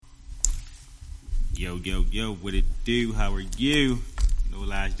Yo, what it do? How are you? No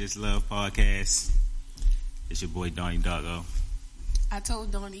Lies, Just Love podcast. It's your boy, Donnie Doggo. I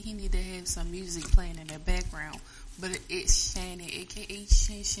told Donnie he need to have some music playing in the background, but it's Shannon, a.k.a.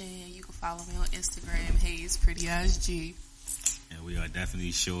 Shan. You can follow me on Instagram. Hey, it's Pretty Eyes G. And we are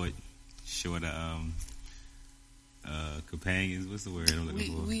definitely short companions. What's the word I'm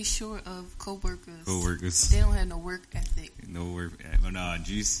looking for? We short of co-workers. Co-workers. They don't have no work ethic. No work. Well, no,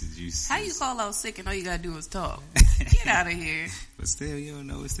 juice. How you call out sick and all you gotta do is talk? Get out of here. But still, you don't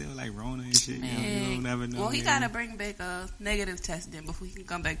know. It's still like Rona and shit. Man. You don't never know. Well, he gotta bring back a negative test then before he can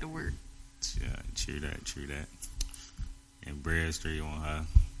come back to work. Yeah, true that. And Bread straight on her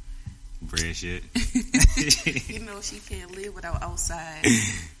bread shit. You know she can't live without outside.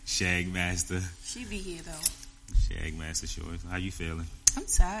 Shag Master. She be here though. Shag Master Shorts. How you feeling? I'm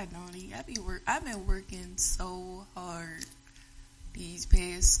tired, Donnie. I've been working so hard these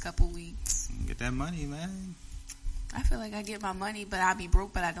past couple weeks. Get that money, man. I feel like I get my money, but I be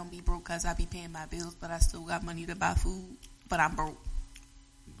broke, but I don't be broke because I be paying my bills, but I still got money to buy food, but I'm broke.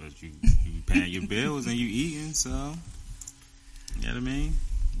 But you paying your bills and you eating, so, you know what I mean?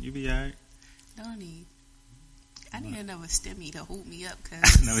 You be alright. Donnie, I need another stimmy to hold me up,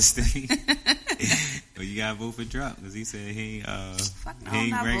 cause another stimmy? Well, you gotta vote for Trump, because he said he ain't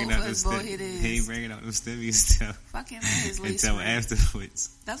bringing out the stimmy stuff. Fucking his least until afterwards.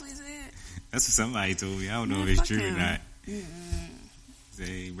 That's what he said? That's what somebody told me. I don't know if it's true or not. They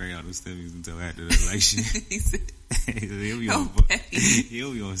ain't bring out those stimmies until after the election.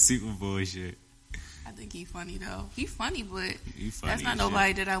 He'll be on super bullshit. I think he's funny though. He's funny, but that's not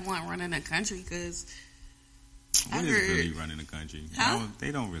nobody that I want running the country. Because what is really running the country? Huh?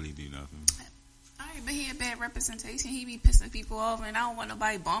 They don't really do nothing. Alright, but he had bad representation. He be pissing people off, and I don't want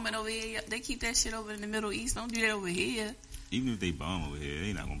nobody bombing over here. They keep that shit over in the Middle East. Don't do that over here. Even if they bomb over here,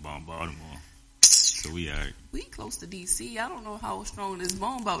 they not gonna bomb Baltimore. So we alright. We close to DC. I don't know how strong this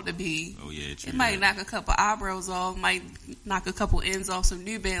bomb about to be. Oh yeah, true. It might knock a couple eyebrows off. Might knock a couple ends off some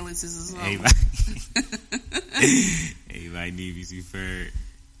New Balances or something. Everybody need to be fair.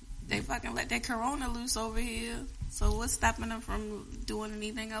 They fucking let that corona loose over here. So what's stopping them from doing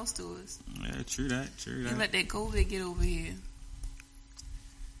anything else to us? Yeah, true that. They let that COVID get over here.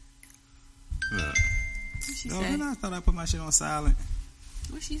 Look. What she say? I thought I put my shit on silent.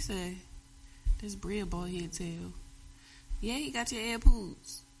 What she say? This bread boy here tell. Yeah, you got your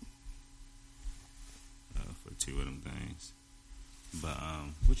AirPods. For two of them things. But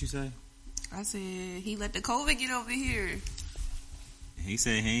what you say? I said he let the COVID get over here. He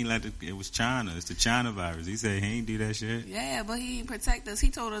said he ain't let it was China. It's the China virus. He said he ain't do that shit. Yeah, but he ain't protect us. He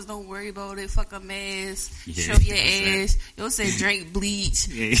told us don't worry about it. Fuck a mask. Yeah, show your ass. Yo said drink bleach.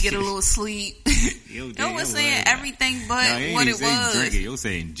 Yeah. Get a little sleep. Yo was saying everything but what it was. Drink it. Yo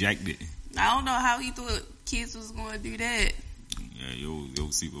say inject it. I don't know how he thought kids was going to do that. Yeah,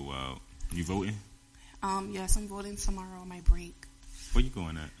 yo super wild. You voting? Yes, I'm voting tomorrow on my break. Where you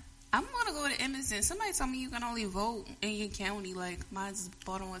going at? I'm going to go to Emerson. Somebody told me you can only vote in your county. Like, mine's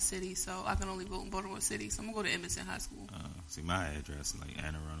Baltimore City, so I can only vote in Baltimore City. So I'm going to go to Emerson High School. See, my address is like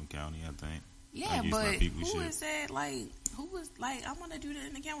Anne Arundel County, I think. Yeah, but who is that? Like, who was like, I want to do that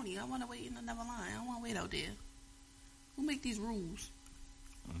in the county. I want to wait in another line. I don't want to wait out there. Who make these rules?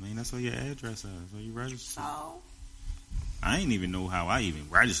 I mean, that's where your address is. That's where you register. So I ain't even know how I even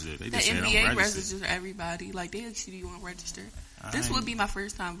registered. They just said NBA I'm registered. registers everybody. Like, they actually you want to register. This would be my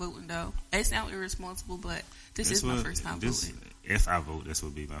first time voting, though. It sounds irresponsible, but this is my first time voting. If I vote, this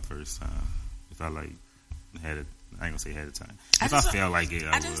would be my first time. If I I ain't gonna say had a time. If I felt like it,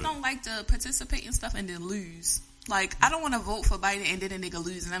 I just don't like to participate in stuff and then lose. Like, I don't want to vote for Biden and then a nigga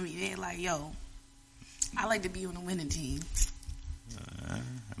lose, and I mean, they're like, yo, I like to be on the winning team.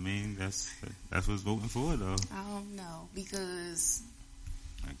 I mean, that's what's voting for, though. I don't know, because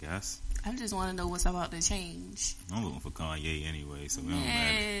I guess I just want to know what's about to change. I'm voting for Kanye anyway, so it don't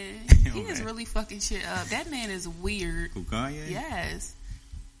matter. He is really fucking shit up. That man is weird. Who, Kanye? Yes.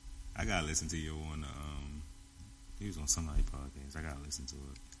 I gotta listen to you on he was on somebody's podcast. I gotta listen to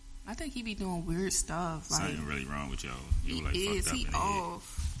it. I think he be doing weird stuff. Something really wrong with y'all. He is. He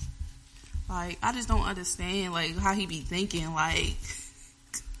off. Like, I just don't understand like how he be thinking like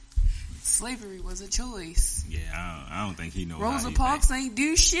slavery was a choice. Yeah, I don't think he knows. Rosa Parks ain't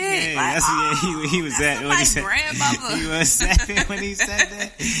do shit. Yeah, like, he was that when he said grandmother. He was that when he said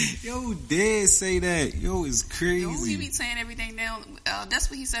that. Yo, did say that. Yo, it's crazy. Yo, he be saying everything down. That's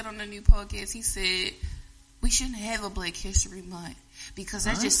what he said on the new podcast. He said we shouldn't have a Black History Month because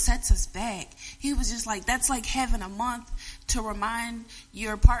that just sets us back. He was just like, that's like having a month to remind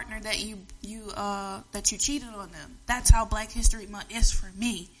your partner that you cheated on them. That's how Black History Month is for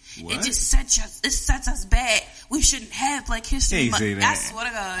me. What? It sets us back. We shouldn't have Black History Month. I swear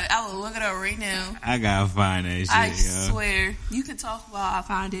to God, I will look it up right now. I gotta find that shit. I swear. You can talk while I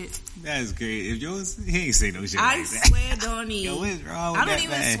find it. That's great. If yours, he ain't say no shit I like that. swear, Donnie. Yo, what is wrong with that man? I don't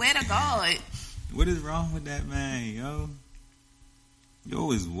even swear to God. What is wrong with that man, yo?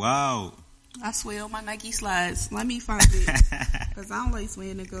 Yo is wild. I swear on my Nike slides. Let me find it. Because I don't like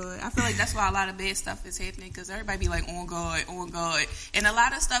swearing to God. I feel like that's why a lot of bad stuff is happening. Because everybody be like, on God, on God. And a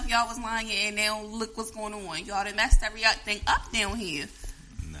lot of stuff y'all was lying and now look what's going on. Y'all done messed everything up down here.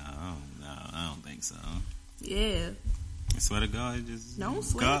 No, I don't think so. Yeah. I swear to God, just don't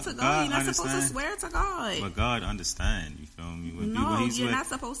swear to God. You're not supposed to swear to God. But God understand. You feel me? When you're not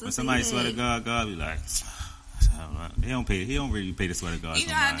supposed to. When somebody swear to God, God be like, He don't really pay the swear to God. You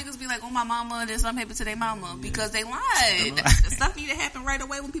know how niggas be like, oh, my mama, there's something happened to their mama because they lied. Stuff need to happen right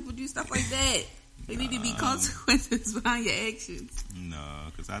away when people do stuff like that. There need to be consequences behind your actions. No,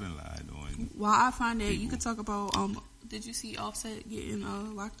 because I didn't lie doing. While I find that, you could talk about. Did you see Offset getting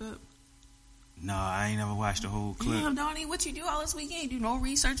locked up? No, I ain't never watched the whole clip. Damn, Donnie, what you do all this weekend? You do no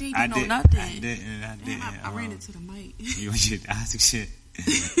research, you ain't do nothing. I didn't. I ran into the mic. You shit, I said shit.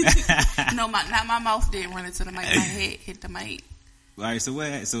 No, not my mouth didn't run into the mic. My head hit the mic. All right, so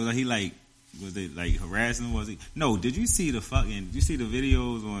what? So he like, was it like harassing him? Was he? No. Did you see the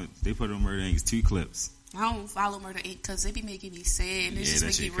videos on? They put on Murder Inc. 2 clips. I don't follow Murder Inc. because they be making me sad and it just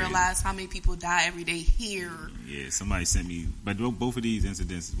make me realize how many people die every day here. Yeah, somebody sent me, but both of these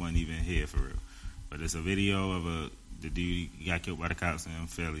incidents wasn't even here for real. But it's a video of the dude got killed by the cops in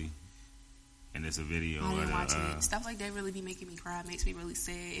Philly. And it's a video. I didn't watch it. Stuff like that really be making me cry. It makes me really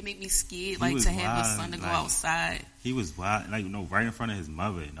sad. It make me scared, like to have a son to go outside. He was wild, like right in front of his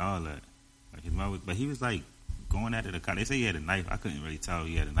mother and all that. Like his mother, but he was like going after the cop. They say he had a knife. I couldn't really tell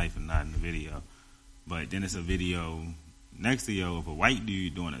he had a knife or not in the video. But then it's a video next to of a white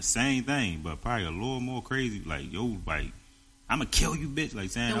dude doing the same thing, but probably a little more crazy. Like like I'm gonna kill you, bitch. Like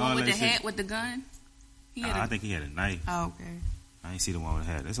saying all that shit. The one with the hat with the gun. I think he had a knife. Oh, okay. I ain't see the one with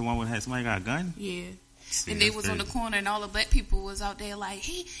the hat. That's the one with the hat. Somebody got a gun? Yeah. See, and they was crazy. On the corner and all the black people was out there like,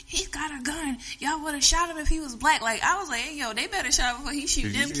 he's got a gun. Y'all would have shot him if he was black. Like, I was like, hey, yo, they better shot him before he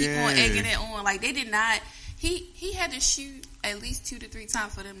shoot them. Keep on egging it on. Like, they did not. He had to shoot at least 2 to 3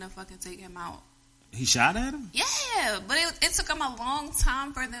 times for them to fucking take him out. He shot at him? Yeah, but it took him a long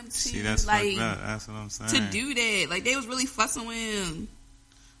time for them to, see, that's like, that's what I'm saying. To do that. Like, they was really fussing with him.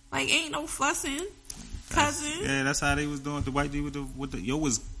 Like, ain't no fussing. Cousin. Yeah, that's how they was doing. The white dude with the yo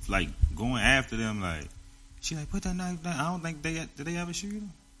was like going after them. Like she like put that knife down. I don't think did they ever shoot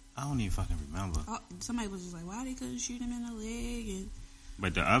him? I don't even fucking remember. Somebody was just like, why they couldn't shoot him in the leg? And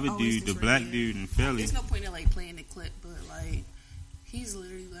but the other dude, the black dude in Philly. There's no point in like playing the clip, but like he's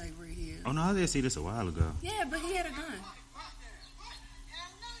literally like right here. Oh no, I did see this a while ago. Yeah, but he had a gun.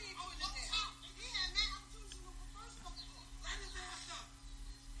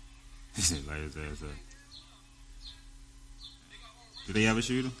 He said light his ass up. Did they ever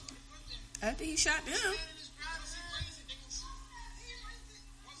shoot him? After he shot them.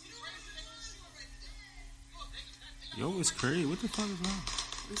 Yo, it's crazy. What the fuck is wrong?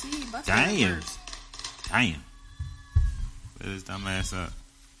 Damn. Let his dumb ass up.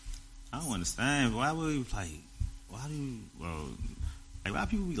 I don't understand. Why would he why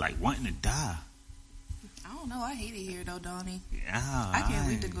people be like wanting to die? I don't know. I hate it here though, Donnie. Yeah, I can't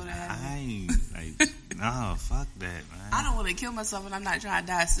wait to go to heaven. No, fuck that, man. I don't want to kill myself and I'm not trying to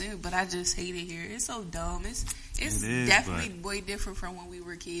die soon, but I just hate it here. It's so dumb. It's definitely way different from when we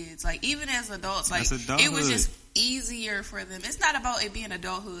were kids. Like, even as adults, like, it was just easier for them. It's not about it being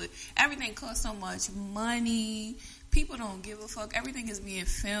adulthood. Everything costs so much money. People don't give a fuck. Everything is being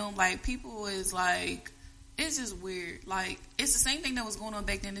filmed. Like, people is like, it's just weird. Like, it's the same thing that was going on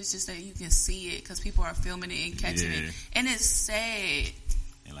back then. It's just that you can see it because people are filming it and catching it. And it's sad.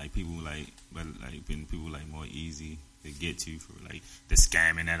 And like people when people like more easy to get to for like the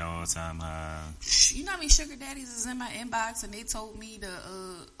scamming at all time high. You know how many sugar daddies is in my inbox and they told me to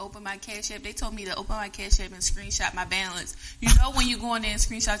open my Cash App. They told me to open my Cash App and screenshot my balance. You know when you go in there and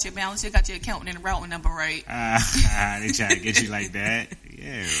screenshot your balance, you got your account and the routing number right. They try to get you like that.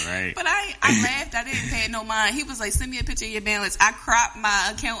 Yeah, right. But I laughed. I didn't pay no mind. He was like, send me a picture of your balance. I cropped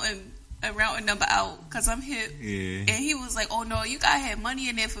my account and a routing number out because I'm hip. Yeah. And he was like, oh no, you gotta have money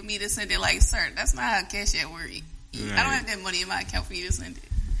in there for me to send it. Like, sir, that's not how Cash App works. Right. I don't have that money in my account for you to send it.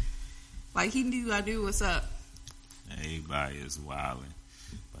 Like, he knew I knew what's up. Everybody is wilding,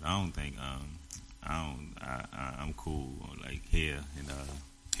 but I don't think I'm cool like here in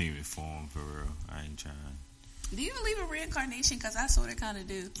human form for real. I ain't trying. Do you believe in reincarnation? Because I sort of kind of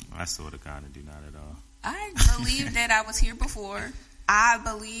do. I sort of kind of do not at all. I believe that I was here before. I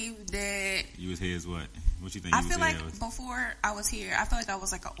believe that you was here as what? What you think? I feel like before I was here, I feel like I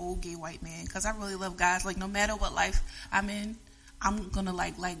was like an old gay white man because I really love guys. Like no matter what life I'm in, I'm gonna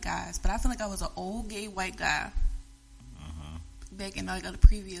like guys. But I feel like I was an old gay white guy back in like a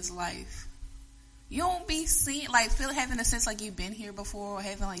previous life. You don't be seeing like having a sense like you've been here before, or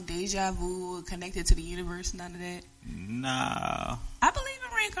having like deja vu, or connected to the universe. None of that. Nah. I believe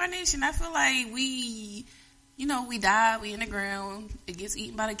in reincarnation. I feel like we die, we in the ground, it gets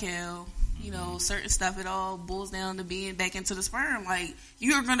eaten by the cow. You know, certain stuff, it all boils down to being back into the sperm. Like,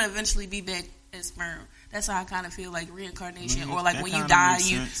 you're going to eventually be back as sperm. That's how I kind of feel like reincarnation. Or like when you die,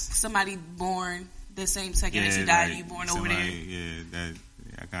 somebody born the same second as you die, you born over there. Yeah,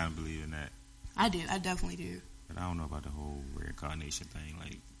 I kind of believe in that. I definitely do. But I don't know about the whole reincarnation thing.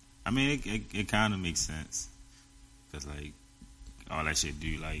 Like, I mean, it kind of makes sense. Because, like, all that shit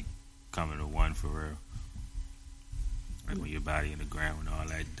do, like, come into one for real. Like when your body in the ground and all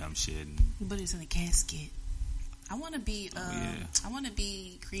that dumb shit. But it's in a casket. I want to be. I want to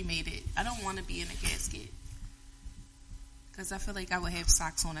be cremated. I don't want to be in a casket because I feel like I would have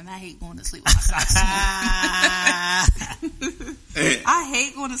socks on, and I hate going to sleep with my socks on. I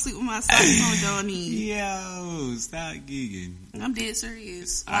hate going to sleep with my socks on, Donnie. Yo, stop gigging. I'm dead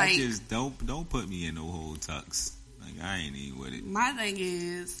serious. I just don't put me in no whole tux. I ain't even with it. My thing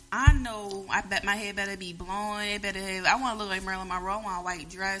is, I know I bet my hair better be blonde. I want to look like Marilyn Monroe. I want a white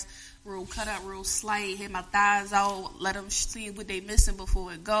dress, real cut out, real slight, hit my thighs out, let them see what they missing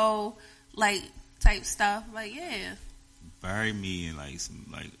before it go, like type stuff. Like yeah, bury me in like some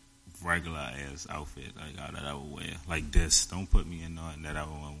like regular ass outfit like that I would wear. Like this. Don't put me in nothing that I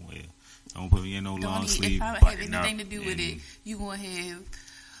won't wear. Don't put me in no long sleeve. If I have anything to do with it, you gonna have.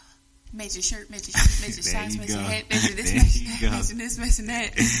 Match your shirt, match your shoes, match your socks, match your hat, match your this, match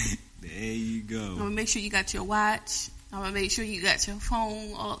that. There you go. I'm gonna make sure you got your watch. I'm gonna make sure you got your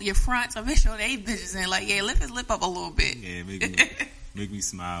phone, your fronts. I'm gonna make sure they bitches in. Like, yeah, lift his lip up a little bit. Yeah, make me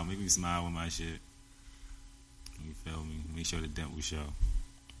smile. Make me smile with my shit. You feel me? Make sure the dent will show.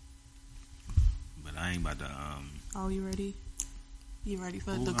 But I ain't about to. Oh, you ready? You ready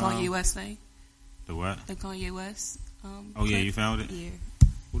for the Kanye West thing? The what? The Kanye West. Oh yeah, you found it. Yeah.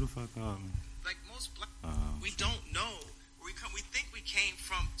 Who the fuck called me? Like most black, we don't know where we come. We think we came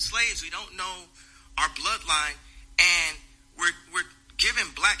from slaves. We don't know our bloodline, and we're given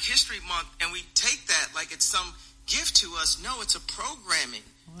Black History Month, and we take that like it's some gift to us. No, it's a programming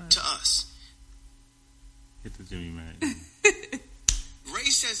to us. Hit the Jimmy man.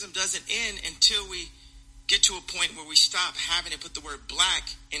 Racism doesn't end until we get to a point where we stop having to put the word black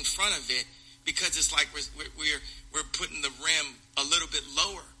in front of it, because it's like we're putting the rim a little bit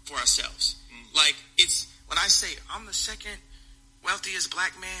lower for ourselves. Like, it's when I say I'm the second wealthiest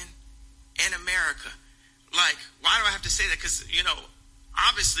black man in America, like, why do I have to say that? Because,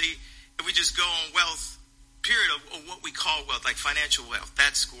 obviously, if we just go on wealth, period, of what we call wealth, like financial wealth,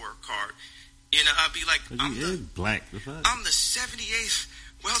 that scorecard, I'd be like, I'm the 78th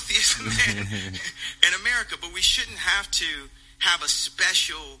wealthiest man in America, but we shouldn't have to have a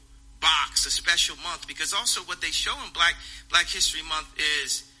special box, a special month, because also what they show in Black History Month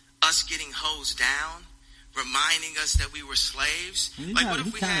is us getting hosed down, reminding us that we were slaves. Like, what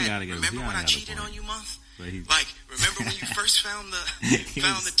if we had, remember when I cheated on you month? Like, remember when you first found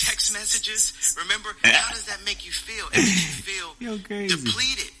the text messages? Remember, how does that make you feel? It makes you feel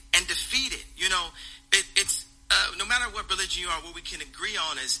depleted and defeated. It's no matter what religion you are, what we can agree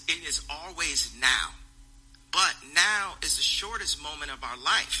on is it is always now. But now is the shortest moment of our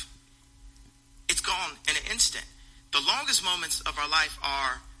life. It's gone in an instant. The longest moments of our life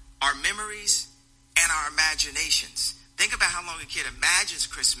are our memories and our imaginations. Think about how long a kid imagines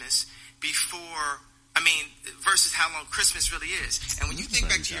Christmas versus how long Christmas really is. And when you think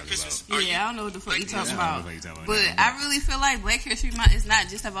back to your Christmas... I don't know what the fuck you're talking about. But I really feel like Black History Month is not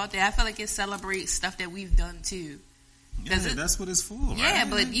just about that. I feel like it celebrates stuff that we've done too. Yeah, that's what it's for, right? Yeah,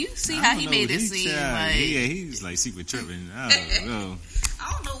 but you see how he made it seem like... Yeah, he's like super tripping. I don't know.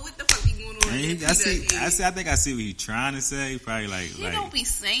 I don't know what the fuck he going on. I think I see what he's trying to say. Probably he don't be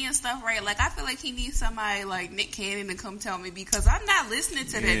saying stuff right. Like, I feel like he needs somebody like Nick Cannon to come tell me, because I'm not listening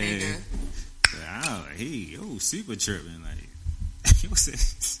to that nigga. He super tripping. Like,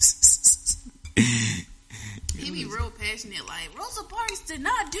 he be real passionate. Like, Rosa Parks did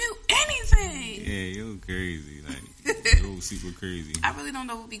not do anything. Yeah, you're crazy. Like, you're super crazy. I really don't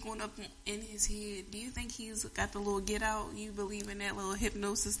know what be going up in his head. Do you think he's got the little get out? You believe in that little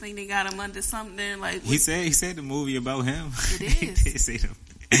hypnosis thing? They got him under something? Like, he said the movie about him. It is. He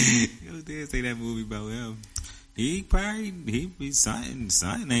did say that movie about him. He be something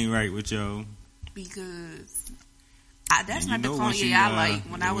ain't right with y'all. Because That's not the Kanye I like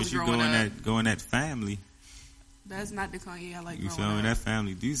when I was growing up. Going that family. That's not the Kanye I like You growing feel me? up. That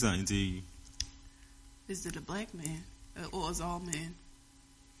family do something to you. Is it a black man or is all men?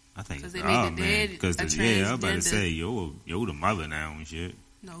 I think it's they all made the men. dad Because a I was about to transgender. say, yo the mother now and shit.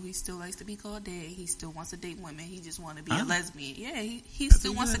 No, he still likes to be called dad. He still wants to date women. He just want to be Huh? a lesbian. Yeah, he That's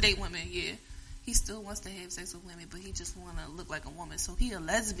still what wants he to said? date women. Yeah, he still wants to have sex with women, but he just want to look like a woman. So he a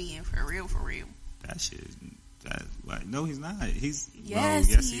lesbian for real, for real. That shit. No, he's not. He's Yes,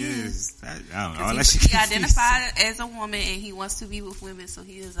 yes, he he is. is. I don't know. All that Because shit he confused. identified as a woman and he wants to be with women, so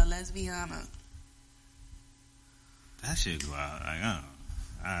he is a lesbiana. That shit wild.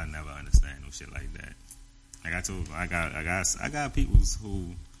 I never understand no shit like that. Like I told, I got people who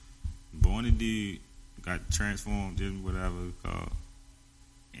born a dude, got transformed, did whatever it's called,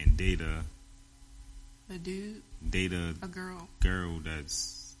 and date A dude, a girl,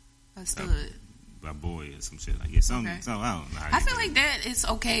 that's a stud. a boy or some shit like that. Some Okay. I don't know. How I you feel do like it. that is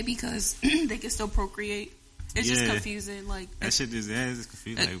okay because they can still procreate. It's just Yeah. confusing. Like That shit is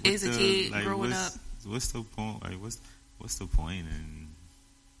confusing. Like, as a kid growing what's, up. What's the point? Like, what's the point? And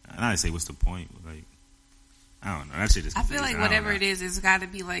I not say what's the point, but like, I don't know. That shit is. I feel confusing. like I don't whatever know. it is, it's got to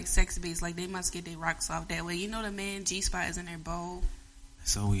be like sex based. Like they must get their rocks off that way. You know, the man G spot is in their bowl.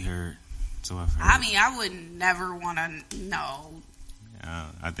 So we heard. So I've heard. I mean, I would never want to know.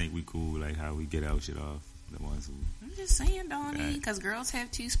 I think we cool. Like how we get our shit off. The ones who. I'm just saying, Donnie, Right. because girls have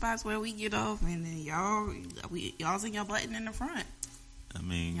two spots where we get off, and then y'all's in your button in the front. I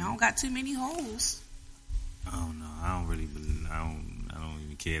mean, Y'all don't got too many holes. I don't know. I don't really. I don't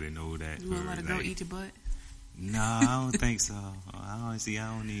even care to know that. You wouldn't let a girl like, eat your butt? No, I don't think so. I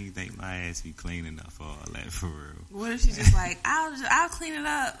don't even think my ass be clean enough for all that for real. What if she's just like, I'll clean it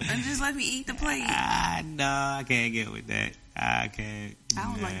up and just let me eat the plate? No, I can't get with that. I can't. I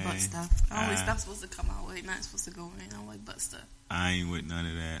don't like butt stuff. Only stuff's supposed to come out with, not supposed to go in. I don't like butt stuff. I ain't with none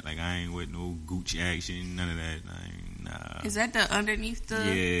of that. Like I ain't with no Gucci action. None of that. Nah. Is that the underneath the?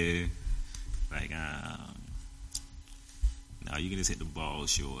 Yeah. Like no, you can just hit the ball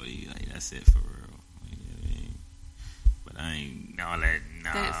shorty. Like that's it for real. You know what I mean? But I ain't all that.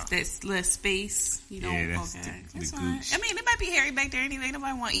 Nah. That's less space. You don't. Yeah, that's okay, the that's fine. gooch. I mean, it might be hairy back there anyway.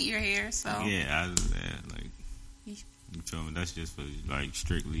 Nobody want to eat your hair, so Yeah, like you feel me? That's just for like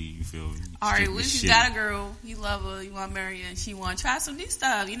strictly. You feel me? All right, Strictly what if you shitty. got a girl, you love her, you want to marry her, and she want to try some new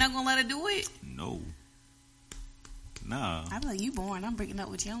stuff? You're not gonna let her do it? No. Nah. I'm like, you boring. I'm breaking up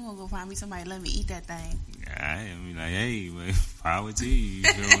with you. I'm gonna go find me somebody to let me eat that thing. I mean, like, hey, man, power to you.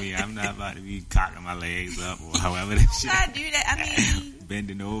 You feel me? I'm not about to be cocking my legs up or however that You shit. gotta do that. I mean,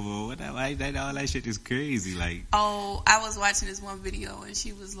 Bending over, whatever. Like, all that shit is crazy. Like, oh, I was watching this one video and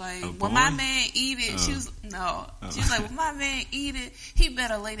she was like, A when my boy? man eat it, she was Oh. like, when my man eat it, he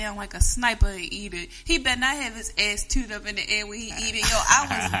better lay down like a sniper and eat it. He better not have his ass toot up in the air when he eat it. Yo,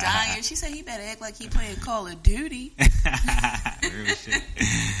 I was dying. She said he better act like he playing Call of Duty. real shit.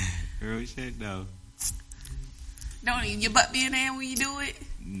 Real shit, though. Don't even your butt be in there when you do it.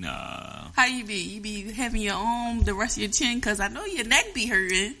 Nah. How you be? You be having your arm the rest of your chin? Because I know your neck be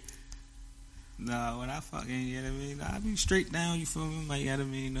hurting. Nah, when I fucking, you know what I mean? I be straight down, you feel me? Like, you know what I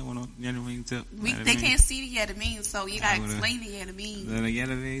mean? No, you know what I mean? Tip. They can't see the Yadameen, so you gotta explain the Yadameen. You know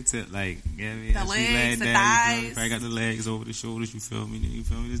what I mean? Tip, like, you know what I mean? The As we legs, laying the down, you feel me? thighs. If I got the legs over the shoulders, you feel me? You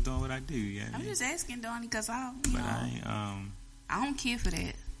feel me? Just doing what I do, you know what I I'm mean? just asking, Donnie, because I ain't, I don't care for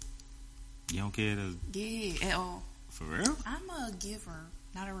that. you don't care to, Yeah, at all. for real? I'm a giver,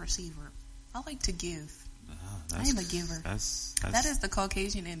 not a receiver. I like to give. That's, I am a giver. That is the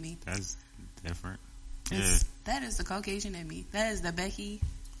Caucasian in me. That's different. That is the Caucasian in me. That is the Becky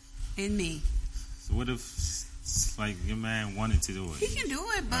in me. So what if, like, your man wanted to do it? He can do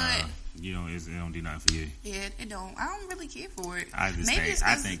it, but You know, it don't do nothing for you. yeah, it don't. I don't really care for it. I just Maybe think, it's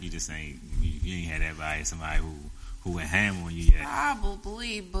I 'cause- think you just ain't, you ain't had that by somebody who would ham on you yet.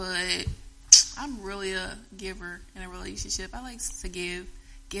 Probably, but I'm really a giver in a relationship. I like to give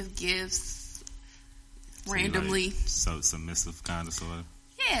gifts So you randomly. like, so submissive kind of sort of.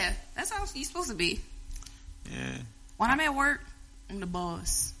 Yeah, that's how you're supposed to be. Yeah. When I'm at work, I'm the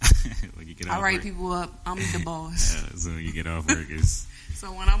boss. When you get off I write work, people up. I'm the boss. so when you get off work, it's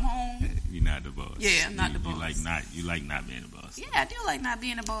So when I'm home, you're not the boss. Yeah, I'm not the You boss. like not being the boss. yeah, I do like not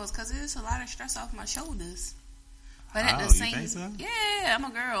being the boss because it's a lot of stress off my shoulders. But at Oh, the you same, think so? yeah, I'm a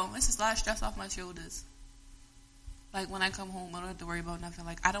girl. It's just a lot of stress off my shoulders. Like when I come home, I don't have to worry about nothing.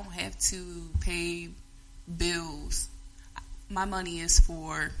 Like I don't have to pay bills. My money is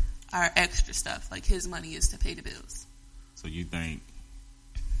for our extra stuff. Like his money is to pay the bills. So you think,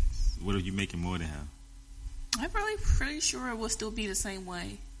 what if you making more than him? I'm really pretty sure it will still be the same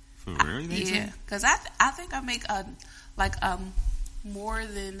way. For real? You think so? Yeah, because I think I make like more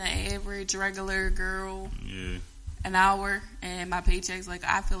than the average regular girl. Yeah. An hour, and my paycheck's like,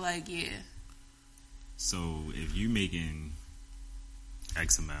 I feel like, yeah. So if you making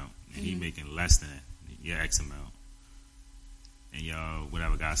X amount and he making less than your X amount, and y'all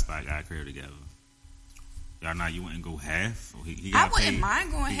whatever got a career together, y'all not, you wouldn't go half? Or he I wouldn't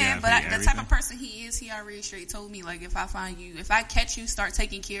mind going half, but the type of person he is, he already straight told me, like, if I catch you start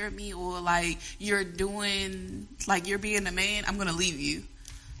taking care of me, or like you're doing, like you're being a man, I'm gonna leave you.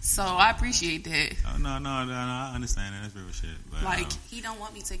 So I appreciate that. Oh, no, I understand that. That's real shit. But, like, he don't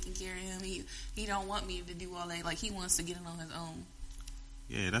want me taking care of him. He don't want me to do all that. Like, he wants to get it on his own.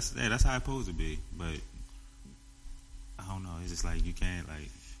 Yeah, that's how it's supposed to be. But I don't know. It's just like you can't,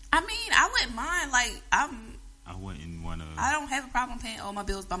 like. I mean, I wouldn't mind. Like, I wouldn't want to. I don't have a problem paying all my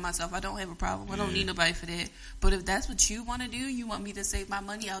bills by myself. I don't have a problem. I don't need nobody for that. But if that's what you want to do, you want me to save my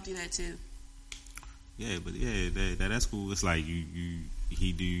money, I'll do that too. Yeah, but that's cool. It's like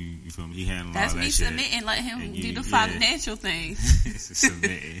he do, you feel me? He handle that's all that me shit. Submitting, let him do the financial things. It's a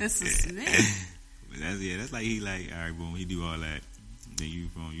submitting. It's a submitting. But that's like he like, all right, boom, he do all that. Then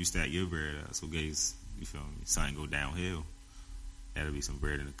you stack your bread up. So guys, you feel me? Something go downhill. That'll be some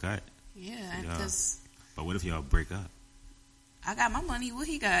bread in the cut. Yeah, because. But what if y'all break up? I got my money. What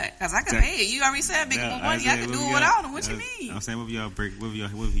he got? Because I can pay it. You already said making more money. I can do it without him. What you mean? I'm saying, what if y'all break? What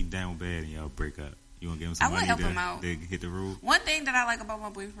if he down bad and y'all break up? You gonna give him some money help him out. To hit the road? One thing that I like about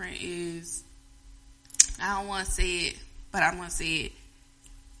my boyfriend is, I don't want to say it, but I'm gonna say it.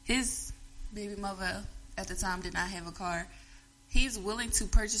 His baby mother at the time did not have a car. He's willing to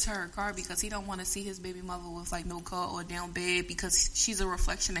purchase her a car because he don't want to see his baby mother with like no car or down bad, because she's a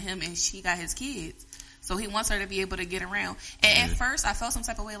reflection of him and she got his kids. So he wants her to be able to get around. And at first I felt some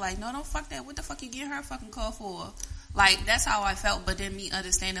type of way like, no, don't fuck that. What the fuck you getting her a fucking car for? Like, that's how I felt. But then me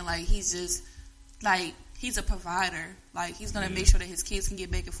understanding, like, he's just, like, he's a provider. Like, he's going to make sure that his kids can get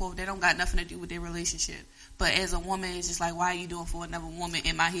back and forth. They don't got nothing to do with their relationship. But as a woman, it's just like, why are you doing for another woman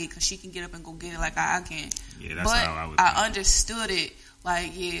in my head? Because she can get up and go get it like I can. Yeah, that's how I would think. I understood it.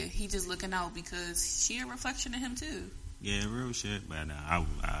 Like, yeah, he just looking out because she a reflection of him, too. Yeah, real shit. But I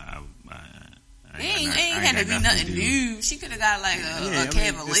ain't had to be nothing new. She could have got like a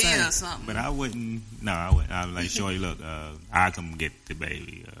Cavalier or something. But I wouldn't. No, I wouldn't. I'm like, shorty, look, I come get the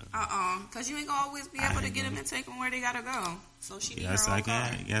baby. Because you ain't gonna always be able to get them and take them where they gotta go. So she need yes, her own I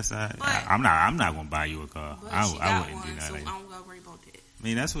can. car. Yes, I. But, I'm not gonna buy you a car. I wouldn't do that. So I don't gotta worry about that. I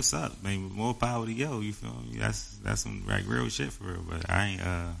mean, that's what's up. I mean, more power to yo. You feel me? That's some like real shit for real. But I ain't.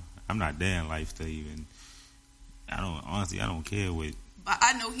 I'm not there in life to even. I don't care what. But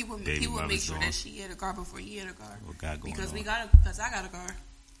I know he would make sure that she had a car before he had a car. Because I got a car.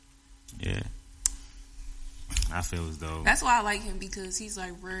 Yeah. I feel as though. That's why I like him, because he's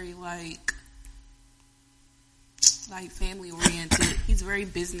like very like family oriented. He's very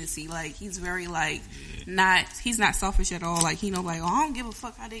businessy. Like, he's very like he's not selfish at all. Like, he know, like, oh, I don't give a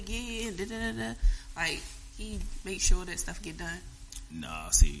fuck how they get. Da, da, da, da. Like, he makes sure that stuff get done. No,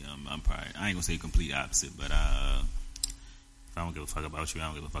 see, I'm probably, I ain't gonna say complete opposite, but if I don't give a fuck about you, I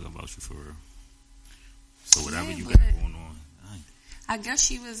don't give a fuck about you for real. So whatever you got going on, I guess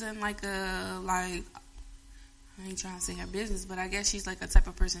she was in like a, like, I ain't trying to say her business, but I guess she's like a type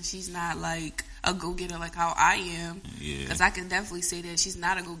of person. She's not like a go-getter like how I am. Yeah. Because I can definitely say that she's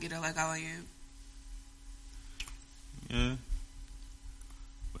not a go-getter like how I am. Yeah.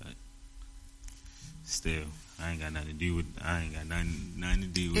 But still, I ain't got nothing to do with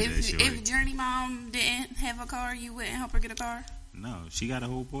that shit. If Journey mom didn't have a car, you wouldn't help her get a car? No, she got a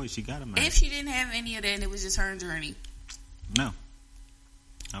whole boy. She got a man. If she didn't have any of that and it was just her and Journey? No,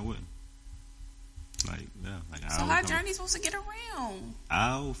 I wouldn't. Like, yeah, like, so how Journey supposed to get around?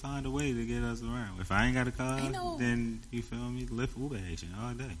 I'll find a way to get us around. If I ain't got a car, then you feel me, lift Uber action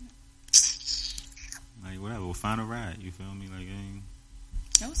all day. Like, whatever, we'll find a ride. You feel me? Like,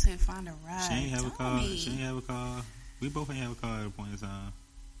 I would say find a ride. She ain't have a car. She ain't have a car. We both ain't have a car at a point in time.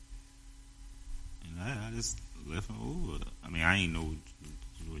 And I just left an Uber. I mean, I ain't know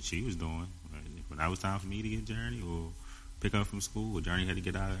what she was doing. Like, when that was time for me to get Journey or pick up from school, or Journey had to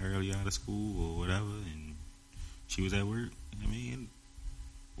get early out of school or whatever, and she was at work. I mean,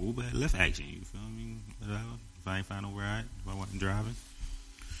 Uber had lift action. You feel me? Whatever. If I ain't find no ride, if I wasn't driving.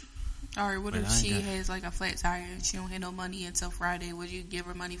 All right, what if she has like a flat tire and she don't have no money until Friday? Would you give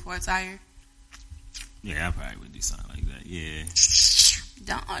her money for a tire? Yeah, I probably would do something like that. Yeah.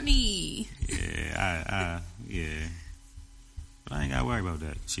 Donnie. Yeah, yeah. But I ain't gotta worry about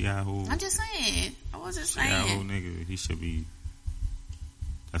that. She got a whole. I'm just saying. I was just saying. She got a whole nigga. He should be.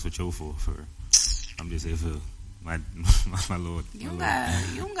 That's what you're for. I'm just here for My Lord. You don't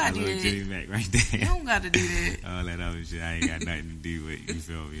got to do that. Jimmy Mac right there. You don't got to do that. All that other shit, I ain't got nothing to do with. You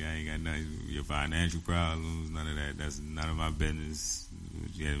feel me? I ain't got nothing with your financial problems, none of that. That's none of my business.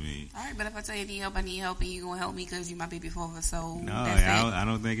 You know what I mean? All right, but if I tell you I need help, and you gonna help me because you my baby father, so no, that's I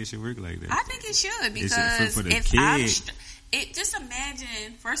don't think it should work like that. I think it should, because for the if kid. Just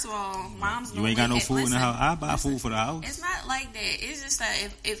imagine, first of all, moms. You ain't got no food in the house. I buy food for the house. It's not like that. It's just that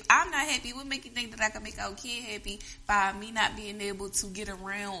if I'm not happy, what make you think that I can make our kid happy by me not being able to get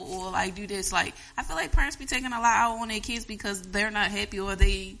around or like do this? Like, I feel like parents be taking a lot out on their kids because they're not happy or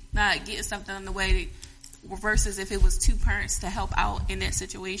they not getting something in the way. Versus if it was two parents to help out in that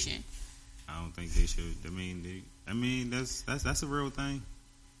situation. I don't think they should. I mean that's a real thing.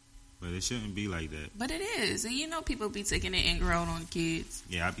 But it shouldn't be like that. But it is. And you know people be taking it anger out on kids.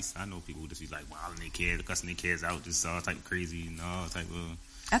 Yeah, I know people just be like wilding their kids, cussing their kids out, just all type of crazy and all type of.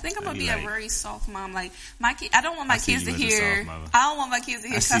 I think I'm gonna be like, a very soft mom. Like my kid, I don't want my kids to hear. I don't want my kids to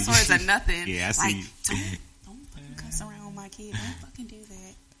hear cuss words or nothing. Yeah, I see. Like, don't fucking cuss around my kid. Don't fucking do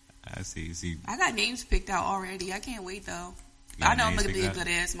that. I see. I got names picked out already. I can't wait though. I know I'm gonna be a good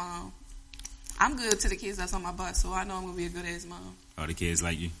ass mom. I'm good to the kids that's on my bus, so I know I'm gonna be a good ass mom. Oh, the kids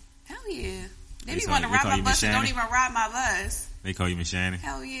like you? Hell yeah. They be wanting to ride my bus and don't even ride my bus. They call you Miss Shannon?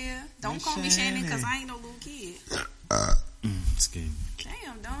 Hell yeah. Don't call me Shannon because I ain't no little kid. Excuse me.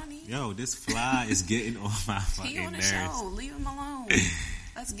 Damn, Donnie. Yo, this fly is getting on my fucking nerves. He on the show. Leave him alone.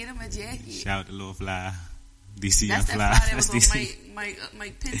 Let's get him a jacket. Shout out the little fly. DC That's fly. That fly that was on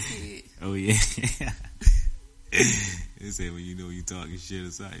Mike Pence head. Oh, yeah. They say when you know you talking shit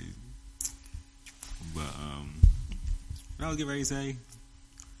or something. But, what I was getting ready to say?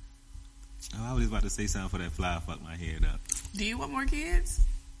 Oh, I was about to say something for that fly. Fuck my head up. Do you want more kids?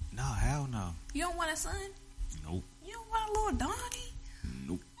 No, hell no. You don't want a son? Nope. You don't want a little Donnie?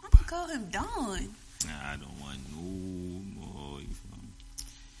 Nope. I'm gonna call him Don. Nah, I don't want no more. You feel me?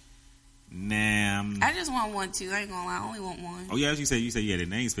 Nah. I just want one too. I ain't gonna lie. I only want one. Oh yeah, as you say you had the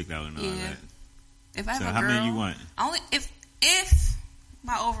names picked out and all that. If I have a girl, how many you want? Only if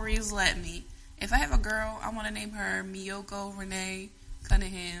my ovaries let me. If I have a girl, I want to name her Miyoko Renee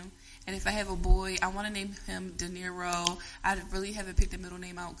Cunningham. And if I have a boy, I want to name him De Niro. I really haven't picked a middle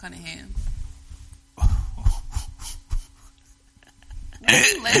name out, Cunningham. What are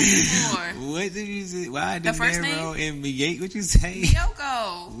you laughing for? What did you say? Why De Niro and Miyake? What you say?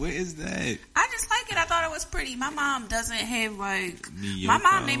 Miyoko. What is that? I just like it. I thought it was pretty. My mom doesn't have Miyoko. My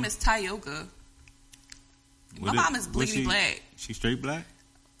mom's name is Tyoka. My mom is bleedy black. She straight black?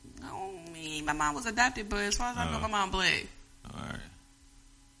 No, my mom was adopted, but as far as I know, my mom black. All right.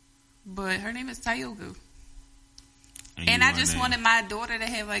 But her name is Tyoka. And I just wanted my daughter to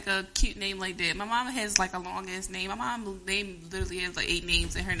have like a cute name like that. My mom has like a long ass name. My mom's name literally has like 8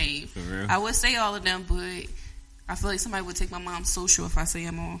 names in her name. For real? I would say all of them, but I feel like somebody would take my mom's social if I say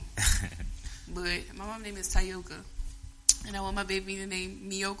them all. But my mom's name is Tyoka. And I want my baby to name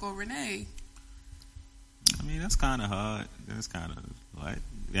Miyoko Renee. I mean, that's kind of hard. That's kind of what?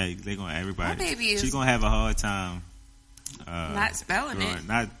 Yeah, they're going to everybody. My baby is. She's going to have a hard time. Not spelling it.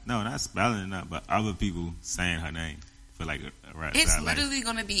 Not spelling it, but other people saying her name for like a rap. It's literally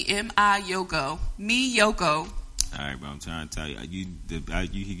going to be M-I-Yoko. Me Yoko. All right, but I'm trying to tell you,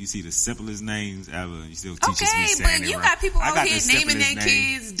 you see the simplest names ever, and you still teach me saying but you it got people out here naming their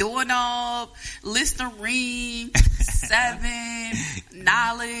kids Doorknob, Listerine, 7,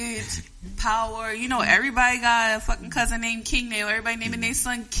 Knowledge, Power. You know, everybody got a fucking cousin named King now. Everybody naming their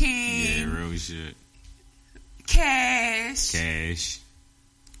son King. Yeah, real shit. Cash.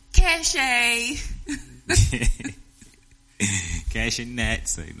 Cache. Cash and Nat.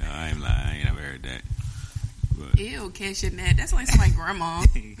 Say, no, I ain't lying. I ain't never heard that. But. Ew, Cash and Nat. That's like somebody's grandma.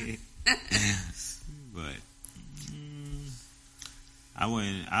 But I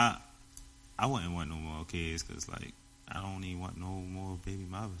wouldn't want no more kids because, like, I don't even want no more baby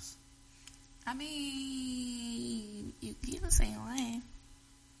mothers. I mean, you can say lame.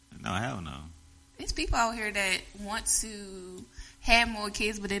 No, hell no. There's people out here that want to have more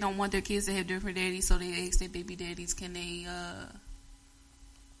kids, but they don't want their kids to have different daddies, so they ask their baby daddies, can they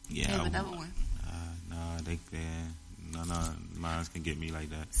have another one? No, mine can get me like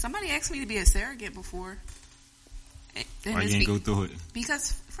that. Somebody asked me to be a surrogate before. Why you ain't go through it?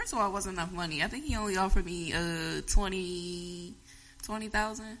 Because, first of all, it wasn't enough money. I think he only offered me $20,000.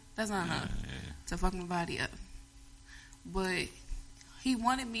 That's not enough to fuck my body up. But he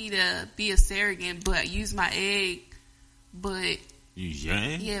wanted me to be a surrogate, but use my egg. But use your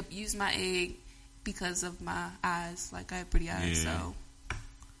egg? Yeah, use my egg because of my eyes. Like, I have pretty eyes, so.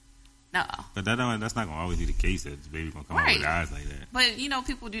 No. But that's not gonna always be the case. That the baby gonna come out with eyes like that. But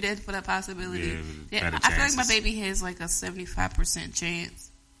people do that for that possibility. Yeah, I feel like my baby has like a 75% chance.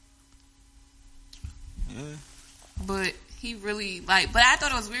 Yeah. But he really but I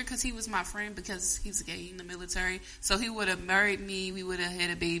thought it was weird because he was my friend because he's gay in the military. So he would have married me, we would have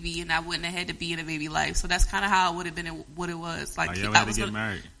had a baby, and I wouldn't have had to be in a baby life. So that's kind of how it would have been what it was. Like, y'all had to get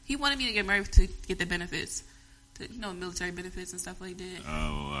married? He wanted me to get married to get the benefits. Military benefits and stuff like that. Oh,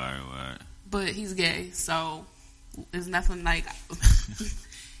 all right. But he's gay, so it's nothing like...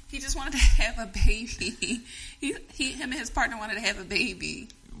 He just wanted to have a baby. Him and his partner wanted to have a baby.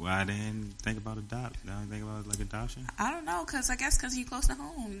 Why didn't think about adoption? I don't know, because he's close to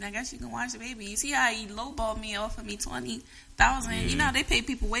home. I guess you can watch the baby. You see how he lowballed me, offered me $20,000. Yeah. They pay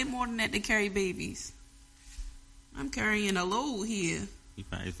people way more than that to carry babies. I'm carrying a load here. He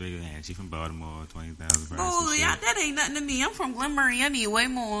probably figured, she from Baltimore, 20,000. Oh, yeah, that ain't nothing to me. I'm from Glen Murray. I need way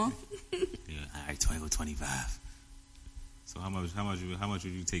more. Yeah, all right, 20 or 25. So how much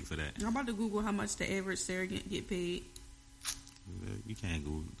would you take for that? I'm about to Google how much the average surrogate get paid. You can't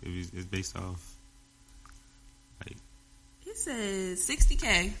Google. It's based off. It says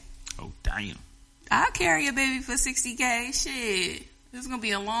 $60K. Oh damn! I'll carry a baby for $60K. Shit, this is gonna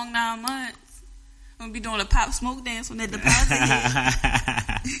be a long 9 months. I'm gonna be doing a pop smoke dance when that deposit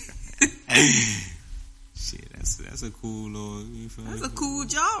hit. Shit, that's a cool little. That's a cool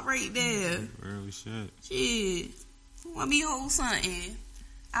job right there. Real shit. Shit, want me hold something?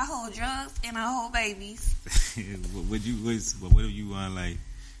 I hold drugs and I hold babies. What if you want, like,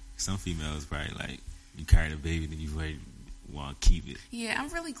 some females probably like you carry a baby and you really want to keep it. Yeah, I'm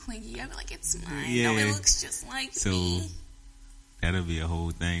really clingy. I be like, it's mine. Yeah. No, it looks just like me. That'll be a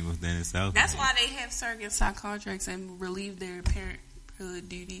whole thing within itself. That's why they have surrogates sign contracts and relieve their parenthood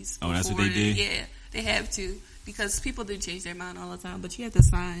duties. Oh, that's what they do? Yeah, they have to. Because people do change their mind all the time, but you have to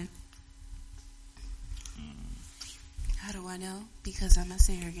sign. How do I know? Because I'm a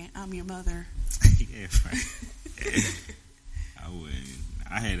surrogate. I'm your mother. Yeah, right. I wouldn't.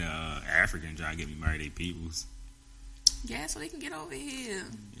 I had a African try to get me married. They peoples. Yeah, so they can get over here.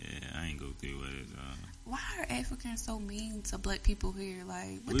 Yeah, I ain't go through with it. Why are Africans so mean to black people here?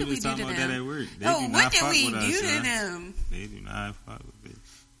 Like, what we did we do to them? We was talking about that at work. What did we do to them? They do not fuck with it.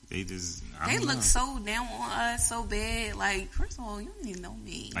 They just... They look so down on us so bad. Like, first of all, you don't even know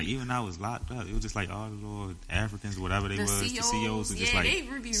me. Like, even when I was locked up, it was just like all the little Africans, whatever they was, COs, the COs were just like they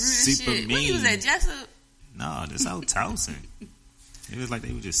really rude super shit. mean. When you was at Jessup? No, this out Towson. It was like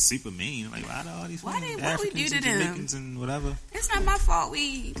they were just super mean. Like, why do all these Africans and Jamaicans and whatever? It's not my fault.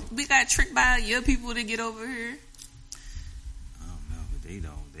 We got tricked by your people to get over here. I don't know, but they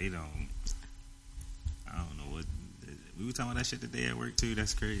don't. I don't know what. We were talking about that shit today at work too.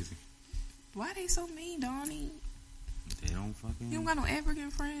 That's crazy. Why they so mean, Donnie? They don't fucking... You don't got no African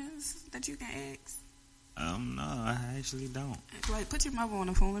friends that you can ask? No, I actually don't. Like, put your mother on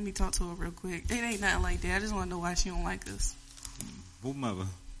the phone. Let me talk to her real quick. It ain't nothing like that. I just want to know why she don't like us. Who mother?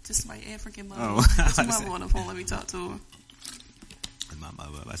 Just my African mother. Oh. Put your mother on the phone. Let me talk to her.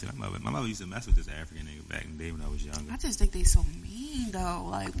 My mother used to mess with this African nigga back in the day when I was younger. I just think they so mean, though.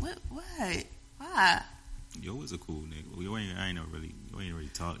 Like, what? Why? Yo was a cool nigga. You ain't really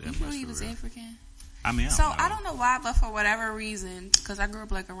talk that much. You know he was African? I mean, I don't know why, but for whatever reason, because I grew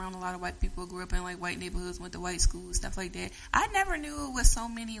up like around a lot of white people, grew up in like white neighborhoods, went to white schools, stuff like that. I never knew it was so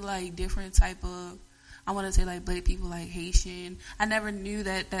many like different type of, I want to say like black people, like Haitian. I never knew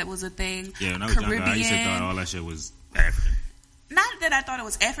that was a thing. Yeah, when I was younger, I used to thought all that shit was African. Not that I thought it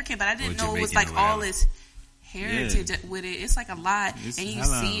was African, but I didn't know it was like all this heritage with it. It's like a lot, and you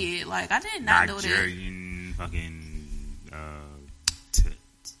see it. Like I did not know that. Nigerian fucking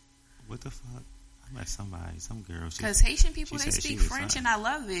what the fuck? I met some girl. Because Haitian people, they speak French, and I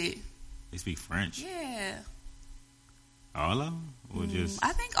love it. They speak French? Yeah. All of them? Or just...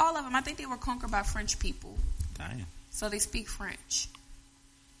 I think all of them. I think they were conquered by French people. Damn. So they speak French.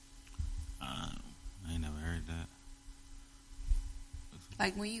 I ain't never heard that.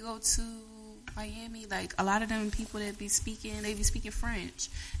 Like when you go to Miami, like a lot of them people that be speaking French.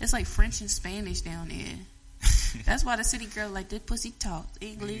 It's like French and Spanish down there. That's why the city girl like this pussy talk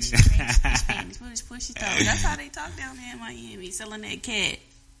English, French, and Spanish. Pussy talk. That's how they talk down there in Miami, selling that cat.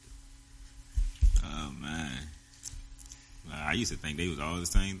 Oh man, I used to think they was all the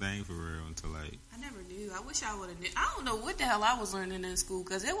same thing for real until like I never knew. I wish I would have knew. I don't know what the hell I was learning in school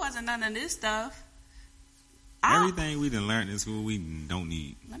because it wasn't none of this stuff. Everything we done learned in school, we don't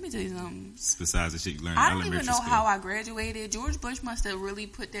need. Let me tell you something. Besides the shit you learned in I don't elementary even know school. how I graduated. George Bush must have really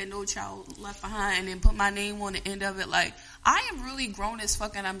put that No Child Left Behind and then put my name on the end of it. Like, I am really grown as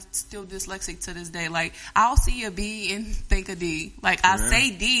fuck and I'm still dyslexic to this day. Like, I'll see a B and think a D. Like, I say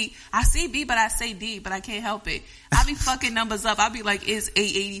D. I see B, but I say D, but I can't help it. I be fucking numbers up. I be like, it's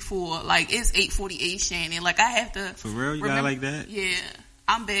 884. Like, it's 848, Shannon. Like, I have to. For real? You got it like that? Yeah.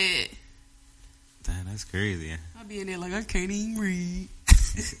 I'm bad. Damn, that's crazy. Yeah. I be in there like, I can't even read.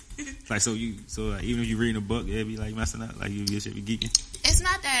 Like, so like, even if you reading a book, it be like messing up. Like, you should be geeking. It's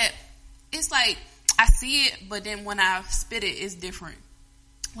not that. It's like, I see it, but then when I spit it, it's different.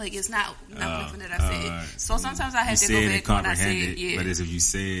 Like, it's not nothing that I said. Right. So sometimes I have to go back when I say it. Yeah. But it's if you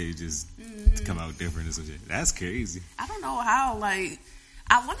say it, just come out different or some shit. That's crazy. I don't know how, like,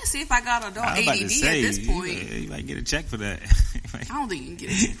 I want to see if I got adult ADD at this point. You might get a check for that. I don't think you can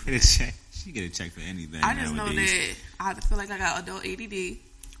get a check for that. She get a check for anything. I just nowadays. know that I feel like I got adult ADD.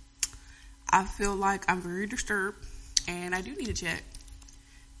 I feel like I'm very disturbed, and I do need a check.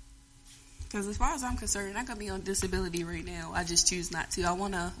 Because as far as I'm concerned, I could be on disability right now. I just choose not to. I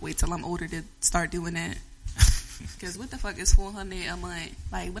want to wait till I'm older to start doing that. Because what the fuck is $400 a month?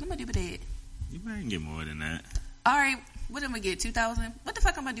 Like, what am I going to do with that? You might get more than that. All right, what am I going to get? $2,000? What the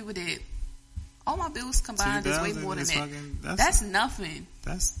fuck am I going to do with that? All my bills combined is way more than that. That's nothing.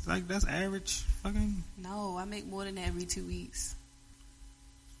 That's average. Fucking. No, I make more than that every 2 weeks.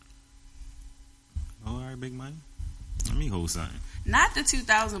 Oh, all right, big money. Let me hold something. Not the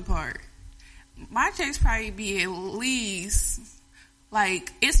 2,000 part. My checks probably be at least,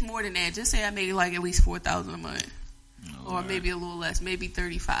 like, it's more than that. Just say I made like at least $4,000 a month, or right. Maybe a little less, maybe like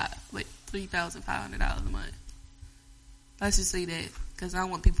 $3,500 a month. Let's just say that, because I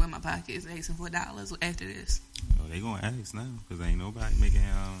don't want people in my pockets asking for dollars after this. Oh, they gonna ask now, because ain't nobody making.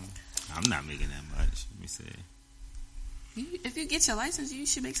 I'm not making that much. Let me say. If you get your license, you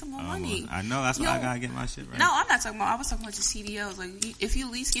should make some more money. I know. That's why I gotta get my shit right. No, I'm not talking about. I was talking about your CDLs. Like, if you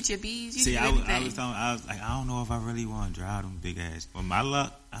at least get your B's, you can really pay. I was like, I don't know if I really want to drive them big ass. With my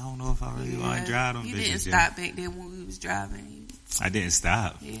luck, I don't know if I really want to drive them. You didn't stop back then when we was driving. I didn't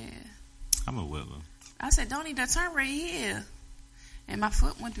stop. Yeah. I'm a whipper. I said, don't need that turn right here, and my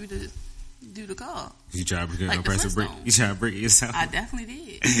foot went through the car. You try to press a brake. You try to break it yourself. I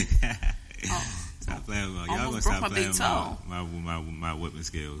definitely did. Stop playing about y'all gonna stop playing about my whipping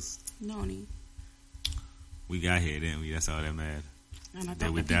skills. No need. We got here, didn't we? That's all that mattered. And I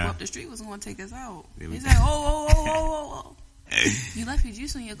thought the people up the street was gonna take us out. They said, "Oh." You left your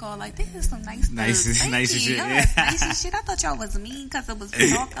juice in your car. Like, this is some nice shit. Nice shit. I thought y'all was mean because it was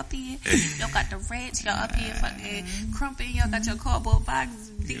dark up here. Y'all got the rats. Y'all up here fucking crumping. Y'all got your cardboard boxes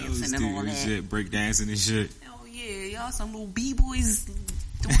dancing and all that. Shit, break dancing and shit. Oh yeah, y'all some little b-boys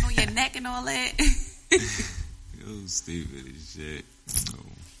doing on your neck and all that. Yo, stupid as shit. Oh,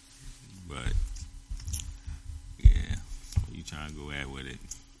 but yeah, where you trying to go at with it?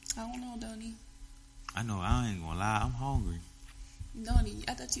 I don't know, Donnie. I know. I ain't gonna lie. I'm hungry. Donnie,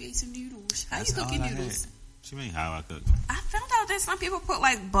 I thought you ate some noodles. How you cook your noodles? What you mean how I cook? I found out that some people put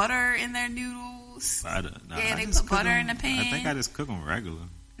like butter in their noodles. Butter? Nah, yeah, they put butter in the pan. I think I just cook them regular.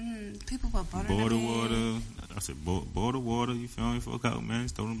 People put butter in the pan. Boil the water. I said boil the water. You feel me? For a couple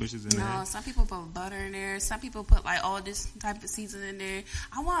minutes, throw them bitches in there. No, some people put butter in there. Some people put like all this type of seasoning in there.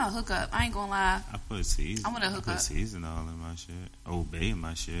 I want to hook up. I ain't gonna lie. I put seasoning. I want to hook up. I put seasoning all in my shit. Old Bay in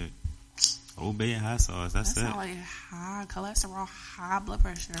my shit. Old Bay and hot sauce. That's it. That sound like high cholesterol, high blood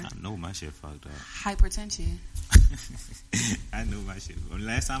pressure. I know my shit fucked up. Hypertension. I knew my shit. Well,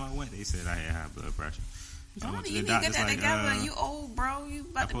 last time I went, they said I had high blood pressure. So you need to get that together. You old, bro. You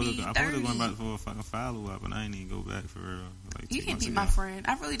about to be 30. I probably going back for a fucking follow-up, and I ain't even go back for real. Like you can be my friend.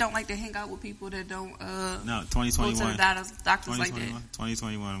 I really don't like to hang out with people that don't no, 2021. go to the doctors like that.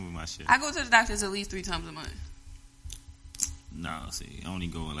 2021 with my shit. I go to the doctors at least 3 times a month. No, see, I only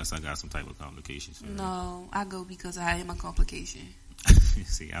go unless I got some type of complications. No, I go because I am a complication.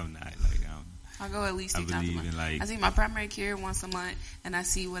 See, I'm not like I go at least 3 times a month. Like, I see my primary care once a month, and I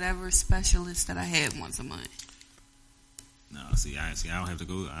see whatever specialist that I have once a month. No, see, I don't have to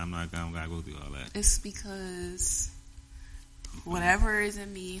go. I don't gotta go through all that. It's because whatever is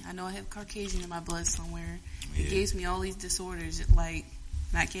in me, I know I have Caucasian in my blood somewhere. Yeah. It gives me all these disorders, like,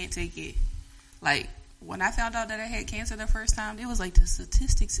 and I can't take it. Like, when I found out that I had cancer the first time, it was like the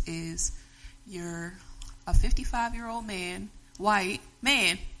statistics is you're a 55-year-old man, white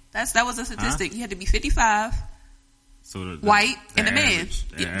man. That was a statistic. Huh? You had to be 55, so white, and a man.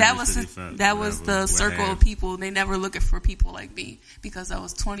 That was the circle of people. They never looking for people like me because I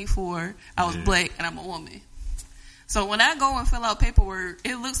was 24, I was black, and I'm a woman. So when I go and fill out paperwork,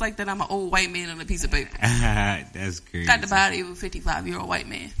 it looks like that I'm an old white man on a piece of paper. That's crazy. Got the body of a 55-year-old white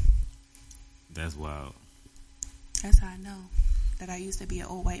man. That's wild. That's how I know that I used to be an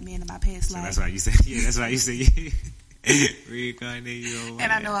old white man in my past life. That's why you say, yeah, that's why you say, reincarnate you old white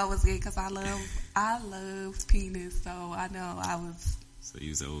And I man. know I was gay because I love penis, so I know I was. So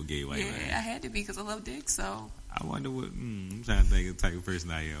you was an old gay white Yeah, man. I had to be because I love dick, so. I wonder what, I'm trying to think of the type of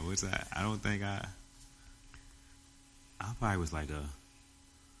person I am. What's that? I don't think I probably was like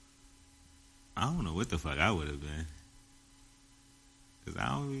I don't know what the fuck I would have been. Cause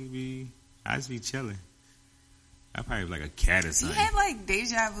I just be chilling. I probably was like a cat or Do you something. have like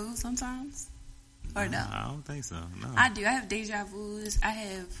deja vu sometimes? Or no? I don't think so. No. I do. I have deja vus. I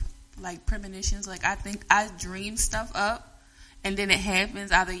have like premonitions. Like I think I dream stuff up. And then it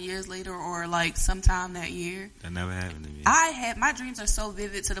happens either years later or like sometime that year. That never happened to me. My dreams are so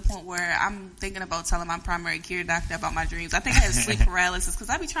vivid to the point where I'm thinking about telling my primary care doctor about my dreams. I think I have sleep paralysis because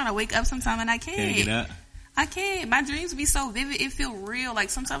I be trying to wake up sometime and I can't. Can't get up? I can't. My dreams be so vivid. It feel real.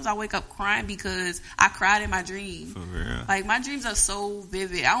 Like sometimes I wake up crying because I cried in my dream. For real? Like my dreams are so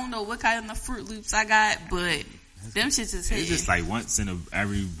vivid. I don't know what kind of Fruit Loops I got, but them shits is hitting. It's just like once in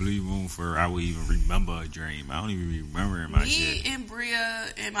every blue moon for I would even remember a dream. I don't even remember my shit. Me and Bria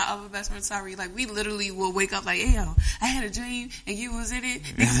and my other best friend Sari, like we literally will wake up like, hey yo, I had a dream and you was in it.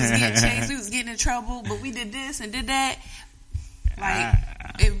 Niggas was getting chased, we was getting in trouble, but we did this and did that. Like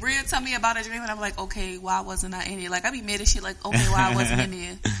if Bria tell me about a dream and I'm like, okay, why wasn't I in it? Like I be mad as shit. Like okay, why I wasn't in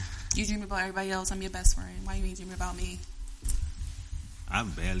there? You dream about everybody else. I'm your best friend. Why you ain't dreaming about me? I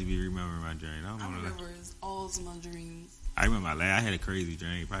barely be remembering my dream. I remember all of my dreams. I remember I had a crazy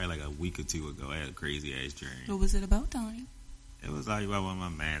dream probably like a week or two ago. I had a crazy ass dream. What was it about, Donnie? It was like one of my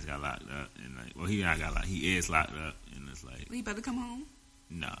mans got locked up and like, well, he not got locked. He is locked up and it's like, He better come home.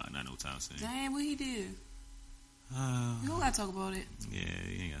 nah, not no time soon. Damn, what he did? You don't gotta talk about it. Yeah,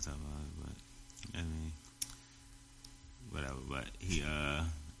 you ain't gotta talk about it, but I mean, whatever. But he,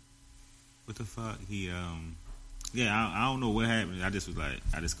 what the fuck? He, yeah, I don't know what happened. I just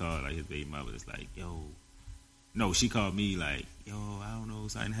called like his baby mother. It's like, yo, no, she called me like, yo, I don't know,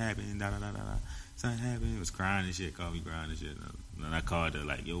 something happened. Da da da da da. Something happened. It was crying and shit. Called me crying and shit. And I called her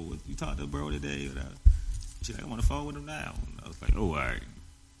like, yo, what, you talked to bro today? Or whatever. She like, I'm on the phone with him now. And I was like, oh, all right,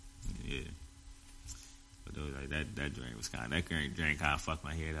 yeah. But though, like that dream was that dream kind of fucked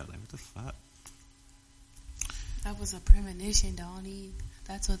my head up. Like, what the fuck? That was a premonition, Donnie.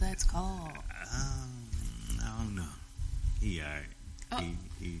 That's what that's called. I don't know. He alright. Oh.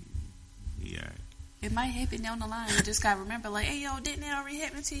 He alright. It might happen down the line. You just gotta remember, like, hey, yo, didn't that already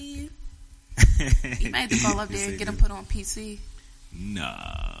happen to you? You might have to call up there and get him put on PC.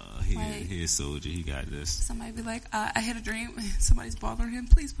 Nah, he a soldier. He got this. Somebody be like, I had a dream. Somebody's bothering him.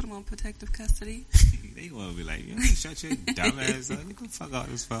 Please put him on protective custody. They gonna be like, yo, shut your dumb ass up. You can fuck out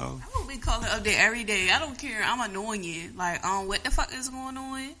this phone. I will be calling up there every day. I don't care. I'm annoying you. Like, what the fuck is going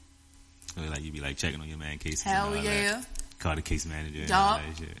on? Or like you be like checking on your man cases. Hell yeah. That. Call the case manager. Dog. And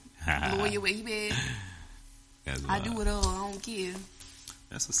all that shit. Lawyer where he been. I do it all. I don't care.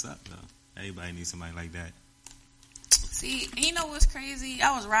 That's what's up though. Everybody needs somebody like that. See, you know what's crazy?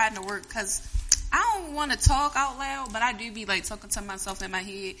 I was riding to work because I don't want to talk out loud, but I do be like talking to myself in my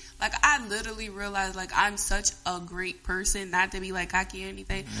head. Like I literally realized like I'm such a great person, not to be like cocky or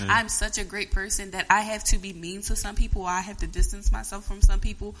anything. Mm. I'm such a great person that I have to be mean to some people, or I have to distance myself from some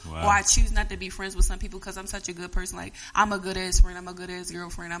people, wow. or I choose not to be friends with some people because I'm such a good person. Like I'm a good ass friend, I'm a good ass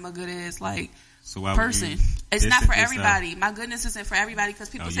girlfriend, I'm a good ass like person. It's not for everybody. My goodness isn't for everybody because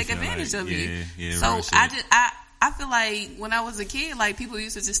people take advantage of you. Yeah, so I feel like when I was a kid, like people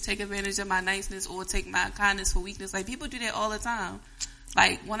used to just take advantage of my niceness or take my kindness for weakness. Like people do that all the time.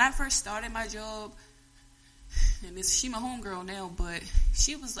 Like when I first started my job, and she my homegirl now, but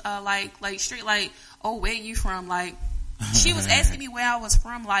she was like straight like, oh, where you from? Like she was asking me where I was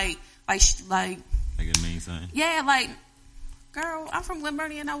from, like it means something. Yeah, like. Girl, I'm from Glen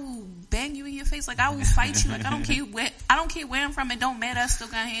Burnie and I will bang you in your face. Like I will fight you. Like I don't care where I'm from. It don't matter. I still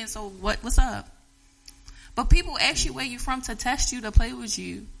got hands. So what's up? But people ask you where you from to test you, to play with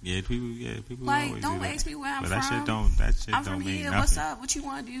you. Yeah, people. Like don't ask me where I'm from. That shit I'm don't from mean here. nothing. What's up? What you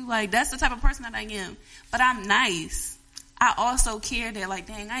want to do? Like that's the type of person that I am. But I'm nice. I also care that like,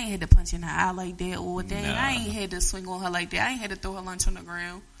 dang, I ain't had to punch in her eye like that, or dang, I ain't had to swing on her like that. I ain't had to throw her lunch on the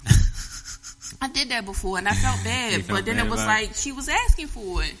ground. I did that before and I felt bad, but then it was like she was asking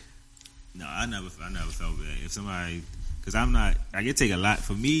for it. No, I never felt bad. If somebody, because I'm not, like it take a lot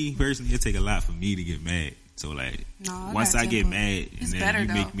for me personally. It take a lot for me to get mad. So like, No, once I get mad and It's then better, you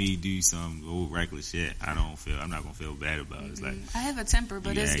though. make me do some old reckless shit, I'm not gonna feel bad about it. It's like, I have a temper,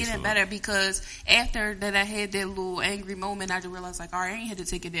 but You it's asked getting for it. better because after that I had that little angry moment, I just realized like, all right, I ain't had to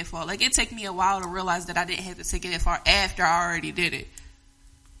take it that far. Like it took me a while to realize that I didn't have to take it that far after I already did it.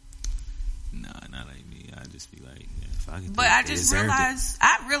 nah, not like me. I just be like, yeah, if I can But do it, I they just deserved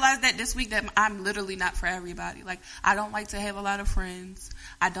it. realized that this week that I'm literally not for everybody. Like I don't like to have a lot of friends.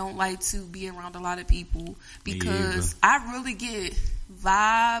 I don't like to be around a lot of people because I really get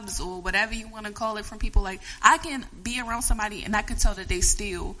vibes or whatever you want to call it from people. Like I can be around somebody and I can tell that they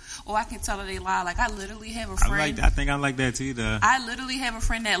steal or I can tell that they lie. Like I literally have a friend. I think I'm like that too, though. I literally have a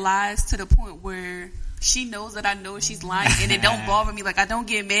friend that lies to the point where she knows that I know she's lying and it don't bother me. Like I don't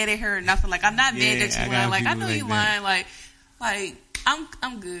get mad at her or nothing. Like I'm not mad that you lying. Like I know you lying. Like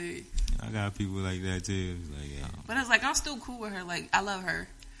I'm good. I got people like that too. Like, yeah. But it's like I'm still cool with her. Like I love her,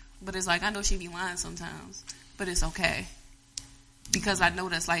 but it's like I know she be lying sometimes. But it's okay because I know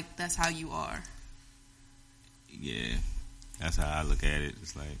that's how you are. Yeah, that's how I look at it.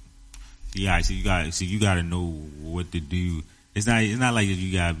 It's like, yeah, so you got to know what to do. It's not like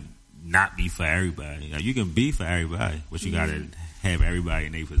you got to not be for everybody. Like, you can be for everybody, but you got to have everybody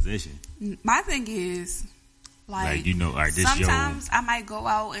in their position. My thing is. Like you know, all right, this sometimes I might go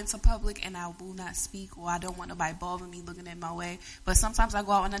out into public and I will not speak or I don't want nobody bothering me looking at my way. But sometimes I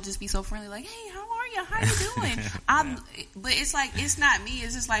go out and I just be so friendly, like, hey, how are you? How you doing? But it's like it's not me.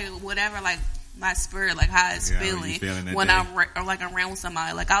 It's just like whatever, like my spirit, like how it's feeling when I'm around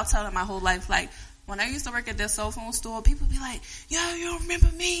somebody. Like I'll tell them my whole life, like. When I used to work at that cell phone store, people be like, yo, you don't remember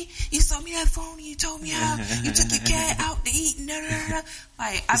me? You sold me that phone and you told me how you took your cat out to eat and da, da, da.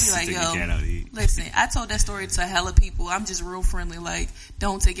 Like, I be like, yo, listen, I told that story to hella people. I'm just real friendly. Like,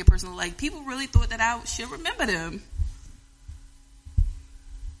 don't take it personal. Like, people really thought that I should remember them.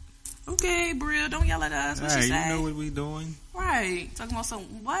 Okay, Brill, don't yell at us. What you say? You know what we doing. Right. Talking about some,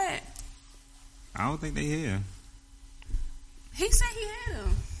 what? I don't think they here. He said he had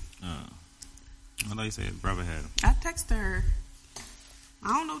him. I thought you said his brother had him. I texted her. I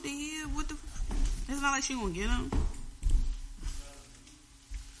don't know if they here. What the? It's not like she gonna get him.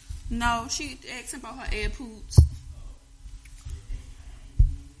 No, she asked him about her air poots.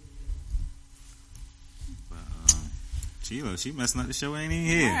 But she messing up the show. Ain't even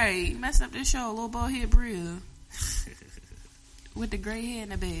here. Right, messing up the show. Little bald head Bria with the gray hair in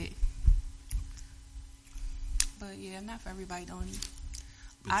the bed. But yeah, not for everybody, don't he?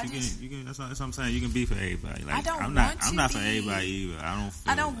 But you can, that's what I'm saying. You can be for everybody. Like, I'm not for everybody either.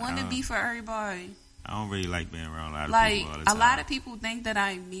 I don't want to be for everybody. I don't really like being around a lot of people all the time. Like, a lot of people think that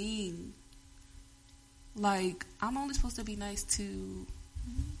I mean. Like, I'm only supposed to be nice to,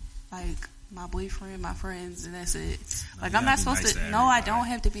 like, my boyfriend, my friends, and that's it. Like, I'm not supposed to. No, I don't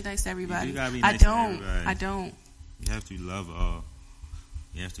have to be nice to everybody. You gotta be nice to everybody. I don't. You have to love all.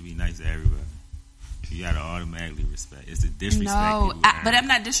 You have to be nice to everybody. You gotta automatically respect. It's the disrespect. No, but I'm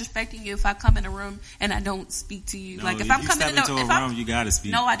not disrespecting you if I come in a room and I don't speak to you. No, like if I'm coming into a room, you gotta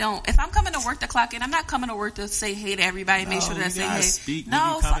speak. No, I don't. If I'm coming to work to clock in, I'm not coming to work to say hey to everybody. Make sure that I say hey. Speak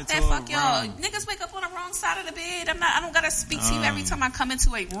no, fuck that. Fuck y'all. Niggas wake up on the wrong side of the bed. I don't gotta speak to you every time I come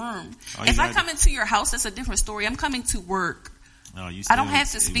into a room. If I come into your house, that's a different story. I'm coming to work. No, I don't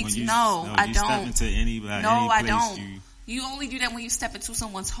have to speak. I don't. Step into anybody. No, I don't. You only do that when you step into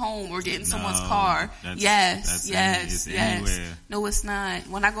someone's home or get in someone's car. Yes. Anywhere. No, it's not.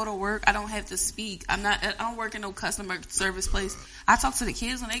 When I go to work, I don't have to speak. I don't work in no customer service place. I talk to the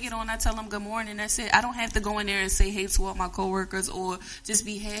kids when they get on. I tell them good morning. That's it. I don't have to go in there and say hey to all my coworkers or just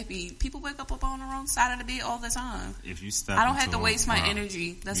be happy. People wake up on the wrong side of the bed all the time. If you step, I don't have to waste my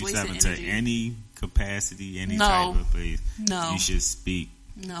energy. That's wasted energy. Step into any capacity, any type of place. No, you should speak.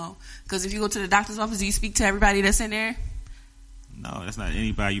 No, because if you go to the doctor's office, do you speak to everybody that's in there? No, that's not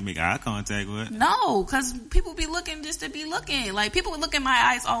anybody you make eye contact with. No, because people be looking just to be looking. Like, people look in my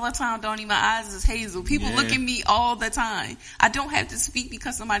eyes all the time, don't even. My eyes is hazel. People look at me all the time. I don't have to speak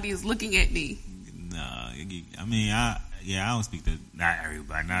because somebody is looking at me. No, I mean, I don't speak to not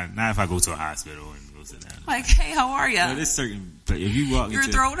everybody. Not if I go to a hospital and go sit down. Like, hey, how are ya? But it's certain. If you walk your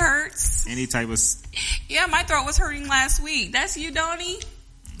throat hurts. Any type of. Yeah, my throat was hurting last week. That's you, Donnie.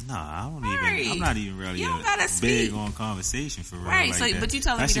 No, I don't even. I'm not even really big on conversation for real. Right, like so that. But you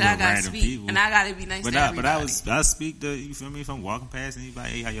telling me that I gotta speak, people. And I gotta be nice to everybody. But I speak to, you feel me? If I'm walking past anybody,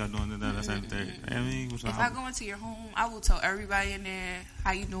 hey, how y'all doing? That's I mean, if I go into your home, I will tell everybody in there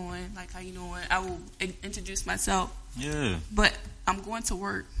how you doing. Like, how you doing? I will introduce myself. Yeah. But I'm going to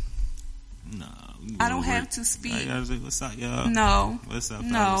work. No, I don't have to speak. I gotta say, what's up, y'all? No. What's up,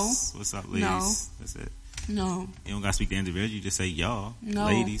 no. fellas? What's up, ladies? No. That's it. No. You don't got to speak to individual. You just say y'all, No.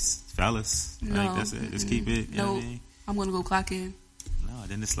 ladies, fellas. No. Like, that's it. Just keep it. You know what I mean? I'm going to go clock in. No,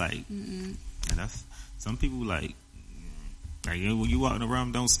 then it's like, and that's, some people like when you walk in the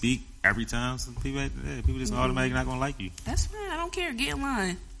room, don't speak every time. Some people just automatically not going to like you. That's fine. I don't care. Get in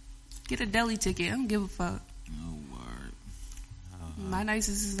line. Get a deli ticket. I don't give a fuck. Oh, word. My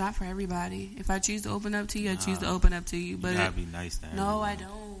niceness is not for everybody. If I choose to open up to you, I choose to open up to you. But you gotta be nice to everybody. No, I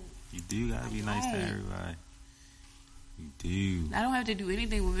don't. You do gotta be nice to everybody. You do. I don't have to do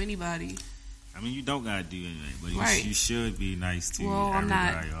anything with anybody. I mean, you don't gotta do anything, but Right. you should be nice to I'm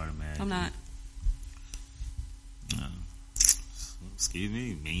everybody not. automatically. I'm not. Excuse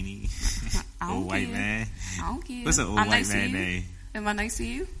me, meanie. I don't Old white care. man. I don't care. What's an old I'm white nice to man you. name? Am I nice to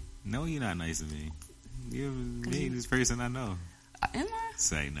you? No, you're not nice to me. You're the meanest person I know. Am I?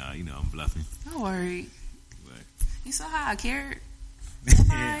 Say no, you know I'm bluffing. Don't worry. But You saw how I cared?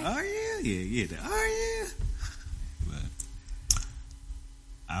 yeah, are you? Yeah, are you? But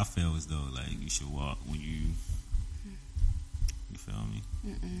I feel as though like you should walk when you feel me.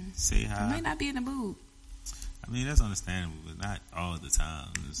 Say hi. I might not be in the mood. I mean that's understandable, but not all the time.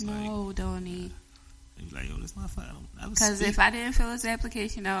 It's No, Donnie. Like, like yo, this motherfucker. Because if I didn't fill his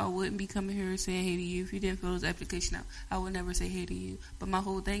application out, I wouldn't be coming here saying hey to you. If you didn't fill his application out, I would never say hey to you. But my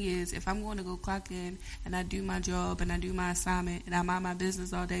whole thing is, if I'm going to go clock in and I do my job and I do my assignment and I mind my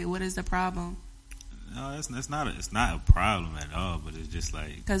business all day, what is the problem? No, it's not a problem at all. But it's just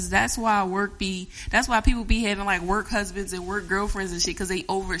like Because that's why that's why people be having like work husbands and work girlfriends and shit because they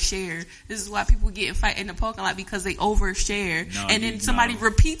overshare. This is why people get in fight in the parking lot because they overshare. No, and then somebody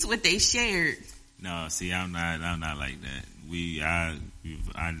repeats what they shared. no. See, I'm not like that. We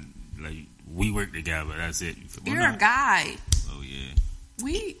work together. That's it. You're a guy. Oh yeah.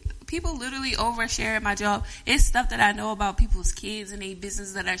 People literally overshare at my job. It's stuff that I know about people's kids and their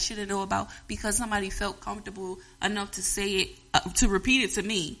business that I shouldn't know about because somebody felt comfortable enough to say it, to repeat it to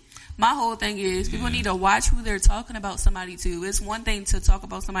me. My whole thing is people need to watch who they're talking about somebody to. It's one thing to talk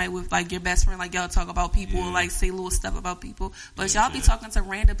about somebody with like your best friend, like y'all talk about people and like say little stuff about people, but y'all be talking to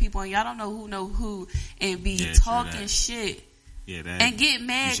random people and y'all don't know who and be talking shit. Yeah, that, and get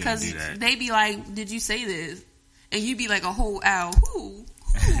mad because they be like, "Did you say this?" And you be like a whole owl. Who?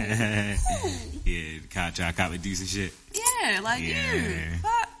 Yeah, try to do some shit. Yeah, like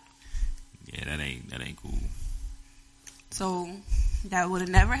fuck. Yeah, that ain't cool. So that would have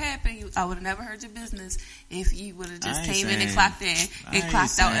never happened. I would have never heard your business if you would have just came in and clocked in and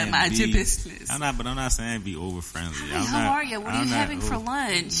clocked out and mind your business. I'm not saying be over friendly. How are you? What are you having for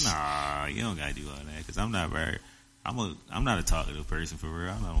lunch? Nah, you don't gotta do all that because I'm not not a talkative person for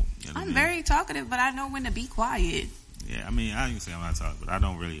real. I'm very talkative, but I know when to be quiet. Yeah, I mean, I didn't say I'm not talking, but I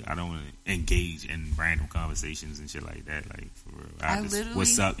don't really engage in random conversations and shit like that. Like, for real. I just,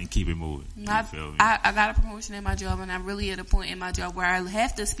 what's up and keep it moving. You feel me? I got a promotion in my job, and I'm really at a point in my job where I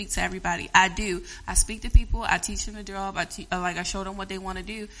have to speak to everybody. I do. I speak to people. I teach them the job. I show them what they want to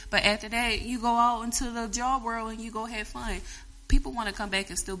do. But after that, you go out into the job world and you go have fun. People want to come back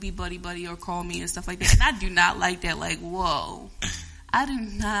and still be buddy or call me and stuff like that. And I do not like that. Like, whoa. I do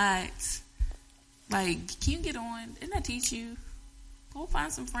not. Like, can you get on? Didn't I teach you? Go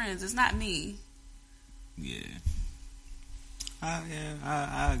find some friends. It's not me. Yeah.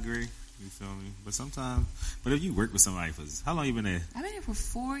 I agree. You feel me? But sometimes, if you work with somebody for, how long you been there? I've been there for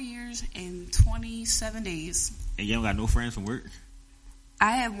 4 years and 27 days. And you don't got no friends from work?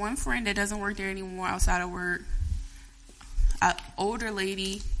 I have one friend that doesn't work there anymore outside of work. An older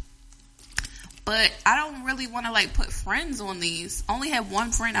lady. But I don't really want to, like, put friends on these. I only have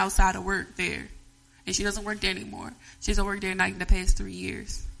one friend outside of work there. And she doesn't work there anymore. She doesn't work there like in the past 3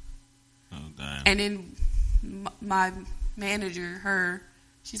 years. Oh, damn. And then my manager,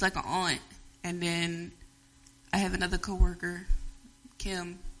 she's like an aunt. And then I have another coworker,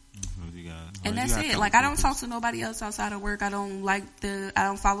 Kim. And that's it. Like, I don't talk to nobody else outside of work. I don't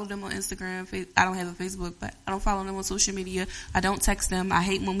follow them on Instagram. I don't have a Facebook, but I don't follow them on social media. I don't text them. I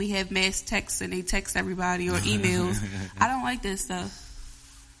hate when we have mass texts and they text everybody or emails. I don't like this stuff.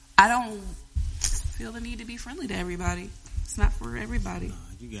 I don't feel the need to be friendly to everybody. It's not for everybody. No,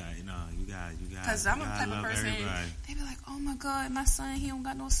 you got. Because I'm a type of person, they be like, oh my God, my son, he don't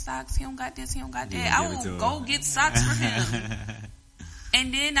got no socks. He don't got this, he don't got that. I will go get socks for him.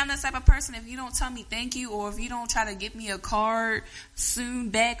 And then I'm the type of person, if you don't tell me thank you, or if you don't try to get me a card soon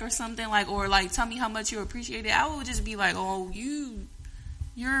back or something, like, or like tell me how much you appreciate it, I will just be like, oh, you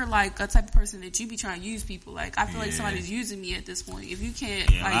you're like a type of person that you be trying to use people. Like, I feel like somebody's using me at this point. If you can't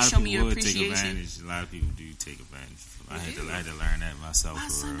like show me your appreciation. A lot of people do take advantage. I had to learn that myself. My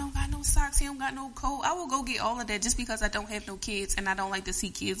son don't got no socks. He don't got no coat. I will go get all of that just because I don't have no kids and I don't like to see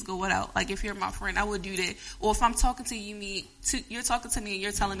kids go without. Like, if you're my friend, I would do that. Or if I'm talking to you, you're talking to me and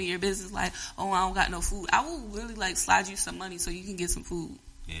you're telling me your business, like, oh, I don't got no food. I will really like slide you some money so you can get some food.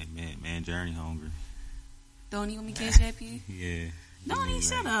 Yeah, man, Journey hungry. Don't even me catch that, P? Yeah. Don't even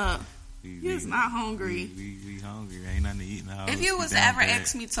shut up. You're not hungry. We hungry. Ain't nothing to eat in the house. If you was to ever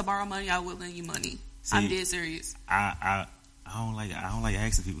ask me to borrow money, I would lend you money. See, I'm dead serious. I don't like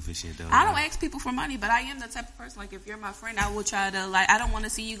asking people for shit though. I don't ask people for money, but I am the type of person, like, if you're my friend, I will try to, like, I don't want to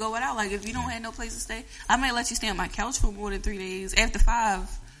see you go without. Like, if you don't have no place to stay, I might let you stay on my couch for more than 3 days. After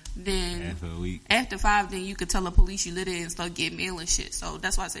 5, then after a week. After 5, then you could tell the police you lit it and start getting mail and shit. So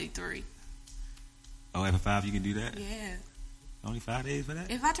that's why I say 3. Oh, after 5 you can do that? Yeah. Only 5 days for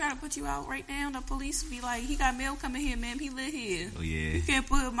that? If I try to put you out right now, the police be like, he got mail coming here, ma'am. He live here. Oh, yeah. You can't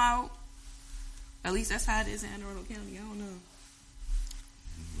put him out. At least that's how it is in Anne Arundel County. I don't know.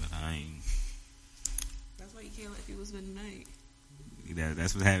 But I ain't. That's why you can't let people spend the night.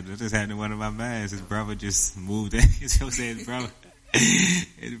 That's what happened. That just happened to one of my mans. His brother just moved in. His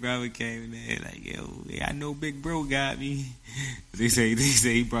brother came in there like, yo, I know Big Bro got me. They say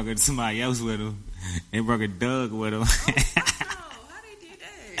he brought somebody else with him. They brought a Doug with him. How they did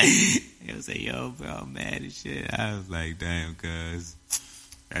that? They'll say, yo, bro, I'm mad as shit. I was like, damn, cuz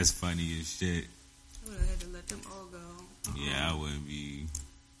that's funny as shit. I would have had to let them all go. Yeah, I wouldn't be.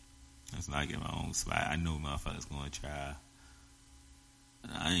 That's not getting my own spot. I know motherfuckers gonna try.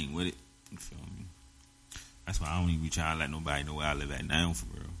 I ain't with it. You feel me? That's why I don't even be trying to let nobody know where I live at now, for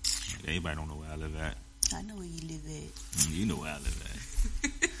real. Like, everybody don't know where I live at. I know where you live at. You know where I live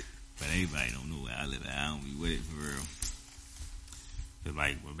at. But everybody don't know where I live at. I don't be with it, for real. Cause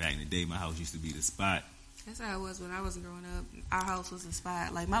like, when back in the day, my house used to be the spot. That's how it was when I was growing up. Our house was a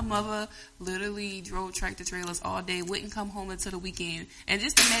spot. Like, my mother literally drove tractor trailers all day, wouldn't come home until the weekend. And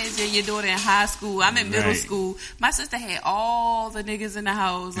just imagine your daughter in high school. I'm in middle school. My sister had all the niggas in the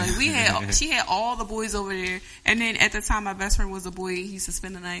house. Like, she had all the boys over there. And then at the time, my best friend was a boy. He used to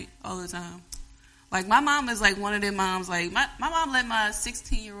spend the night all the time. Like, my mom is like one of them moms. Like, my mom let my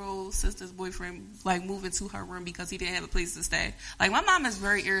 16-year-old sister's boyfriend, like, move into her room because he didn't have a place to stay. Like, my mom is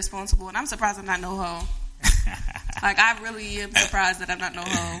very irresponsible, and I'm surprised I'm not no hoe. Like, I really am surprised that I'm not no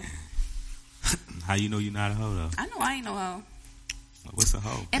hoe. How you know you're not a hoe, though? I know I ain't no hoe. What's a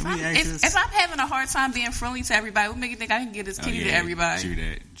hoe? If I'm having a hard time being friendly to everybody, what make you think I can get this kitty to everybody? True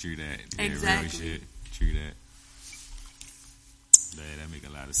that. Yeah, exactly. Real shit. True that. Yeah, that make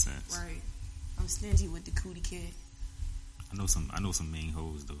a lot of sense. Right. I'm stingy with the cootie cat. I know some mean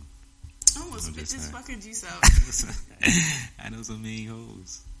hoes, though. I almost spit this fucking juice out. I know some mean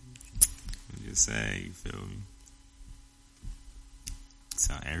hoes. I'm just saying, you feel me?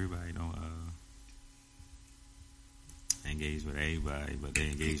 So everybody don't engage with everybody, but they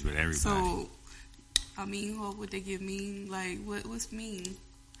engage with everybody. So, I mean, what would they give mean? Like, what's mean?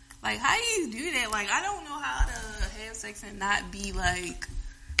 Like, how do you do that? Like, I don't know how to have sex and not be, like,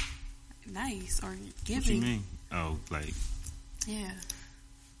 nice or giving. What you mean? Oh, like... Yeah.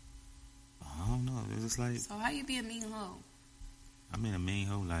 I don't know. It's just like... So, how you be a mean hoe? I mean, a mean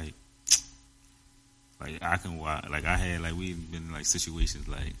hoe, like I can watch, like I had, like we've been in like situations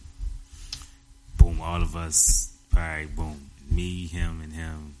like, boom, all of us, probably, boom, me, him, and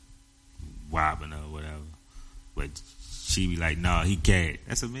him, wobbing or whatever. But she be like, no, he can't.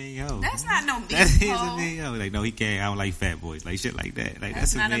 That's a mean hoe. That's not no mean hoe. That is a mean hoe. Like, no, he can't. I don't like fat boys. Like shit like that. Like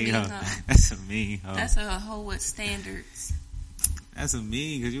that's a mean hoe. That's a mean hoe. That's a hoe with standards. That's a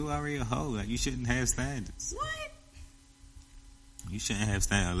mean, because you already a hoe. Like you shouldn't have standards. What? You shouldn't have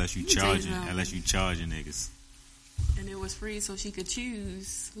standards unless you charging niggas. And it was free, so she could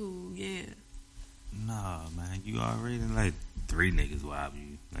choose who. Yeah. Nah, man, you already like 3 niggas wob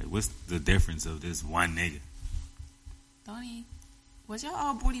you. Like, what's the difference of this one nigga? Donnie, was y'all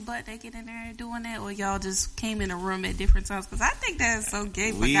all booty butt naked in there doing that, or y'all just came in a room at different times? Because I think that's so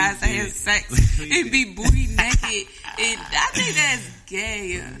gay for guys to have sex and be booty naked. I think that's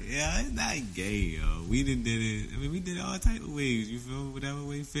gay. Yeah, it's not gay, yo. We did it. I mean, we did it all type of ways. You feel me? Whatever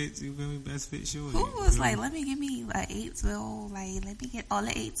way fits. You feel me? Best fit, sure. Who was like, let me give me like 8-ville, like let me get all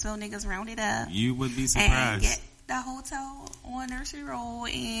the 8-ville niggas rounded up. You would be surprised. And get the hotel on Nursery Road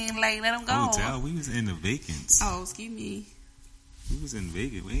and like let them go. Hotel? We was in the vacants. Oh, excuse me. We was in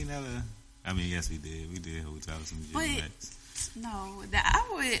Vegas. We ain't never. I mean, yes, we did. We did hotels and but nights. No,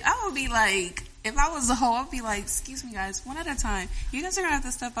 I would be like, if I was a hoe, I'd be like, excuse me guys, one at a time. You guys are gonna have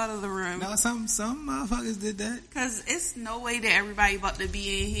to step out of the room. No, some motherfuckers did that. Cause it's no way that everybody about to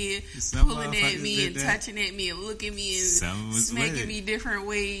be in here Some pulling at me and that. touching at me and looking at me and smacking me different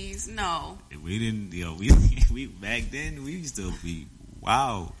ways. No. We didn't, we back then we used to be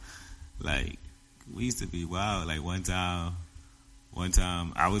wild. Like, we used to be wild. Like one time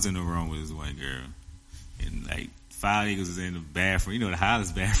I was in the room with this one girl and like 5 niggas was in the bathroom. You know the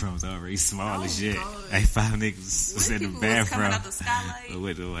Hollis bathrooms already small as shit. God. Like 5 niggas was in the bathroom. Was out the skylight.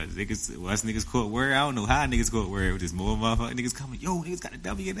 With niggas, once niggas caught word, I don't know how niggas caught word. There's more motherfucking niggas coming. Yo, niggas got a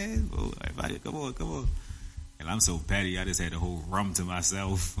W in there. Oh, everybody, come on. And I'm so petty, I just had the whole rum to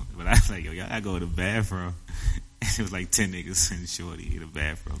myself. But I was like, yo, y'all go to the bathroom. And it was like 10 niggas and shorty in the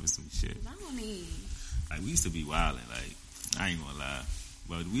bathroom and some shit. Like, we used to be wildin', like, I ain't gonna lie.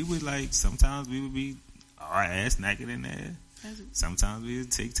 But we would, like, sometimes we would be our ass naked in there. Sometimes we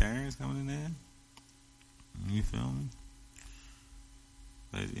would take turns coming in there. You feel me?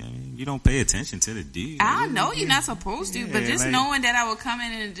 But, I mean, you don't pay attention to the dude. I know you're not supposed to, but just like, knowing that I would come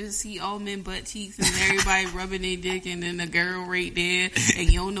in and just see all men butt cheeks and everybody rubbing their dick and then the girl right there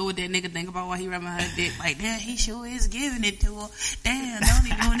and you don't know what that nigga think about while he rubbing her dick. Like, damn, he sure is giving it to her. Damn, don't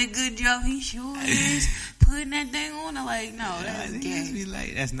he doing a good job? He sure is putting that thing on her. Like, no, that's gay. Be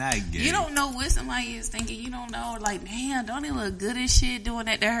like, that's not gay. You don't know what somebody is thinking. You don't know, like, damn, don't he look good as shit doing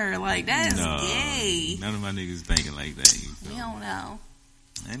that to her? Like, that's gay. None of my niggas thinking like that. You don't know.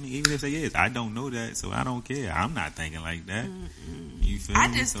 I mean, even if they is, I don't know that, so I don't care. I'm not thinking like that. You feel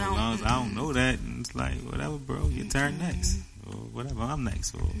me? So as long as I don't know that, and it's like, whatever, bro, your turn next. Or whatever, I'm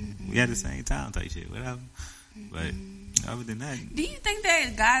next. Or we at the same time type shit, whatever. But other than that. Do you think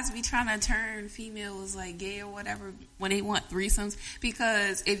that guys be trying to turn females like gay or whatever when they want threesomes?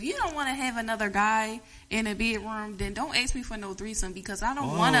 Because if you don't want to have another guy in a bedroom, then don't ask me for no threesome because I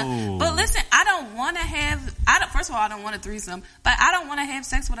don't want to. But listen, I don't want to have. First of all, I don't want a threesome, but I don't want to have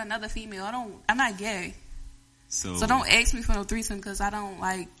sex with another female. I'm not gay. So don't ask me for no threesome because I don't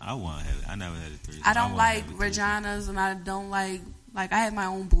like. I never had a threesome. I don't like vaginas and I don't like I have my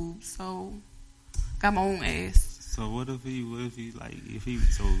own boobs, so got my own ass. So what if you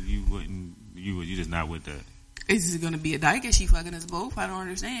just not with that? Is it gonna be a dyke? Is she fucking us both? I don't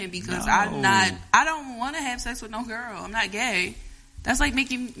understand because I don't want to have sex with no girl. I'm not gay. That's like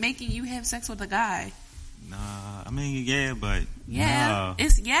making you have sex with a guy. Nah, I mean but yeah,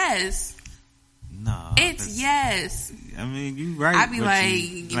 it's yes. No, it's yes. I mean, you right. I'd be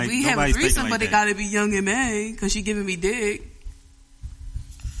like we have a threesome, but it gotta be young and May because she giving me dick.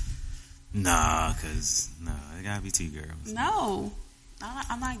 Nah, it gotta be two girls. No,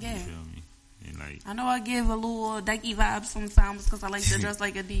 I'm not gay. You feel me? And like, I know I give a little dykey vibe sometimes because I like to dress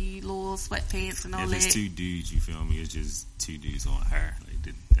like the little sweatpants and all that. If it's two dudes, you feel me? It's just two dudes on her.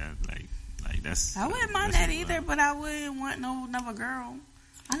 Like that's. I wouldn't mind that either, but I wouldn't want no another girl.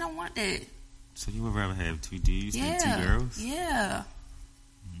 I don't want that. So you would rather have two dudes than two girls? Yeah.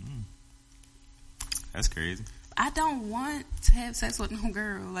 That's crazy. I don't want to have sex with no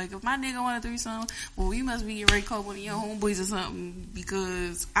girl. Like, if my nigga want a threesome, well, we must be ready to call one of your homeboys or something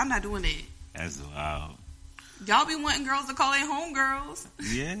because I'm not doing that. That's wild. Y'all be wanting girls to call their homegirls.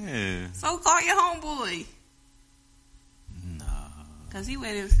 Yeah. So call your homeboy. No. Because he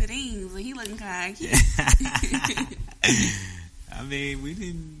wearing fittings and he looking kind of cute. I mean, we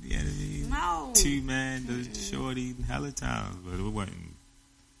didn't, no. Two man, the shorty, hella times, but it wasn't.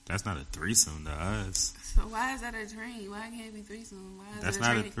 That's not a threesome to us. So why is that a train? Why can't it be threesome? That's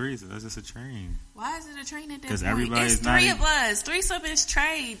not a threesome. That's just a train. Why is it a train at that point? Because everybody's it's three of us. Threesome is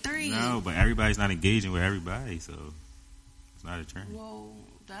train. Three. No, but everybody's not engaging with everybody, so it's not a train. Well,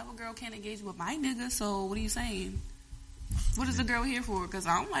 the other girl can't engage with my nigga, so what are you saying? What is the girl here for? Because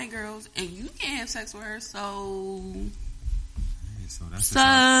I don't like girls, and you can't have sex with her, so... So that's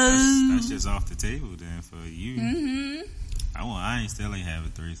just off the table then for you. Mm-hmm. I still ain't have a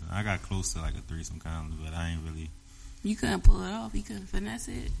threesome. I got close to like a threesome kind of, but I ain't really. You couldn't pull it off. You couldn't finesse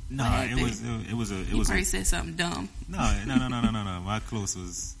it. No, it was. You probably said something dumb. No. My close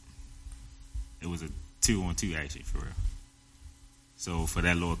was. It was a 2-on-2 actually for real. So for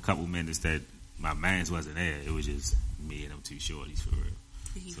that little couple minutes that my mans wasn't there, it was just me and them two shorties for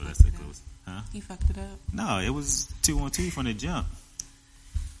real. So that's the close. Huh? He fucked it up. No, it was 2-on-2 from the jump.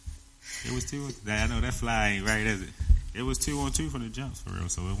 It was 2. I know that fly ain't right, is it? It was 2-on-2 from the jumps for real,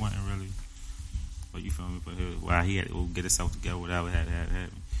 so it wasn't really. But you feel me? But while he had to get himself together, whatever had me.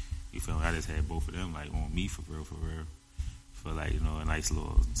 You feel me? I just had both of them like on me for real, for like a nice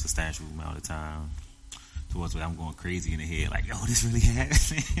little substantial amount of time. towards where I'm going crazy in the head, like, yo, this really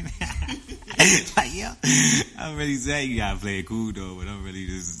happening. Like, yo, I'm really saying you gotta play it cool though, but I'm really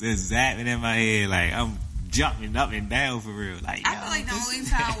just zapping in my head, like I'm jumping up and down for real. Like, I feel like the only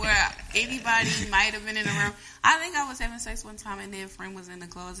time where anybody might have been in the room, I think I was having sex one time and then a friend was in the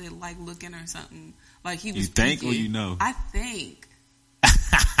closet, like looking or something. Like he was. You think peeking. or you know? I think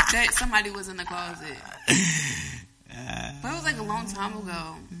that somebody was in the closet. But it was like a long time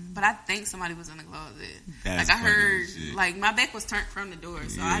ago. But I think somebody was in the closet. That's like I heard, shit. like my back was turned from the door,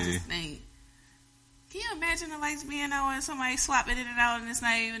 so I Yeah. just think. Can you imagine the lights being on and somebody swapping in and out and it's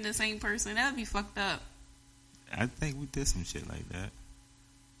not even the same person? That would be fucked up. I think we did some shit like that.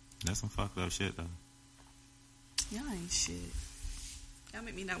 That's some fucked up shit though. Y'all ain't shit. Y'all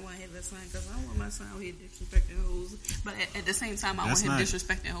make me not want to have that son because I don't want my son out here disrespecting hoes. But at the same time, I That's want him not-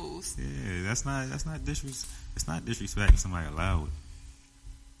 disrespecting hoes. Yeah, that's not it's not disrespecting somebody loud.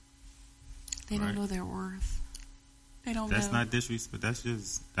 They don't Right. know their worth. They don't That's know. not disrespect. That's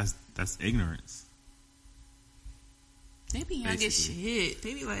just that's ignorance. They be young as basically. shit.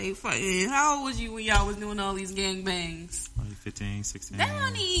 They be like, fucking, how old was you when y'all was doing all these gangbangs? Like 15, 16.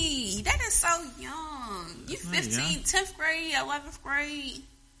 Donnie, that is so young. You That's not 15, young. 10th grade, 11th grade.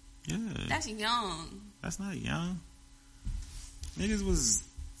 Yeah, That's young. that's not young. Niggas was.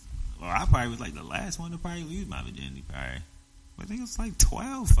 Well, I probably was like the last one to probably lose my virginity. Probably, but I think it was like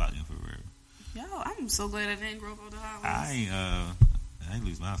 12 fucking for real. Yo, I'm so glad I didn't grow up on the highways. I ain't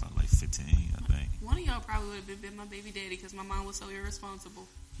lose mine until like 15, I think. One of y'all probably would have been my baby daddy because my mom was so irresponsible.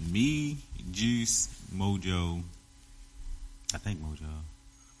 Me, Juice, Mojo. I think Mojo.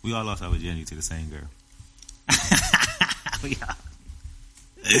 We all lost our virginity to the same girl. We all-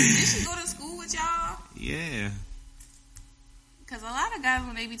 Did she go to school with y'all? Yeah. Because a lot of guys,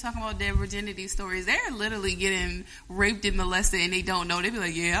 when they be talking about their virginity stories, they're literally getting raped and molested and they don't know. They be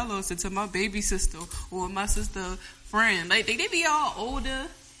like, yeah, I lost it to my baby sister or my sister friend. Like, they be all older.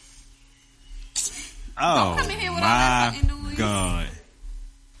 Oh, come in here with all that my fucking noise. God.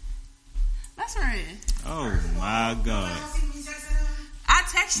 That's right. Oh, my God. I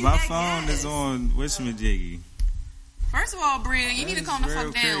text you My that, phone yes. is on whatchamajiggy. First of all, Bria, you need to calm the That's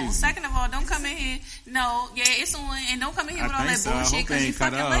fuck real down. crazy. Second of all, don't come in here. No, yeah, it's on. And don't come in here I with all think that so. I bullshit hope because they you ain't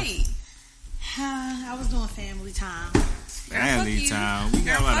cut fucking off. late. I was doing family time. Family fuck you. time. We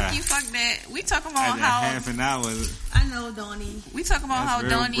got Girl, about fuck a, you, fuck that. We talking like about a how half an hour. I know, Donnie. we talking about That's how real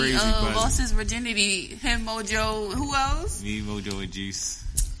Donnie crazy, buddy. lost his virginity. Him, Mojo, who else? Me, Mojo, and Juice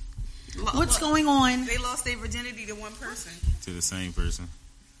What's going on? They lost their virginity to one person. to the same person.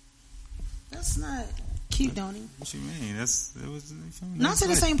 That's not cute, Donnie. What you mean? It was Not to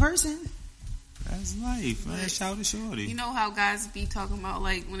the same person. That's life, man. Shout to shorty. You know how guys be talking about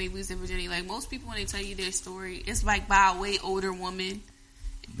like when they lose their virginity. Like most people when they tell you their story, it's like by a way older woman.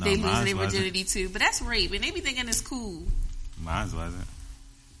 No, They lose mine their wasn't. virginity too, but that's rape, and they be thinking it's cool. Mine wasn't.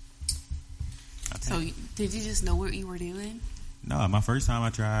 I So think- did you just know what you were doing? no, my first time I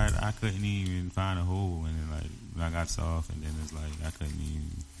tried, I couldn't even find a hole, and then like when I got soft, and then it's like I couldn't even.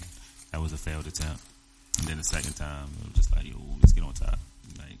 That was a failed attempt, and then the second time it was just like, yo, let's get on top.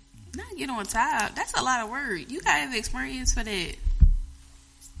 Like, Not get on top. That's a lot of work. You gotta have experience for that.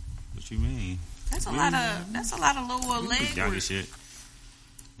 what you mean? That's a lot of lower We leg was young work. as shit.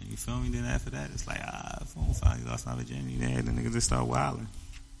 And you feel me? Then after that, it's like, if I finally lost my virginity, then the niggas just start wilding.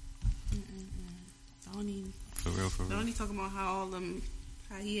 Don't even For real, for real. Don't he talking about how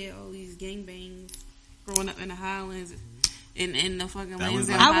how he had all these gangbangs growing up in the Highlands in the fucking That was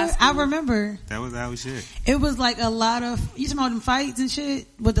Lansdale like- High I School. remember. That was our shit. It was like a lot of, you talking about them fights and shit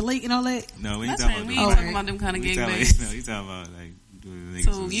with the lake and all that? No, we ain't That's talking right. about We that. ain't Okay. talking about them kind of We talking- gangbangs. No, you talking about like doing the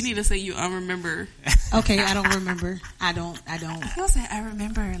niggas. So was- you need to say you unremember. Okay, I don't remember. I don't. Y'all said I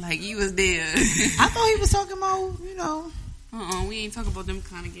remember like you was there. I thought he was talking about, you know, We ain't talking about them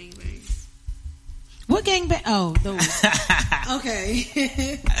kind of gangbangs. what gangbang? Oh, those. Okay.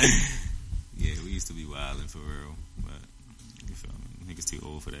 Yeah, we used to be wilding for real, but you feel me? Niggas too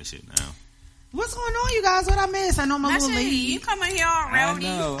old for that shit now. What's going on, you guys? What I miss? I know I'm a That's little it. late. You coming here all rowdy.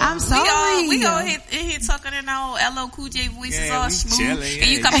 I'm sorry. We all hit talking in our LL Cool J voices Yeah, all we smooth, chilling, and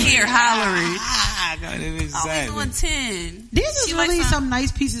you yeah. coming here hollering. Exactly. Oh, we doing 10. These is She really like some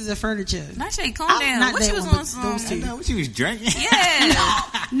nice pieces of furniture. Nashay, calm I'm down. not What that she was one, on but some? those two. I know what you was drinking. Yeah.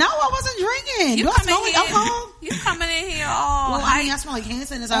 No, I wasn't drinking. You Do I coming smell like here? alcohol? You coming in here all Well, I mean, I smell like hand on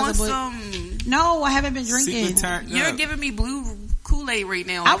sanitizer, but some. no, I haven't been drinking. Super turned You're up. giving me blue Kool-Aid right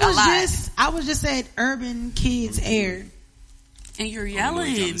now. I Like a lot. was just at Urban Kids Air. And you're Oh, you yelling.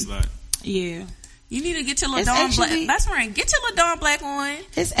 ain't talking spot. Yeah, You need to get your It's LaDawn Black. actually- That's right. Get your LaDawn Black on.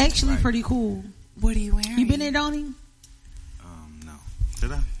 it's actually Right. pretty cool. What are you wearing? You been there, Donnie? No.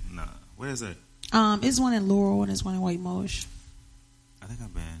 Did I? No. Where is that? It's one in Laurel and it's one in White Marsh. I think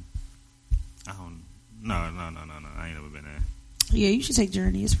I've been. I don't. No. I ain't never been there. Yeah, you should take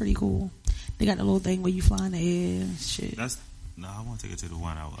Journey. It's pretty cool. They got the little thing where you fly in the air. Shit. I want to take it to the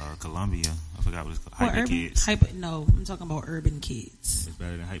one out Columbia. I forgot what it's called. Hyper Kids. No, I'm talking about Urban Kids. It's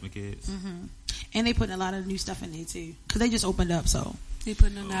better than Hyper Kids. Mm-hmm. And they putting a lot of new stuff in there too, because they just opened up. So they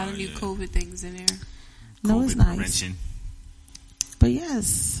putting a lot of new COVID things in there. No, it's nice. Prevention. But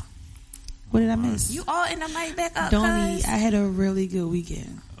yes, what did I miss? You all in the mic back up, Donnie, I had a really good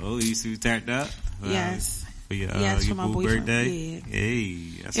weekend. Oh, you two turned up? Yes. For your, yes, your for my boyfriend. Birthday? Yeah.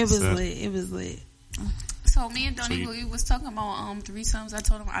 Hey, that's it was up. lit. It was lit. So me and Donnie, we was talking about threesomes. I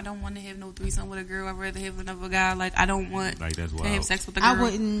told him I don't want to have no threesome with a girl. I'd rather have another guy. Like I don't want that's to have sex with a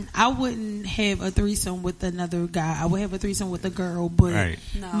girl. I wouldn't have a threesome with another guy. I would have a threesome with a girl, but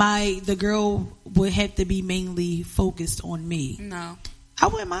the girl would have to be mainly focused on me. No, I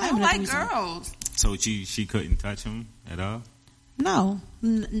wouldn't mind. I don't like girls. So she couldn't touch him at all? No,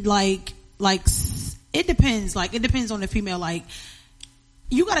 like it depends. Like it depends on the female. Like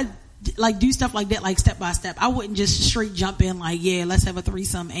you gotta. Like do stuff like that, like step by step. I wouldn't just straight jump in like, yeah, let's have a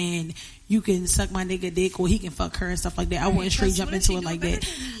threesome and you can suck my nigga dick or he can fuck her and stuff like that. I wouldn't straight jump into it like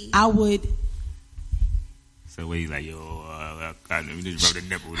that. I would. So what he's like, yo, let me just rub the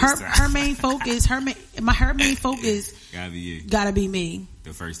nipple. Her main focus, her main focus gotta be me.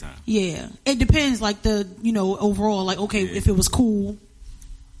 The first time. Yeah, it depends. Like overall, like okay, if it was cool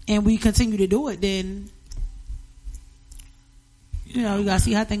and we continue to do it, then. You gotta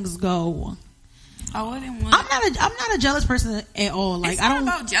see how things go. I wouldn't want. I'm not a jealous person at all. Like it's not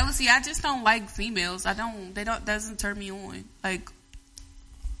about jealousy. I just don't like females. Doesn't turn me on. Like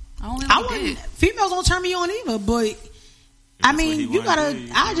I wouldn't. Females don't turn me on either. But I mean, you gotta.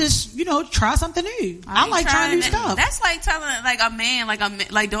 I just try something new. I like trying new stuff. That's like telling a man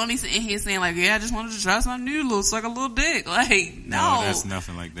like Donnie sitting here saying like, yeah, I just wanted to try something new, suck a little dick. Like no, that's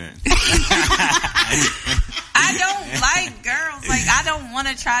nothing like that. I don't like girls. Like I don't want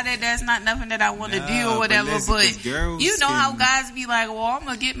to try that. That's not nothing that I want to do or whatever. But you know how guys be like, well, I'm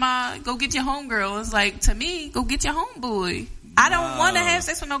gonna go get your homegirl. It's like to me, go get your homeboy. I don't want to have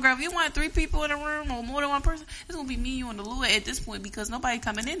sex with no girl. If you want 3 people in a room or more than one person, it's gonna be me, you, and the Lord at this point because nobody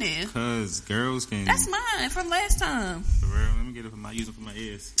coming in there. Because girls can. That's mine from last time. For real, let me get it use it for my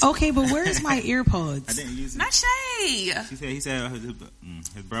ears. Okay, but where's my earpods? I didn't use it. Not Shay. He said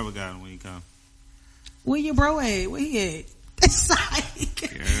his brother got him when he come. Where your bro at? Where he at? It's like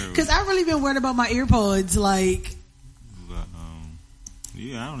because I really been worried about my earpods. Like, but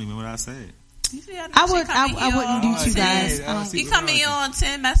I don't even know what I said. I wouldn't do you guys. You coming here on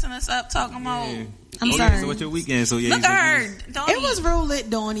 10 messing us up talking about. I'm sorry. So what's your weekend? So look at her. It was real lit,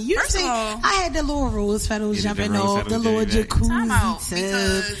 Donnie. First of all, I had the little rose petals jumping off, the little jacuzzi.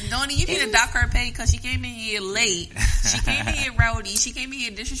 Because Donnie, you need to dock her pay because she came in here late. She came in here rowdy. She came in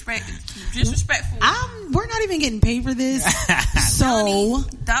here disrespectful. We're not even getting paid for this. So Donnie,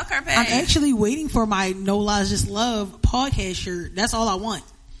 dock her pay. I'm actually waiting for my No Lies Just Love podcast shirt. That's all I want.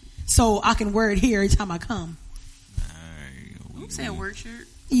 So I can wear it here every time I come. I'm saying work shirt.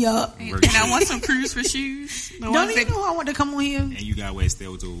 Yup. And I want some cruise for shoes. Don't even know I want to come on here. And you gotta wear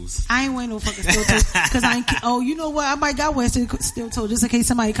steel toes. I ain't wearing no fucking steel toes. Cause I ain't, you know what? I might got wear steel toes just in case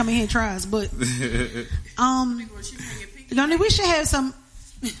somebody come in here and try us. But, Donnie, we should have some.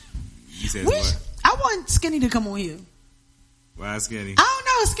 You said what? I want Skinny to come on here. Why Skinny? I don't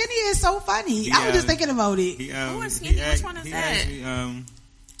know. Skinny is so funny. I was just thinking about it. Who is Skinny? Which one is that?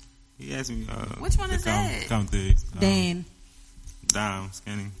 He asked me, which one is that? Come through. Dan. Dom,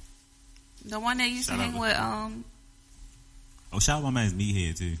 Skinny. The one that used to hang with, Oh, shout out my man's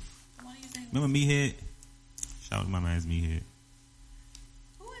Meathead, too. Remember Meathead? Shout out to my man's Meathead.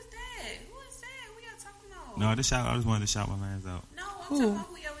 Who is that? Who y'all talking about? No, I just wanted to shout my man's out. No, I'm talking about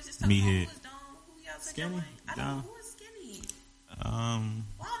who y'all was just talking Meathead. about. Who is Dom? Who y'all Skinny? I don't know. Who is Skinny?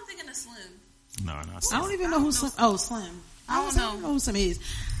 Why I'm thinking of Slim. No, not Slim. I don't even know who Slim. Oh, Slim. I don't know who Slim is.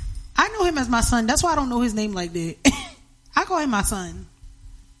 I know him as my son. That's why I don't know his name like that. I call him my son.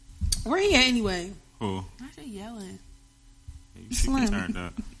 Where he at anyway? Who? Why are you yelling? Slim. Turned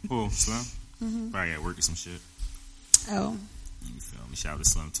up. Who? Slim? Mm-hmm. Probably got work or some shit. Oh. You feel me? Shout out to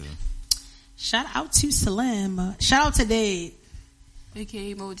Slim too. Shout out to Slim. Shout out to Dad.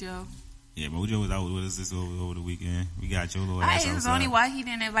 AKA Mojo. Yeah, Mojo was out with us this over the weekend. We got your little ass I asked Zonnie why he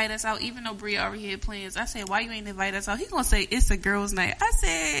didn't invite us out, even though Bria already had plans. I said, why you ain't invite us out? He gonna say it's a girls' night. I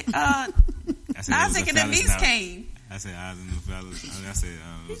said, I was thinking the niece came. I said, I was in the fellas. I said,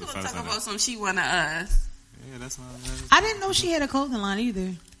 he's gonna talk about some she one of us. Yeah, that's what I didn't know she had a clothing line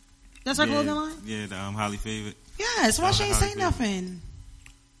either. That's her clothing line? Yeah, the Holly Favorite. Yes, why she ain't say nothing?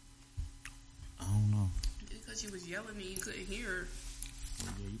 thought you was yelling and you couldn't hear. Yeah,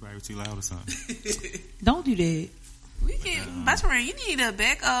 you probably were too loud or something. Don't do that. We can, best friend, you need to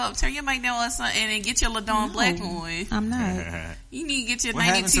back up, turn your mic down or something, and get your LaDawn Black on. I'm not. You need to get your What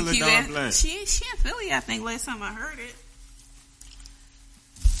happened to 92 LaDawn Black? She in Philly, I think, last time I heard it.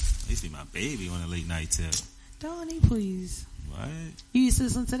 You see my baby on a late night tip. Donnie, please. What? You used to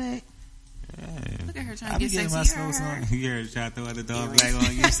listen to that? Yeah. Look at her trying I to be get getting sexy. my slow song. You heard her try to throw out the dog black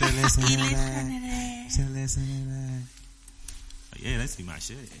on you. Said listen to that. Said listen to that. Yeah, that's be my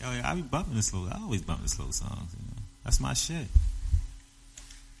shit. Oh yeah, I be bumping the slow. I always bump the slow songs. You know? That's my shit. You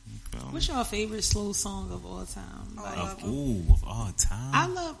feel me? What's your favorite slow song of all time? Like, of all time. I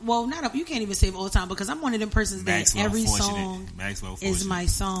love. Well, you can't even say of all time because I'm one of them persons that Maxwell every Fortunate. song Maxwell is Fortunate. my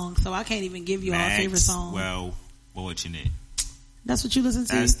song, so I can't even give you our favorite song. Well, Fortunate. That's what you listen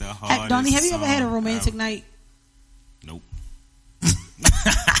to. That's the hardest Donnie, have you ever had a song romantic ever. night? Nope.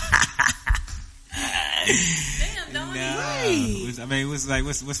 Damn, Donnie. Right. I mean, what's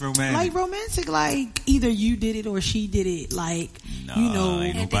romantic? Like romantic, like either you did it or she did it. Like No, you know,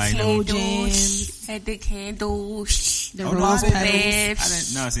 ain't At the nobody slow candle, jams, at the candle, the Oh, no, rose I didn't- petals. I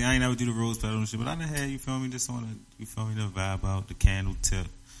didn't. No, see, I ain't never do the rose petal and shit, but I done had, you feel me, just on the vibe out, the candle tip.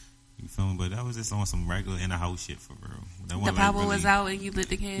 You feel me? But that was just on some regular in the house shit for real. That the wasn't power like really, was out and you lit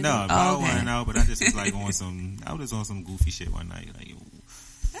the candle. No, the power okay. wasn't out, but I just was like on some, I was just on some goofy shit one night. Like,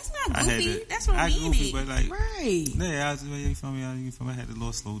 That's not I had goofy. to, That's I goofy, romantic. but like, Right. yeah, I was, you feel me? I had the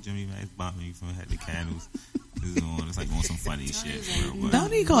little slow Jimmy Max bumping, you feel me? I had the candles. This is on, it's like on some funny shit. For real, but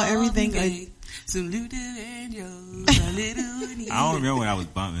Don't he call everything a Saluted angels, a little I don't remember when I was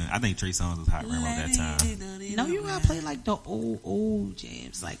bumping. I think Trey Songz was hot around that time. No, you gotta play like the old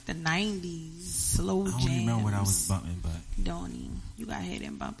jams, like the 90s slow I jams. don't remember what I was bumping, but Donnie, you gotta hear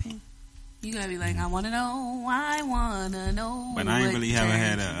them bumping. You gotta be like, I wanna know. But I ain't really haven't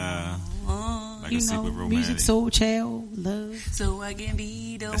had like You a super know, romantic. music, soul, child, love. So I can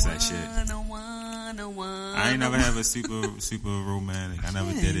be the That's one, that shit. the one, the one. I ain't never have a super romantic. I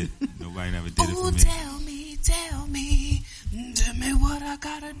never did it. Nobody never did it Oh, for me. tell me what I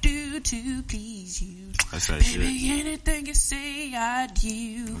gotta do to please you. That's that Baby, shit. anything you say, I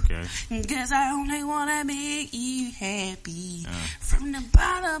do. Okay. Cause I only wanna make you happy. From the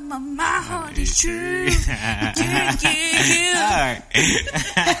bottom of my heart, it's true. Yeah. Alright.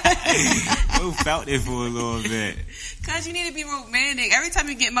 Who felt it for a little bit? Cause you need to be romantic. Every time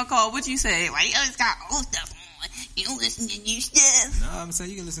you get in my call, what you say? Why you always got old stuff on? You don't listen to new stuff. No, I'm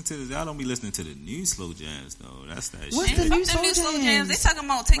saying you can listen to this. Y'all don't be listening to the new slow jams though. That's that What's shit. the new Fuck them new slow slow jams. jams? They talking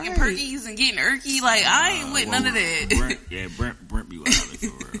about taking Right. perkies and getting irky. Like, I ain't with none of that. Brent be wildin'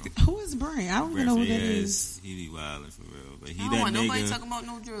 for real. Who is Brian? I don't even know who that is. He be wildin' for real. But he I don't that want nobody nigga, talking about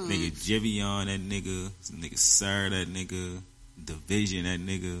no drugs. nigga Jivion, that nigga Sir, that nigga Division, that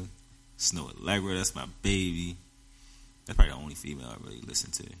nigga Snow Allegra, that's my baby. That's probably the only female I really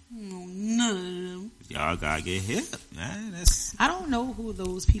listen to. No, none of them. Y'all gotta get hip, man. That's I don't know who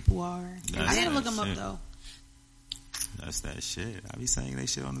those people are. That's I gotta that look them shit. up though. that shit. I be saying that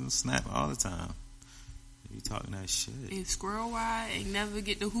shit on the Snap all the time. They be talking that shit. If Squirrel Ride ain't never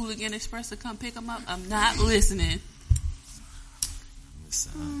get the Hooligan Express to come pick them up, I'm not listening.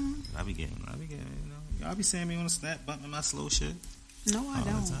 Listen, I be getting, you know, y'all be seeing me on the Snap bumping my slow shit No, I all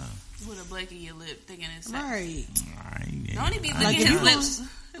don't. the time. With a black in your lip, thinking it's sex. Right. Don't he be licking Like, if his you lips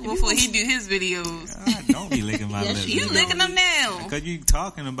before he do his videos? I don't be licking my Yes, lips. You nigga. licking them now. Because you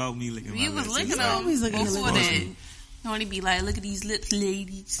talking about me licking my You lips. was licking It's them like- always licking your before lips. that. Don't he be like, look at these lips,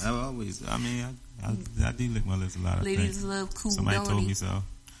 ladies. I always, I mean, I do lick my lips a lot. I Ladies think. love cool, Somebody don't told he? me so.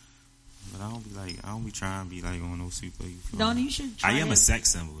 But I don't be trying to be like on no super. You feel Donnie, me? you should try I am a it.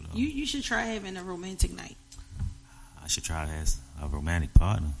 sex symbol though. You should try having a romantic night. I should try to have a romantic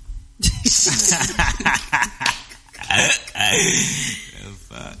partner.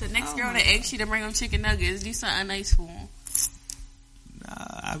 The next girl that asks you to bring them chicken nuggets, do something nice for them.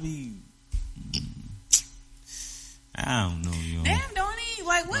 Nah, I don't know, yo. Damn, Donnie,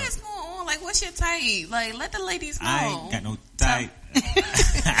 like, what is going on? Like, what's your type? Like, let the ladies know. I ain't got no type.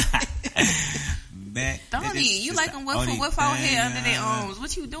 Back. Donnie, you like them without hair under their arms.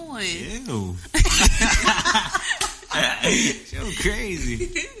 What you doing? Ew. Yo, crazy.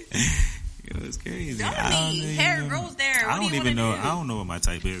 Yo, it's crazy. Donnie, hair grows there. I What do don't you even know. wanna do? I don't know what my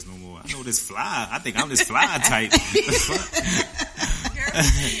type is no more. I know this fly. I think I'm this fly type. The fuck? Girl,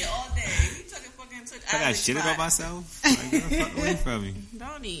 shit all day. He took I got shit about myself. Like, girl, fuck away from me.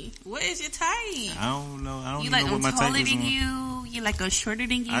 Donnie, what is your type? I don't know. I don't You even like know them what my taller type is. than On. you? be like a shorter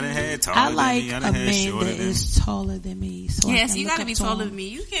than you. I done had taller I than like me. I a done had man shorter that than me. is taller than me. So Yes, I you can gotta look be up to taller him. than me.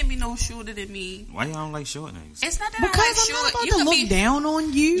 You can't be no shorter than me. Why y'all don't like short niggas? It's not that Because I like I'm short. not about You to can look be down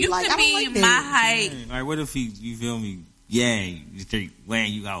on you. You Like, can I don't be like my that. height. Like, what if you feel me? Yeah, you straight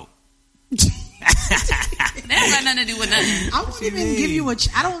wearing you out. That ain't got nothing to do with nothing. I won't even give you a.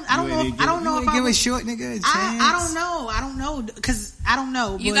 I don't know. If I give a would. short nigga a chance. I don't know because I don't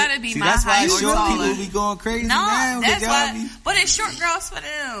know. You but gotta be See, my that's why height or short taller. people be going crazy No, now. that's why. But it's short girls for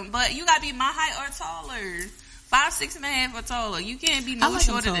them. But you gotta be my height or taller. 5, 6.5 or taller. You can't be I no like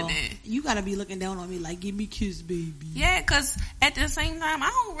them shorter tall. than that. You gotta be looking down on me like, give me kiss, baby. Yeah, because at the same time, I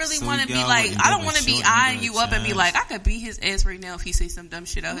don't really So want to be y'all like, wouldn't I don't give a want to be short eyeing nigga you a up and be chance? like, I could beat his ass right now if he say some dumb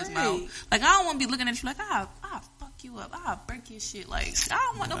shit out his Right. mouth. Like, I don't want to be looking at you like, I'll fuck you up. I'll break your shit. Like, I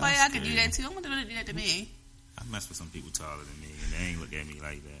don't want nobody I could do that to. I want them to do that to me. I mess with some people taller than me, and they ain't look at me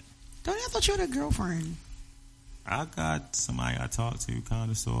like that. Don't I thought you had a girlfriend? I got somebody I talk to,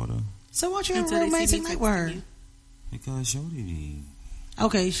 kind of, sort of. So why don't you have a Until they see romantic me night with her? texting you. Because shorty be.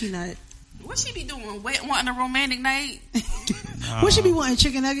 Okay, she not. What she be doing? Wanting a romantic night? What she be wanting?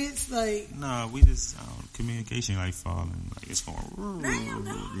 Chicken nuggets? Like, No, we just communication like falling, like it's going.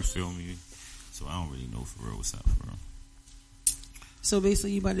 You feel me? So I don't really know for real what's up for real. so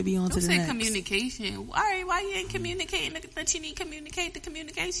basically, you about to be on to Don't the say next. communication. Why you ain't communicating that you need to communicate the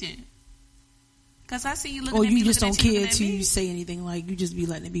communication? Because I see you looking Or at me. you just don't looking at you, care looking at to me. say anything. Like, you just be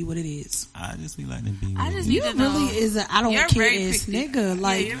letting it be what it is. I just be letting it be. I just me. need You to know. really is a I don't You're care very ass picky. nigga.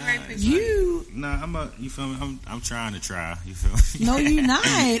 Like, you're very picky. you. Nah, you feel me? I'm trying to try. You feel me? No, you not.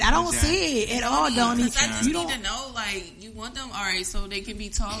 I don't I'm see it at all, Donnie. Because I just You need don't. to know, like, you want them, all right, so they can be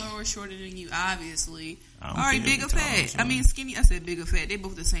taller or shorter than you, obviously. I All don't right, care big or if they're taller or fat. I short. mean, skinny. I said big or fat. They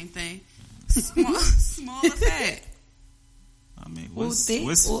both the same thing. Small or fat. I mean, Well, what's they- I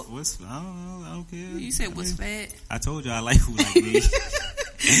don't know. I don't care. You said what's fat? I told you I like who like me.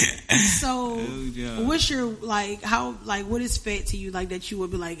 So, yeah. what's your like? How like? What is fat to you? Like that you would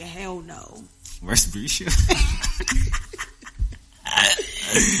be like, hell no. Respiration.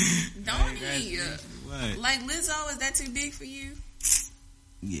 Donnie. What? Like Lizzo, is that too big for you?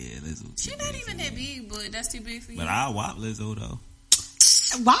 Yeah, Lizzo. She's not even that big, but that's too big for you. But I'll whop Lizzo though.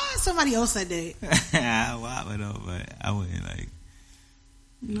 Why somebody else said that? I'll whop her though, but I wouldn't like.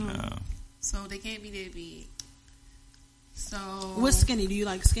 No. So they can't be that big. So What's skinny? Do you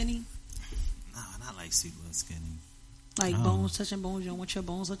like skinny? No, not like super skinny. Like No. bones touching bones? You don't want your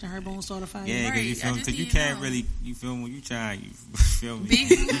bones touching her bones sort of fire? Yeah, because you Right, I feel me? just Because you need to can't know. really, you feel me? When you try, you feel me? Big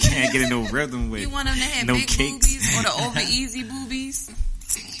You boobies? can't get in no rhythm with you want them to have no big cakes. boobies or the over easy boobies?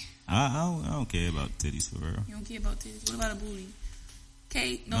 I don't care about titties for real. You don't care about titties. What about a booty?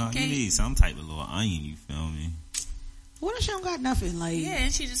 Cake? No, No, you cake? need some type of little onion, you feel me? What if she don't got nothing? Like, Yeah,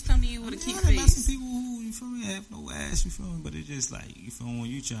 and she just come to you with a cute I got some face. people who, you feel me, have no ass, you feel me? But it's just like, you feel me, when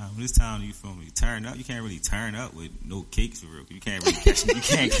you try, when it's time, you feel me, turn up, you can't really turn up with no cakes for real. You can't really catch, you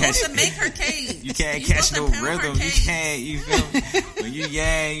can't You're catch, supposed to make her cake. you can't You're catch supposed no to pound her rhythm. You cake. can't, you feel me? When you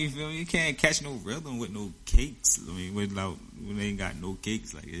you feel me? You can't catch no rhythm with no cakes. I mean, when they ain't got no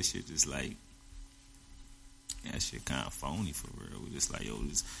cakes, like, that shit just like, that shit kind of phony for real. We just like, yo,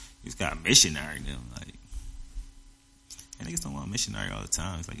 this got missionary now, like. And niggas don't want missionary all the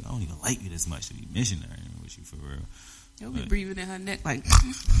time. It's like, I don't even like you this much to be missionary with you for real. You'll be But- breathing in her neck like,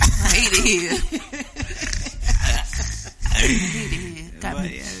 I hate it here. I hate it here. Got But,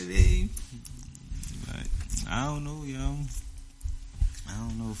 me. yeah, I mean, but I don't know, yo. I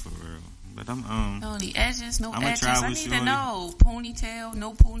don't know for real. But I'm No, the edges, no I'ma edges. try I with need shorty. to know. Ponytail,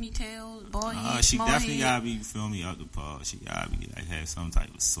 no ponytail, bald head, she small definitely head. gotta be, you feel me, up the paw. She gotta be like have some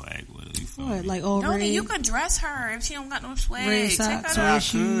type of swag with her. You feel what? me? Like all Don't red? you could dress her if she don't got no swag. Red Take socks, her I red to,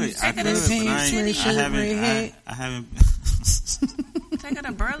 shoes, I take her could, to but City I City. ain't. I haven't. Take her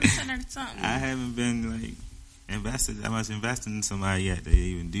to Burlington or something. I haven't been like invested that much investing in somebody yet to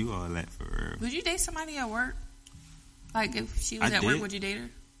even do all that for real. Would you date somebody at work? Like if she was I at work, did. would you date her?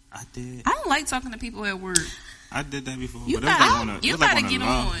 I did. I don't like talking to people at work. I did that before. You but it was gotta, like on a, you it was like gotta on a get low.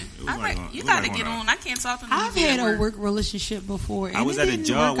 on. It was like on- You it was gotta like get on. on. I can't talk to them. I've had a work relationship before. And I was it at a didn't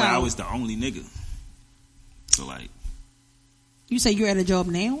job work where I out. was the only nigga. So like, You say you're at a job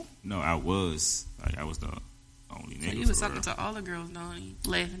now? no, I was like I was the only nigga. So you was for talking real. to all the girls, knowing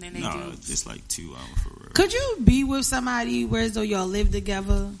laughing and they No, do. just like 2 for real. Could you be with somebody where as though y'all live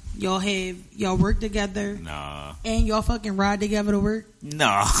together, y'all work together, Nah, and y'all fucking ride together to work?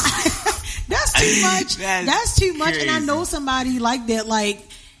 no. That's too much. That's too much. And I crazy. know somebody like that. Like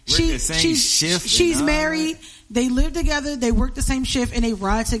the same shift and she's all married. They live together. They work the same shift, and they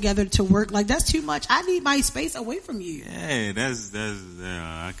ride together to work. Like that's too much. I need my space away from you. Yeah, that's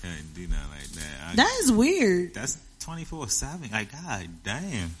I couldn't do nothing like that. That is weird. That's 24/7. Like, god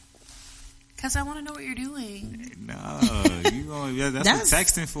damn. Because I want to know what you're doing. No, you going? That's what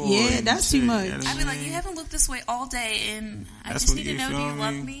texting for. Yeah, that's too much. I'd be like, you haven't looked this way all day, and I That's just what need to know, do you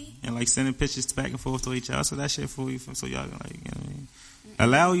love me? And like sending pictures back and forth to each other. So that shit for you, so y'all can like, you know what I mean?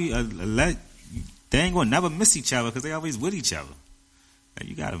 Allow you, they ain't gonna never miss each other because they always with each other. Like,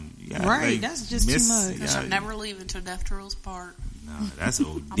 you gotta right. Like, that's just too much. Because I'm never leaving till death do us part. No, that's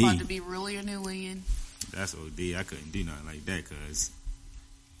OD. I'm about to be really annoying. That's OD. I couldn't do nothing like that because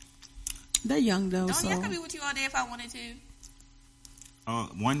they're young though. Don't so I could be with you all day if I wanted to.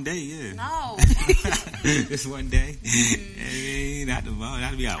 one day, yeah. No. Just one day. Hey, not tomorrow.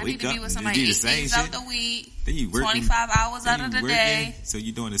 That'll be out. I Wake need to up be with and somebody do the 8 same days shit. out the week. Then you working 25 hours out of the day. So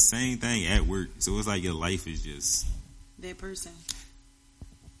you're doing the same thing at work. So it's like your life is just that person.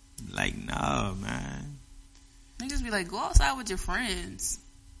 like, no, man. Niggas be like, go outside with your friends.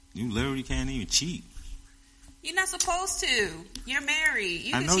 You literally can't even cheat. You're not supposed to. You're married.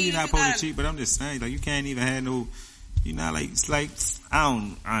 You I can know cheat you're not if supposed to cheat, but I'm just saying, like, you can't even have no. You're not like, it's like,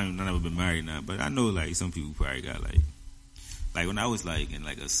 I've never been married now, but I know like some people probably got like when I was like in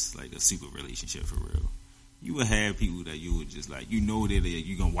like a super relationship for real, you would have people that you would just like, you know that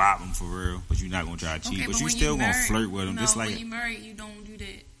you gonna whop them for real, but you're not gonna try to cheat, but you still gonna flirt with them. No, just like when you married, you don't do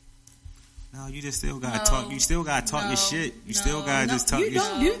that. no, you just still gotta talk. You still gotta talk your shit. You still gotta just talk. You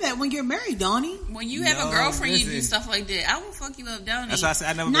don't do that when you're married, Donnie. When you have a girlfriend, you do stuff like that. I will fuck you up, Donnie. That's why I said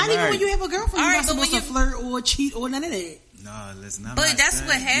I never Not been even married. when you have a girlfriend, you're All not right, but supposed when to flirt or cheat or none of that. No, listen. But that's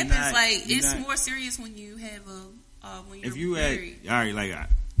what happens. It's more serious when you have when you're if you married. all right, like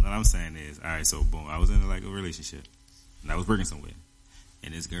what I'm saying is, all right. So boom, I was in like a relationship, and I was working somewhere,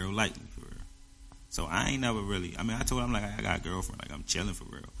 and this girl liked me for real. So I ain't never really. I mean, I told her I'm like I got a girlfriend, like I'm chilling for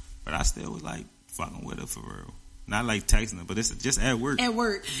real, but I still was like fucking with her for real. Not like texting her, but it's just at work. At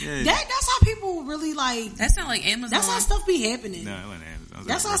work, Yeah. that's how people really like. That's not like Amazon. That's how stuff be happening. No, it wasn't Amazon.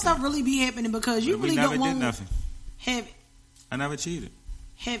 That's how stuff really be happening because you we really never don't did want nothing. I never cheated.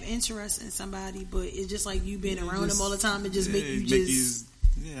 have interest in somebody, but it's just like you being around them all the time. It just Yeah, make you it just.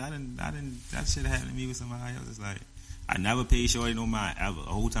 I didn't. That shit happened to me with somebody else. It's like I never paid shorty no mind ever.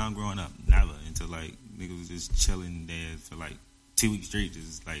 A whole time growing up, never until like niggas was just chilling there for like 2 weeks straight,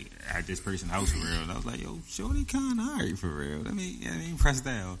 just like at this person's house for real. And I was like, yo, shorty kind of alright for real. Let me press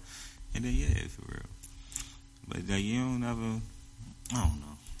down, and then yeah, for real. But you don't ever. I don't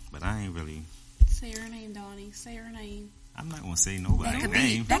know. But I ain't really. Say her name, Donnie. Say her name. I'm not gonna say nobody's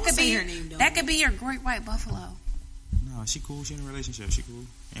name. That could say be her name, Donnie. That could be your great white buffalo. No, she cool. She in a relationship. She cool,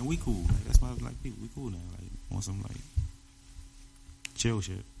 and we cool. Like, that's why I was like, we cool now. Like, want some like chill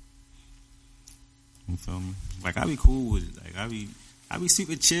shit. You feel me? Like I be cool with it. Like I be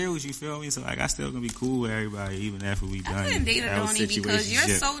super chill with you. Feel me? So like I still gonna be cool with everybody even after we done. I couldn't date a Donnie because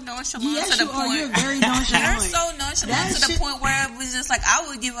you're so nonchalant Yes, to the you are. point. You're very nonchalant. You're so nonchalant to the point where it was just like I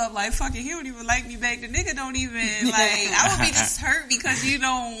would give up. Like fuck it, he don't even like me back. The nigga don't even like. I would be just hurt because you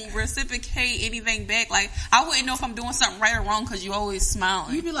don't reciprocate anything back. Like I wouldn't know if I'm doing something right or wrong because you always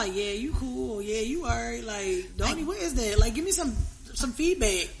smiling. You be like, yeah, you cool. Yeah, you alright. Like, Donnie, what is that? Like, give me some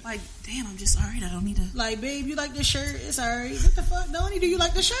feedback. Like, damn, I'm just alright. I don't need to. Like, babe, you like this shirt? It's alright. What the fuck, Donnie? Do you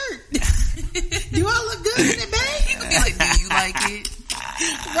like the shirt? Do I look good in it, babe? You could be like, do you like it?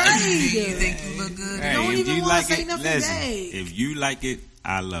 Right. Do you think you look good? Hey, Don't if even you wanna like say it, nothing listen. back. If you like it,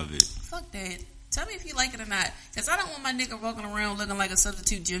 I love it. Fuck that. Tell me if you like it or not. Because I don't want my nigga walking around looking like a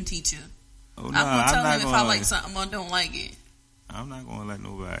substitute gym teacher. Oh, no, I'm going to tell not him if I like something or don't like it. I'm not gonna let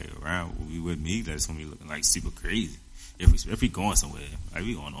nobody around be with me that's gonna be looking like super crazy. If we going somewhere, like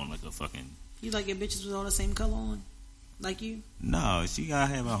we going on like a fucking. You like your bitches with all the same color on? Like you? No, she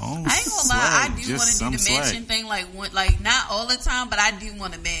gotta have her own. I ain't gonna lie, I do Just want to do the some matching thing, like not all the time, but I do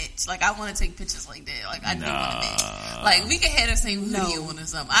want to match. Like I want to take pictures like that. Like I do want to match. Like we could have the same hoodie on or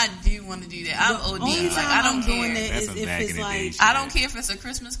something. I do want to do that. I'm OD. Only Like time I don't I'm doing care. that That's is a if back it's in the like day shit. I don't care if it's a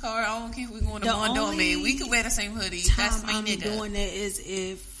Christmas card. I don't care if we're going to The one only domain. We could wear the same hoodie. That's time my I'm nigga. doing that is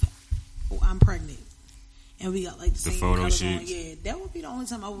if I'm pregnant and we got like the same photo colors on. shoots. Yeah, that would be the only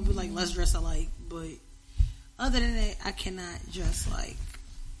time I would be like, let's dress alike. But other than that, I cannot dress like.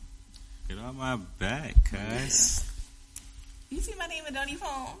 Get on my back, cuz. You see my name in Donnie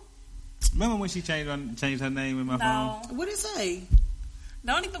phone? Remember when she changed her name in my phone? No. What did it say?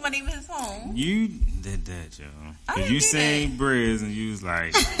 Don't even put my name in his phone. You did that, yo. I Cause didn't you do seen Briz and you was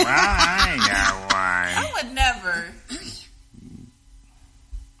like, well, I ain't got one. I would never.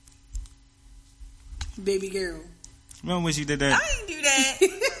 Baby girl. Remember when she did that? I ain't do that.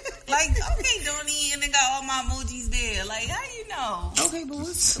 Like, okay, Donnie, and then got all my emojis there. Like, how you know? Okay, but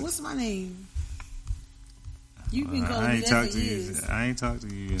what's my name? You've been calling I me ain't that talked for to years. you. I ain't talked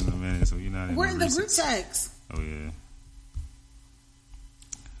to you in a minute, so you're not. We're in the recent- group text. Oh yeah.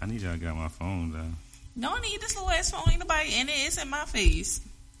 I need y'all to get my phone though. Don't need this little ass phone. Ain't nobody in it. It's in my face.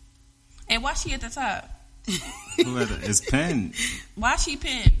 And why she at the top? Who had the, it's pinned? Why she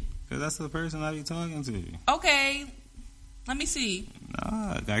pinned? Because that's the person I be talking to. Okay. Let me see.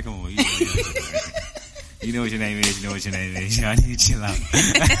 Nah, guy, come on. You know what your name is. You know what your name is. I need to chill out.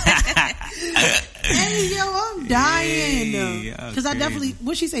 Hey, yo, I'm dying. Because I definitely...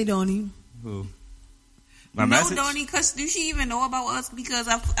 What'd she say, Donnie? Who? My message? Donnie, because do she even know about us? Because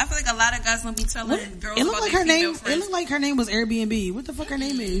I feel like a lot of guys don't be telling girls it looked about like their her name. friends. It looked like her name was Airbnb. What the fuck her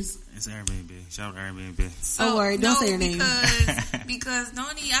name is? It's Airbnb. Shout out Airbnb. So, worry, don't say her name. Because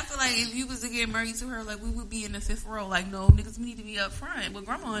Donnie, I feel like if you was to get married to her, like we would be in the fifth row. Like, no, niggas, we need to be up front with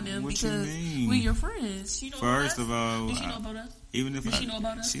grandma and them what because we're your friends. She know First about us? of all, Does she know about us? Even if Does she know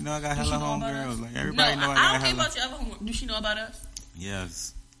about us? She know I got hella homegirls. Like everybody know I don't got care hella. about your other homework. Does she know about us?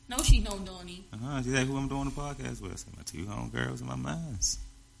 Yes. No, she know Donnie. She said who I'm doing the podcast with. I said my 2 homegirls and my mines.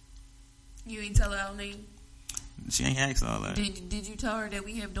 You ain't tell her our name. She ain't asked all that. Did you tell her that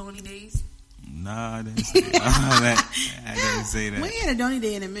we have Donnie days? Nah, I didn't say that. I didn't say that. We ain't had a Donnie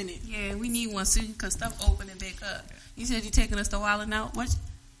day in a minute. Yeah, we need one soon because stuff opening back up. You said you taking us to Wildin' Out. What?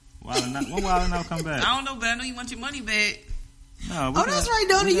 Wildin' Out? When Wildin' Out come back? I don't know, but I know you want your money back. No, that's right,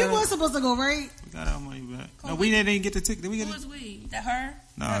 Donnie. You were supposed to go, right? We got our money back. No, we didn't get the ticket. Did we get Who was we? That her?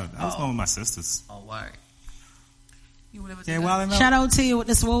 No, I was going with my sisters. Oh, word. You would yeah, Wildin' Out. Shout out to you with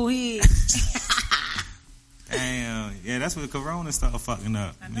the swole head. Damn. Yeah, that's when Corona started fucking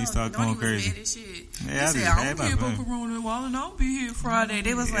up. When he started going crazy. Mad as shit. Yeah, I said, I don't care about Corona. Wildin' Out be here Friday.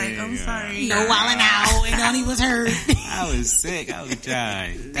 They was like, I'm sorry. No Wildin' Out. And Donnie was hurt. I was sick. I was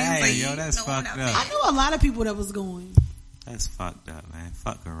dying. Dang, like, yo, that's fucked up. I know a lot of people that was going. That's fucked up, man.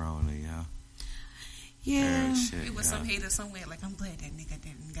 Fuck Corona, yo. Yeah. Shit, it was some hater somewhere. Like, I'm glad that nigga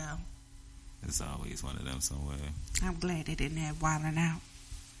didn't go. It's always one of them somewhere. I'm glad they didn't have Wildin' Out.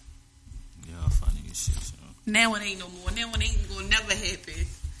 Y'all funny as shit, yo. Now it ain't no more. Now it ain't gonna never happen.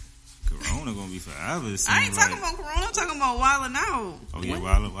 Corona gonna be forever. I ain't talking about Corona. I'm talking about Wildin' Out. Oh yeah,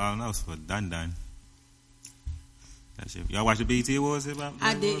 Wildin' Out's for done. That shit. Y'all watch the BET Awards? I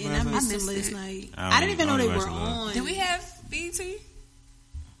did, and I missed them last night. I didn't even know they were on. Did we have BET?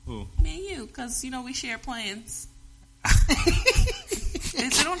 Who? Me and you, because you know we share plans. Is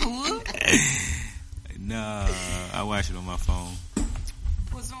it on Hulu? Nah, I watch it on my phone.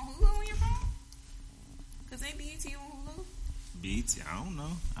 Was it on Hulu on your phone? Because ain't BET on Hulu? BET, I don't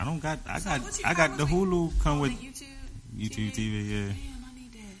know. I got the probably Hulu come with YouTube TV, yeah. Damn, I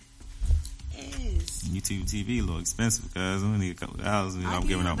need that. Yes. YouTube TV a little expensive because I only need a couple hours. I'm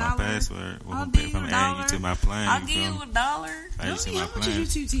giving out my password. I'll give if I'm adding you to my plan, I'll give you $1. How much is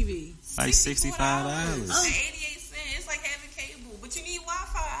YouTube TV? Like $65. 88 cents. It's like having cable, but you need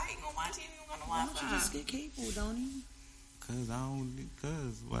Wi-Fi. I ain't gonna watch TV on the Why Wi-Fi. don't you just get cable, don't you? I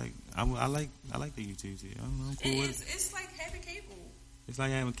like the YouTube TV. I don't know. I'm cool with it. It's like having cable. It's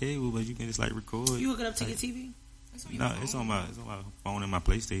like having cable, but you can just like record. You hook it up to your TV? No, it's on my phone and my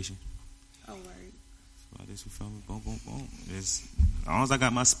PlayStation. Oh, right. So I just feel me, boom, boom, boom. As long as I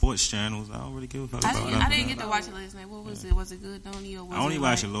got my sports channels, I don't really give a fuck about I didn't get to watch it last night. What was it? Was it good, Donnie? Or was I only it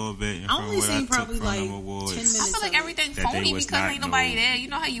watched a little bit. I only seen probably like 10 awards. minutes. I feel like everything phony because ain't nobody there. You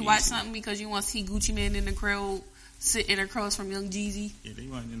know how you watch something because you want to see Gucci Mane in the crowd sitting across from Young Jeezy? Yeah, they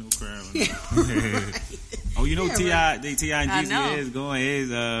wasn't in no crowd. Oh, you know T.I. and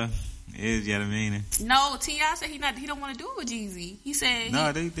Jeezy is yet a meaning. No, T.I. said he don't want to do it with Jeezy. He said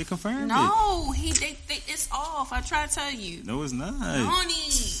they confirmed it. No, it's off. I try to tell you. No, it's not. Honey,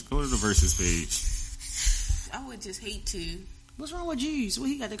 go to the Versus page. I would just hate to. What's wrong with Juice? What,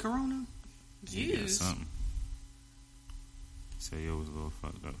 he got the corona? Juice. Something. Say yo was a little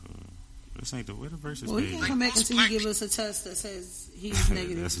fucked up. This ain't where the Versus page. Well, he can't come back until you give us a test that says he's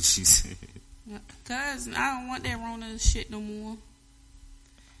negative. That's what she said. Cause I don't want that Rona shit no more.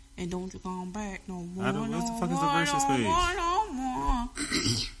 And don't you come back no more. What the fuck is the Versus page? No more.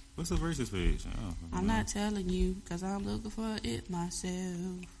 What's the Versus page? I'm not telling you because I'm looking for it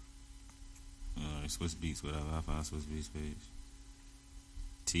myself. Swiss Beats, whatever. I found Swiss Beats page.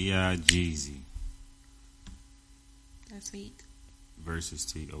 T.I. Jeezy. That's sweet.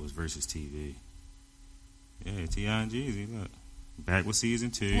 Versus it's Versus TV. Yeah, T.I. and Jeezy, look. Back with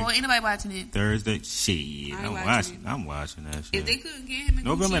season 2. Well, ain't nobody watching it. Thursday. Shit, I'm watching that shit. If they couldn't get him in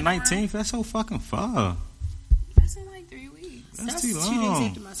November 19th, that's so fucking far. That's in like 3 weeks. That's too long. 2 days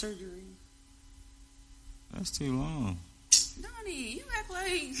after my surgery. That's too long. Donnie, you act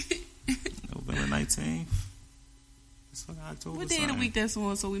like... November 19th. It's fucking October. What day of the week that's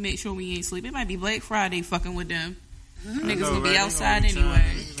on so we make sure we ain't sleep? It might be Black Friday fucking with them. Niggas will be outside anyway.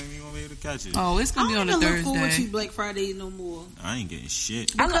 Niggas ain't gonna be able to catch it. Oh, it's gonna be on a I don't even look forward Thursday. to Black Friday no more. I ain't getting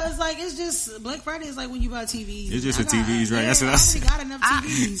shit. Because like it's just Black Friday is like when you buy TVs. It's just the TVs, right? That's what I I said. already got enough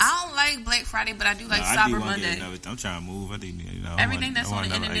TVs. I don't like Black Friday, but I do like I Cyber do want to Monday. get another. I'm trying to move. I think Everything that's on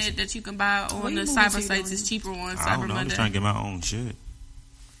the internet that you can buy on you the moving cyber to, sites Dylan? is cheaper on I Cyber don't know. I'm Monday. just trying to get my own shit.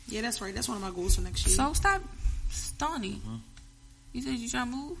 Yeah, that's right. That's one of my goals for next year. So stop, Stoney. You said you trying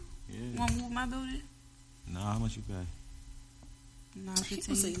to move? Yeah. You want to move my building? No, how much you pay? No,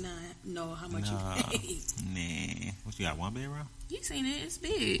 People say 15. nah. No, how much Nah. you pay? Nah. What you got? One bedroom? You seen it? It's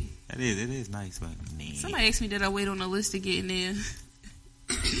big. It is nice, but nah. Somebody asked me did I wait on the list to get in there.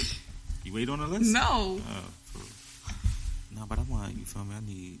 You wait on the list? No. Oh, no, but I want, you feel me? I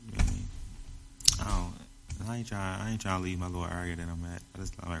need, you know what I mean? I ain't trying to leave my little area that I'm at. I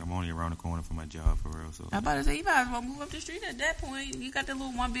just, like, I'm only around the corner from my job for real. So I about to say you might as well move up the street at that point. You got that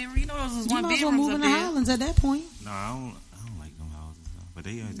little one bedroom. You know those is You one might as well bedrooms move up in the there. Highlands at that point. no, I don't like them houses. No. But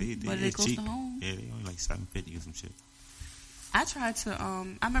they But they close cheap. to home. Yeah, they only like $750 or some shit. I tried to.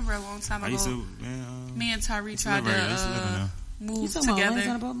 I remember a long time I ago. used to, Me and Tyree used to tried live right- I used to live in to there. You move talking about together.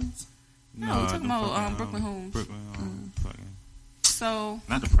 Lansdowne Apartments? No, we talking the about, fucking, Brooklyn Homes. Brooklyn, fucking, So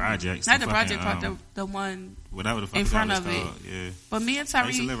not the projects. not the fucking, project, but the one. whatever the fuck in that front was of it. called. Yeah. But me and I used to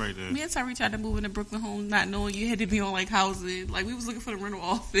Tyree, live right there. me and Tyree tried to move into Brooklyn Homes, not knowing you had to be on like housing. Like we was looking for the rental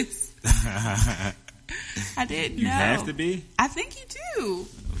office. I didn't You know. have to be? I think you do.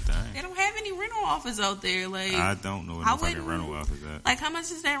 Oh, dang. They don't have any rental office out there. Like I don't know what I the fucking wouldn't- rental office at. Like, how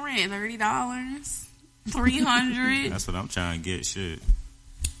much is that rent? $30, $300. That's what I'm trying to get. Shit.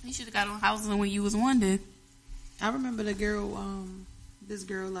 You should have got on housing when you was wanted. I remember the girl, this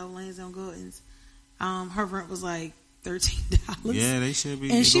girl out Lansdowne Gardens. Her rent was like $13. Yeah, they should be.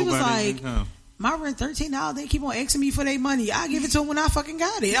 And they she go was by their like, income. my rent $13. They keep on asking me for their money. I give it to them when I fucking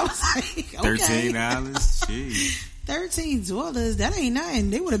got it. I was like, okay. $13. Jeez. $13. That ain't nothing.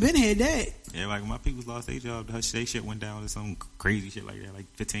 They would have been had that. Yeah, like when my people lost their job, they shit went down to some crazy shit like that, like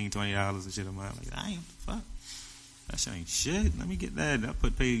 $15, $20 and shit. I'm like, I ain't fuck. That shit ain't shit. Let me get that. I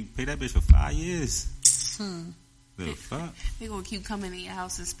pay that bitch for 5 years. The fuck? They gonna keep coming in your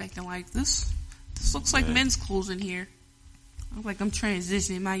house inspecting like this. This looks like men's clothes in here. Looks like I'm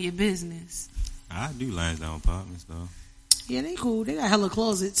transitioning. Mind your business. I do Lansdowne Apartments though. Yeah, they cool. They got hella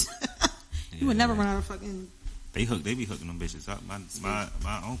closets. You would never run out of fucking. They be hooking them bitches up.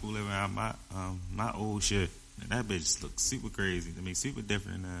 My uncle living out my old shit. And that bitch looks super crazy. I mean, super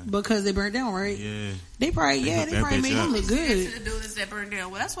different than that. Because they burnt down, right? Yeah. They probably hooked that made bitch them up. look To good. the buildings that burned down.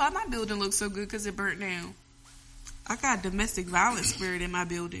 Well, that's why my building looks so good because it burnt down. I got domestic violence spirit in my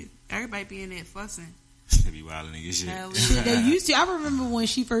building. Everybody be in there fussing. They be wilding and get shit. Hell Shit, they used to. I remember when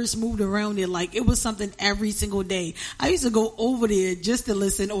she first moved around there, like it was something every single day. I used to go over there just to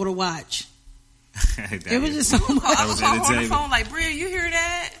listen or to watch. It was just so much. I was was on the entertainment. phone like, Bria, you hear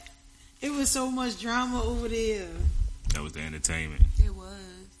that? It was so much drama over there. That was the entertainment. It was.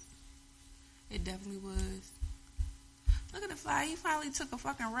 It definitely was. Look at the fly. He finally took a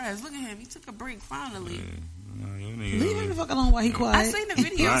fucking rest. Look at him. He took a break finally. Leave him the fuck alone while he quiet. I seen the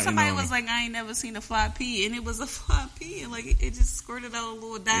video. Right, Somebody you know. was like, I ain't never seen a fly pee. And it was a fly pee. And like, it just squirted out a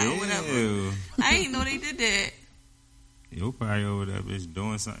little dot or whatever. Ew. I didn't know they did that. You're probably over that bitch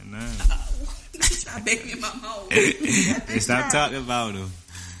doing something now. I beg me in my mouth. They stop talking about him.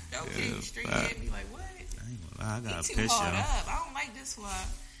 Okay, Yeah, you straight fuck. at me like, what? I ain't gonna lie, I He got a too picture. hard up. I don't like this fly.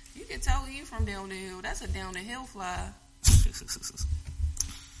 You can tell he from down the hill. That's a down the hill fly.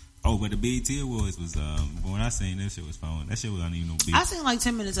 Oh, but the BET Awards was when I seen this shit was fun. That shit was not even no beat. I seen like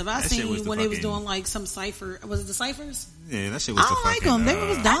 10 minutes of it. I That shit was seen the when they was fucking- doing like some cipher. Was it the ciphers? Yeah, that shit was I don't the like fucking, them. They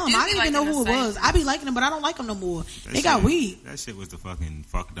was dumb. I do I be didn't even know liking who the it was. ciphers. I be liking them, but I don't like them no more. that They got shit- weed. That shit was the fucking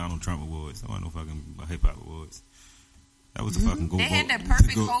fuck Donald Trump Awards. There wasn't no fucking hip hop awards. That was the fucking go. They had vote- that perfect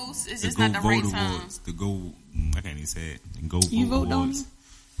the go- host. It's the just go not the right vote time. awards. The go. I can't even say it. The go You vote, don't awards. you?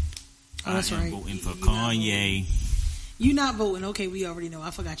 Oh, that's I am right. voting for You not Kanye. You not voting? Okay, we already know.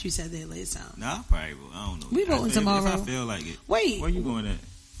 I forgot you said that last time. Nah, I probably vote. I don't know. We I voting feel- tomorrow. If I feel like it. Wait. Where you going at?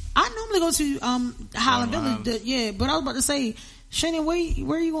 I normally go to Highland Highland. Village. Yeah, but I was about to say, Shannon, where you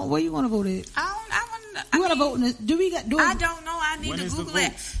going? Where you want to vote at? You want to vote in this? Do we got? I don't know. I need When to is the Google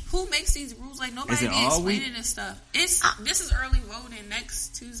it. vote? Who makes these rules? Like nobody Is it be all week? explaining this stuff. This is early voting. Next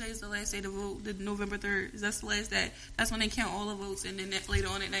Tuesday is the last day to vote. The November 3rd. That's the last day. That's when they count all the votes, and then later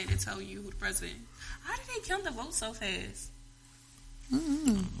on at night they tell you who the president. How did they count the votes so fast?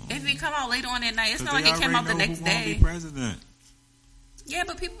 If it come out later on at night, it's not like it came out the next day. Be president. Yeah,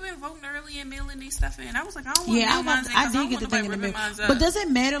 but people been voting early and mailing these stuff in. I was like, I don't want Yeah, to mail mine in I 'cause did don't get the want thing in the nobody mail. ripping mine But up. does it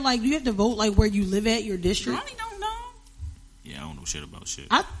matter? Like, do you have to vote like where you live at your district? Ronnie don't know. Yeah, I don't know shit about shit.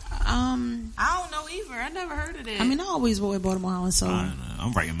 I I don't know believe her. I never heard of that. I mean, I always vote at Baltimore Island, so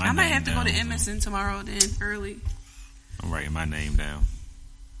I'm writing my name down. I might have to go to Emerson tomorrow then, early. I'm writing my name down.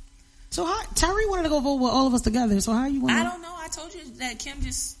 So how Tyree wanted to go vote with all of us together. So how you want? I don't know. I told you that Kim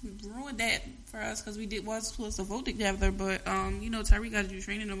just ruined that for us because we was supposed to vote together. But Tyree got to do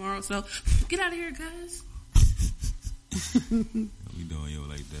training tomorrow. So get out of here, guys. We doing yo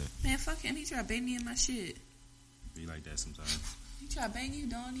like that. Man, fuck him. He try to bang me in my shit. Be like that sometimes. He try to bang you,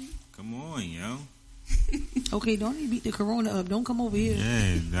 Donnie. Come on, yo. Okay, don't even beat the corona up. Don't come over here.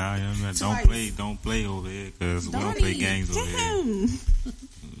 Yeah, nah, don't play over here because we don't play games over here.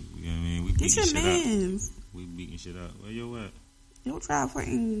 You know what I mean? We Get beating your shit mans. up. We beating shit up. Where you at? Don't try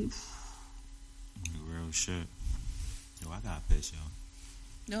fucking. Real shit. Yo, I got a bitch, yo.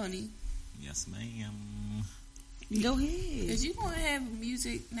 Donnie. Yes, ma'am. Go ahead. Is you gonna have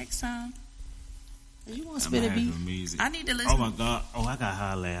music next time? Is you gonna spit a beat? Music. I need to listen. Oh my god. Oh, I got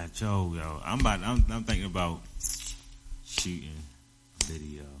holla at Joe, yo. I'm thinking about shooting a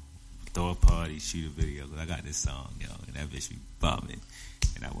video. Throw a party, shoot a video. Cause I got this song, yo, and that bitch be bumming.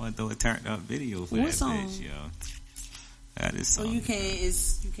 And I want to throw a turned up video for what that song? bitch, yo. I got this song. So you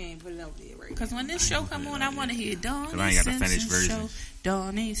can't put it out there, right? Because when this show come on, I want to hear Donnie I ain't got the Simpson finished version. show.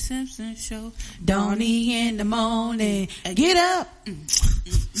 Donnie Simpson show. Donnie in the morning. Get up.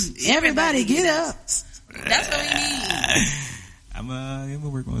 Everybody get up. That's what we need. I'm gonna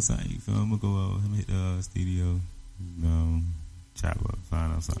work on something. You feel? I'm gonna go out. I'm gonna hit the studio. Chop up,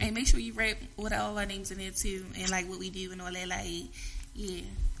 find out something. Hey, make sure you rap with all our names in there too, and like what we do and all that. Like, yeah,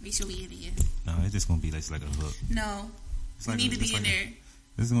 make sure we in there. No, it's just gonna be like a hook. No, It's we like need a- to be it's in like there.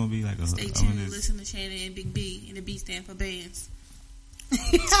 This is gonna be like a Stay hook. tuned. Listen to Shannon and Big B, and the B stand for bands.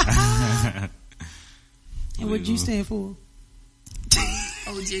 And what you stand for?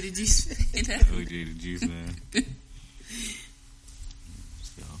 OJ the Juice. OJ the Juice Man.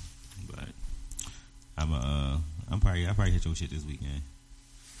 So, but I'll probably hit your shit this weekend.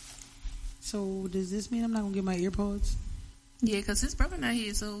 So does this mean I'm not gonna get my earpods? Yeah, because his brother not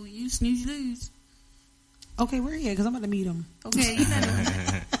here, so you snooze, you lose. Okay, where he at? Because I'm about to meet him. Okay, you know.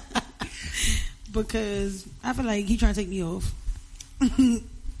 Because I feel like he trying to take me off.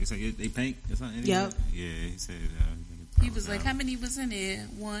 It's like they pink or something. Yep. Yeah, he said. He was like, how many was in there?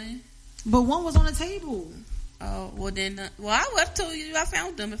 One. But one was on the table. Oh, well then, I would have told you I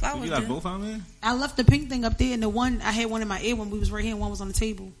found them if I was You got there. both on there? I left the pink thing up there, and the one I had one in my ear when we was right here, and one was on the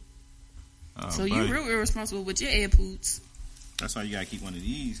table. Oh, So buddy. you real irresponsible with your air poots. That's why you gotta keep one of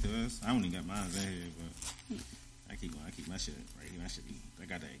these, cause I only got mine right here, but I keep my shit right here. My shit, I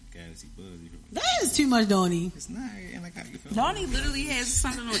got that Galaxy Buzz. That is too much, Donnie. It's not, and I got you. Donnie literally has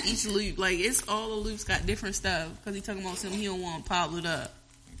something on each loop. Like, it's all the loops got different stuff. Because he talking about something he don't want to pile it up.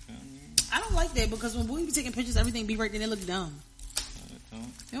 I don't like that because when we be taking pictures, everything be right there and it look dumb.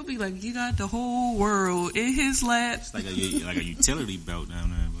 He'll be like, you got the whole world in his lap. It's like a utility belt down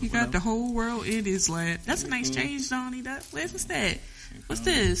there. He got the whole world in his lap. That's a nice change, Donnie. What's that? What's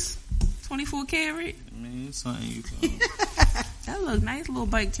this? 24 karat? I mean, it's something you feel. That look nice little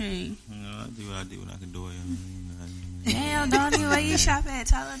bike chain. You know, I do what I do when I can do it. Damn, Donnie, where you shop at?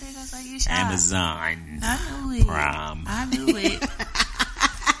 Tell the niggas where you shop. Amazon. I knew it. Prime. I knew it.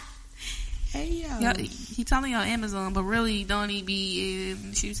 Hey, yo. Yeah, he telling y'all Amazon, but really Donnie be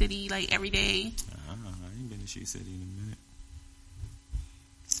in Shoe City like every day. I ain't been to Shoe City in a minute.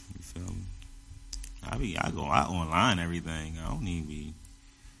 You feel me? I go out online everything. I don't need be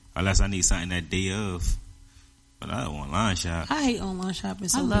unless I need something that day of. But I online shop. I hate online shopping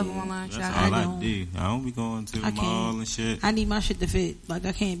so I love bad. online That's shopping. all I do. I don't be going to the mall and shit. I need my shit to fit. Like,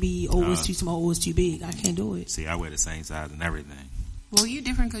 I can't be, it's too small, it's too big. I can't do it. See, I wear the same size and everything. Well, you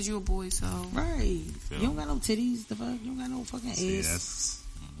different because you a boy, so. Right. You don't got no titties, the fuck. You don't got no fucking ass. See, that's,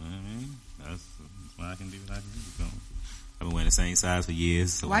 you know what I mean? That's what I can do. What I can do. I've been wearing the same size for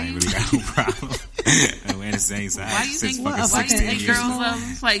years, so I ain't really got no problem. I'm wearing the same size. Why you since think fucking 16 years girls old.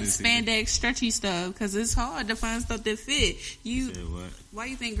 love like spandex stretchy stuff? Because it's hard to find stuff that fit. Say what? Why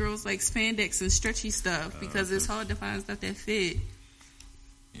you think girls like spandex and stretchy stuff? Because it's hard to find stuff that fit.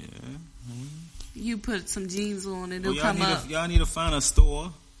 Yeah. You put some jeans on and it'll come up. Y'all need to find a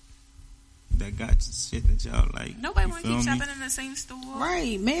store that got shit that y'all like. Nobody You want to feel keep me? shopping in the same store.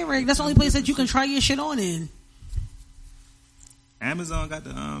 Right. Marriott, that's the only place that you can try your shit on in. Amazon got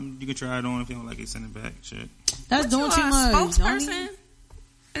the you can try it on if you don't like it, send it back. Shit. That's What, doing you too a much. spokesperson?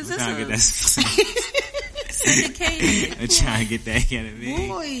 Is I'm this trying to a get that. syndicated? I'm trying to get that kind of thing.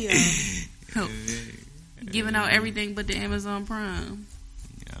 Boy. Giving out everything but the Amazon Prime.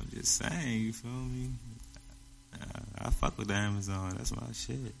 Yeah, I'm just saying, you feel me? I fuck with the Amazon. That's my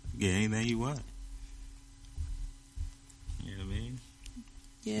shit. You get anything you want. You know what I mean?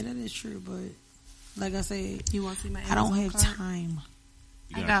 Yeah, that is true, but Like I said, You want to see my I don't Amazon have card? time.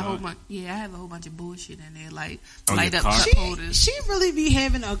 You I got a whole card? bunch. Yeah, I have a whole bunch of bullshit in there, like Oh, light your up card? cup holders. She really be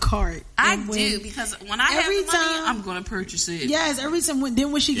having a cart. I And do because when I have every the money, time- I'm gonna purchase it. Yes, every time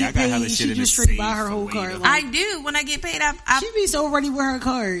when she Yeah, I get got hella paid, shit she in the just straight safe buy her for whole later. cart. I Like, do. When I get paid, I she be so ready with her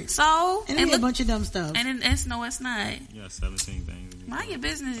card. so And then a look, bunch of dumb stuff. and then it's no, it's not. You got 17 things. in your Mind your card.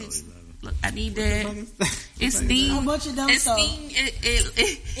 business. Oh, Look, I need that. It's A steam. bunch of dumb It's stuff. steam.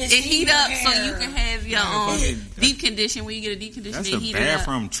 It heat your up so hair. you can have your fucking- deep condition. When you get a deep condition, That's they a heat it up.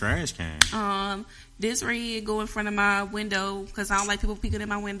 bathroom trash can. This right here go in front of my window because I don't like people peeking in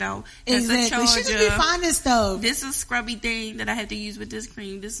my window. That's a Exactly. She just be charger. finding stuff. This is a scrubby thing that I have to use with this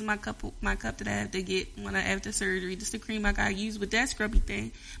cream. This is my cup that I have to get when after surgery. This is the cream I gotta use with that scrubby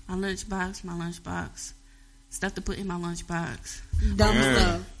thing. My lunchbox. Stuff to put in my lunchbox. Dumb Yeah.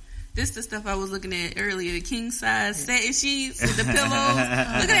 stuff. This is the stuff I was looking at earlier. The king size satin sheets with the pillows. Look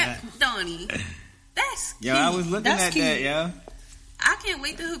at that, Donnie. That's cute. Yo, I was looking That's at cute. that, yo. I can't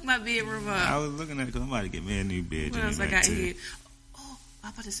wait to hook my bedroom up. I was looking at it because I'm about to get me a new bed. What Jimmy else I Mac, got too. here? Oh, I'm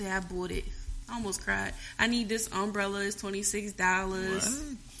about to say I bought it. I almost cried. I need this umbrella. It's $26.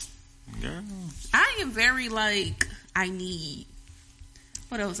 What? Girl. I am very like, I need.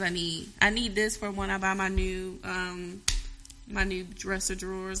 What else I need? I need this for when I buy my new dresser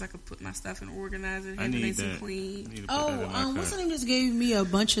drawers. I could put my stuff and organize it. I Have it need nice and that. clean. I need to put that in my What's cut. her name just gave me a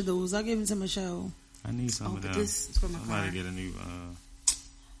bunch of those. I gave them to Michelle. I need some Oh, of but them. this is for my Somebody car. get a new.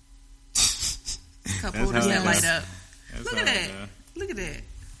 Cup That's holders how that it light is. up. That's Look at hard, that. yo. Look at that.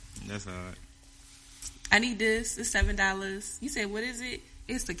 That's hard. I need this. It's $7. You said, what is it?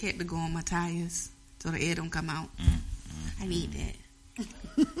 It's the cap to go on my tires so the air don't come out. I need that.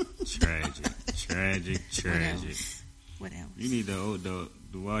 Tragic. What else? You need the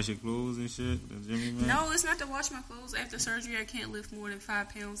wash your clothes and shit. The Jimmy Mac. No, it's not to wash my clothes. After surgery, I can't lift more than 5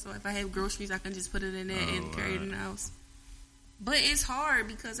 pounds. So if I have groceries, I can just put it in there and carry it in the house. But it's hard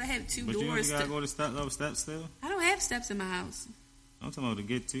because I have two But you doors. gotta go to steps still. I don't have steps in my house. I'm talking about to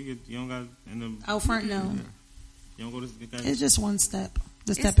get to. You don't got in the. Out front, no. You don't go to. It's just one step.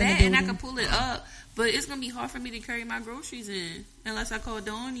 The It's step that, in the and building. I can pull it up. But it's gonna be hard for me to carry my groceries in unless I call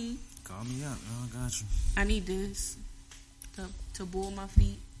Donnie. Call me up. I got you. I need this to boil my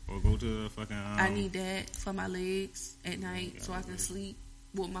feet. Or go to the fucking. I need that for my legs at night so I can sleep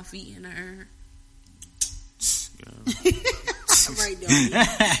with my feet in the air. Right there.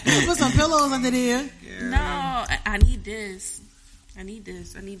 Put some pillows under there. No, I need this. I need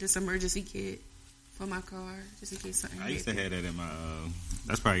this emergency kit for my car just in case something I used to happens. have that in my.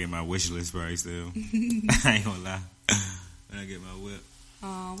 That's probably in my wish list, probably still. I ain't gonna lie. When I get my whip.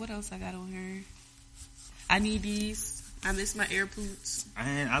 What else I got on here? I need these. I miss my air boots.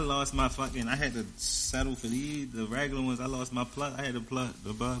 I lost my fucking. I had to settle for these, the regular ones. I lost my plug. I had the bud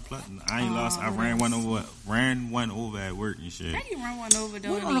plug. I ain't lost. I ran one over at work and shit. How you run one over, What,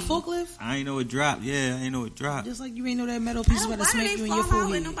 Donnie? on a forklift? I ain't know it dropped. Yeah, I ain't know it dropped. Just like you ain't know that metal piece about to Why do smack they you in your fall out and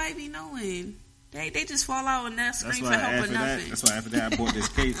forehead. nobody be knowing? They just fall out and not That's scream why for help or after that. nothing. That's why after that I bought this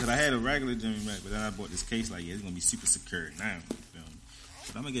case. Cause I had a regular Jimmy Mac, but then I bought this case. Like, yeah, it's gonna be super secure now. You feel me?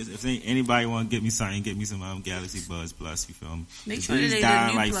 But I'm gonna guess if anybody want to get me something, get me some Galaxy Buds Plus. You feel me? Make sure that These they die the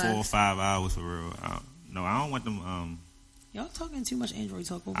in new like Plus. 4 or 5 hours for real. I don't want them. Y'all talking too much Android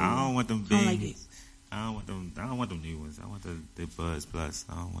talk over I don't want them I don't beans. like it. I don't want them new ones. I want the Buds Plus.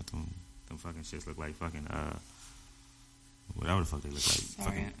 I don't want them fucking shits look like fucking whatever the fuck they look like. Sorry,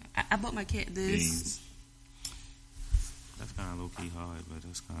 Fucking I bought my cat this. beans. That's kind of low key hard, but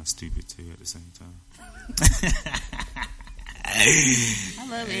that's kind of stupid too at the same time. I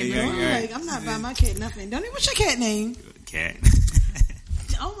love it. Yeah, bro. yeah. Like, I'm not buying my cat nothing. Don't even, what's your cat name? Cat.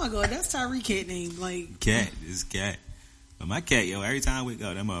 Oh my god, that's Tyreek cat name. Like, Cat. This cat. But my cat, yo, every time I wake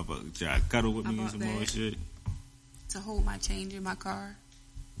up, that motherfucker try to cuddle with I me and bought some that. more shit. To hold my change in my car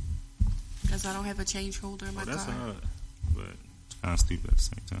because I don't have a change holder in my That's car. hard. But it's kind of stupid at the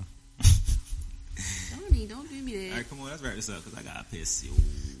same time. Donnie, don't do me All that. right, come on, let's wrap this up because I got to piss. Yo.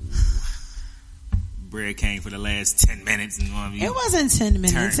 Bread came for the last 10 minutes and all it wasn't 10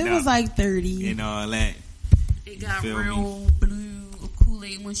 minutes. Turned It was up. like 30. and all that. It got feel real blue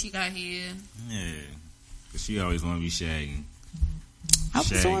Kool-Aid when she got here. Yeah. Because she always want to be shagging. I was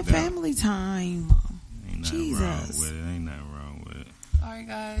shagged doing up. family time. Ain't nothing Jesus. wrong with it. Ain't nothing wrong with it. Alright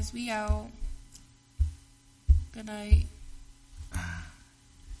guys, we out. Good night.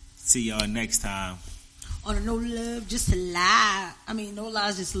 See y'all next time. On a No Love, Just Lie. I mean, No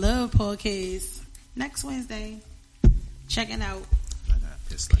Lies, Just Love podcast. Next Wednesday. Checking out. I got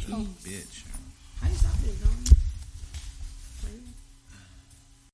pissed like a bitch. How you stop this,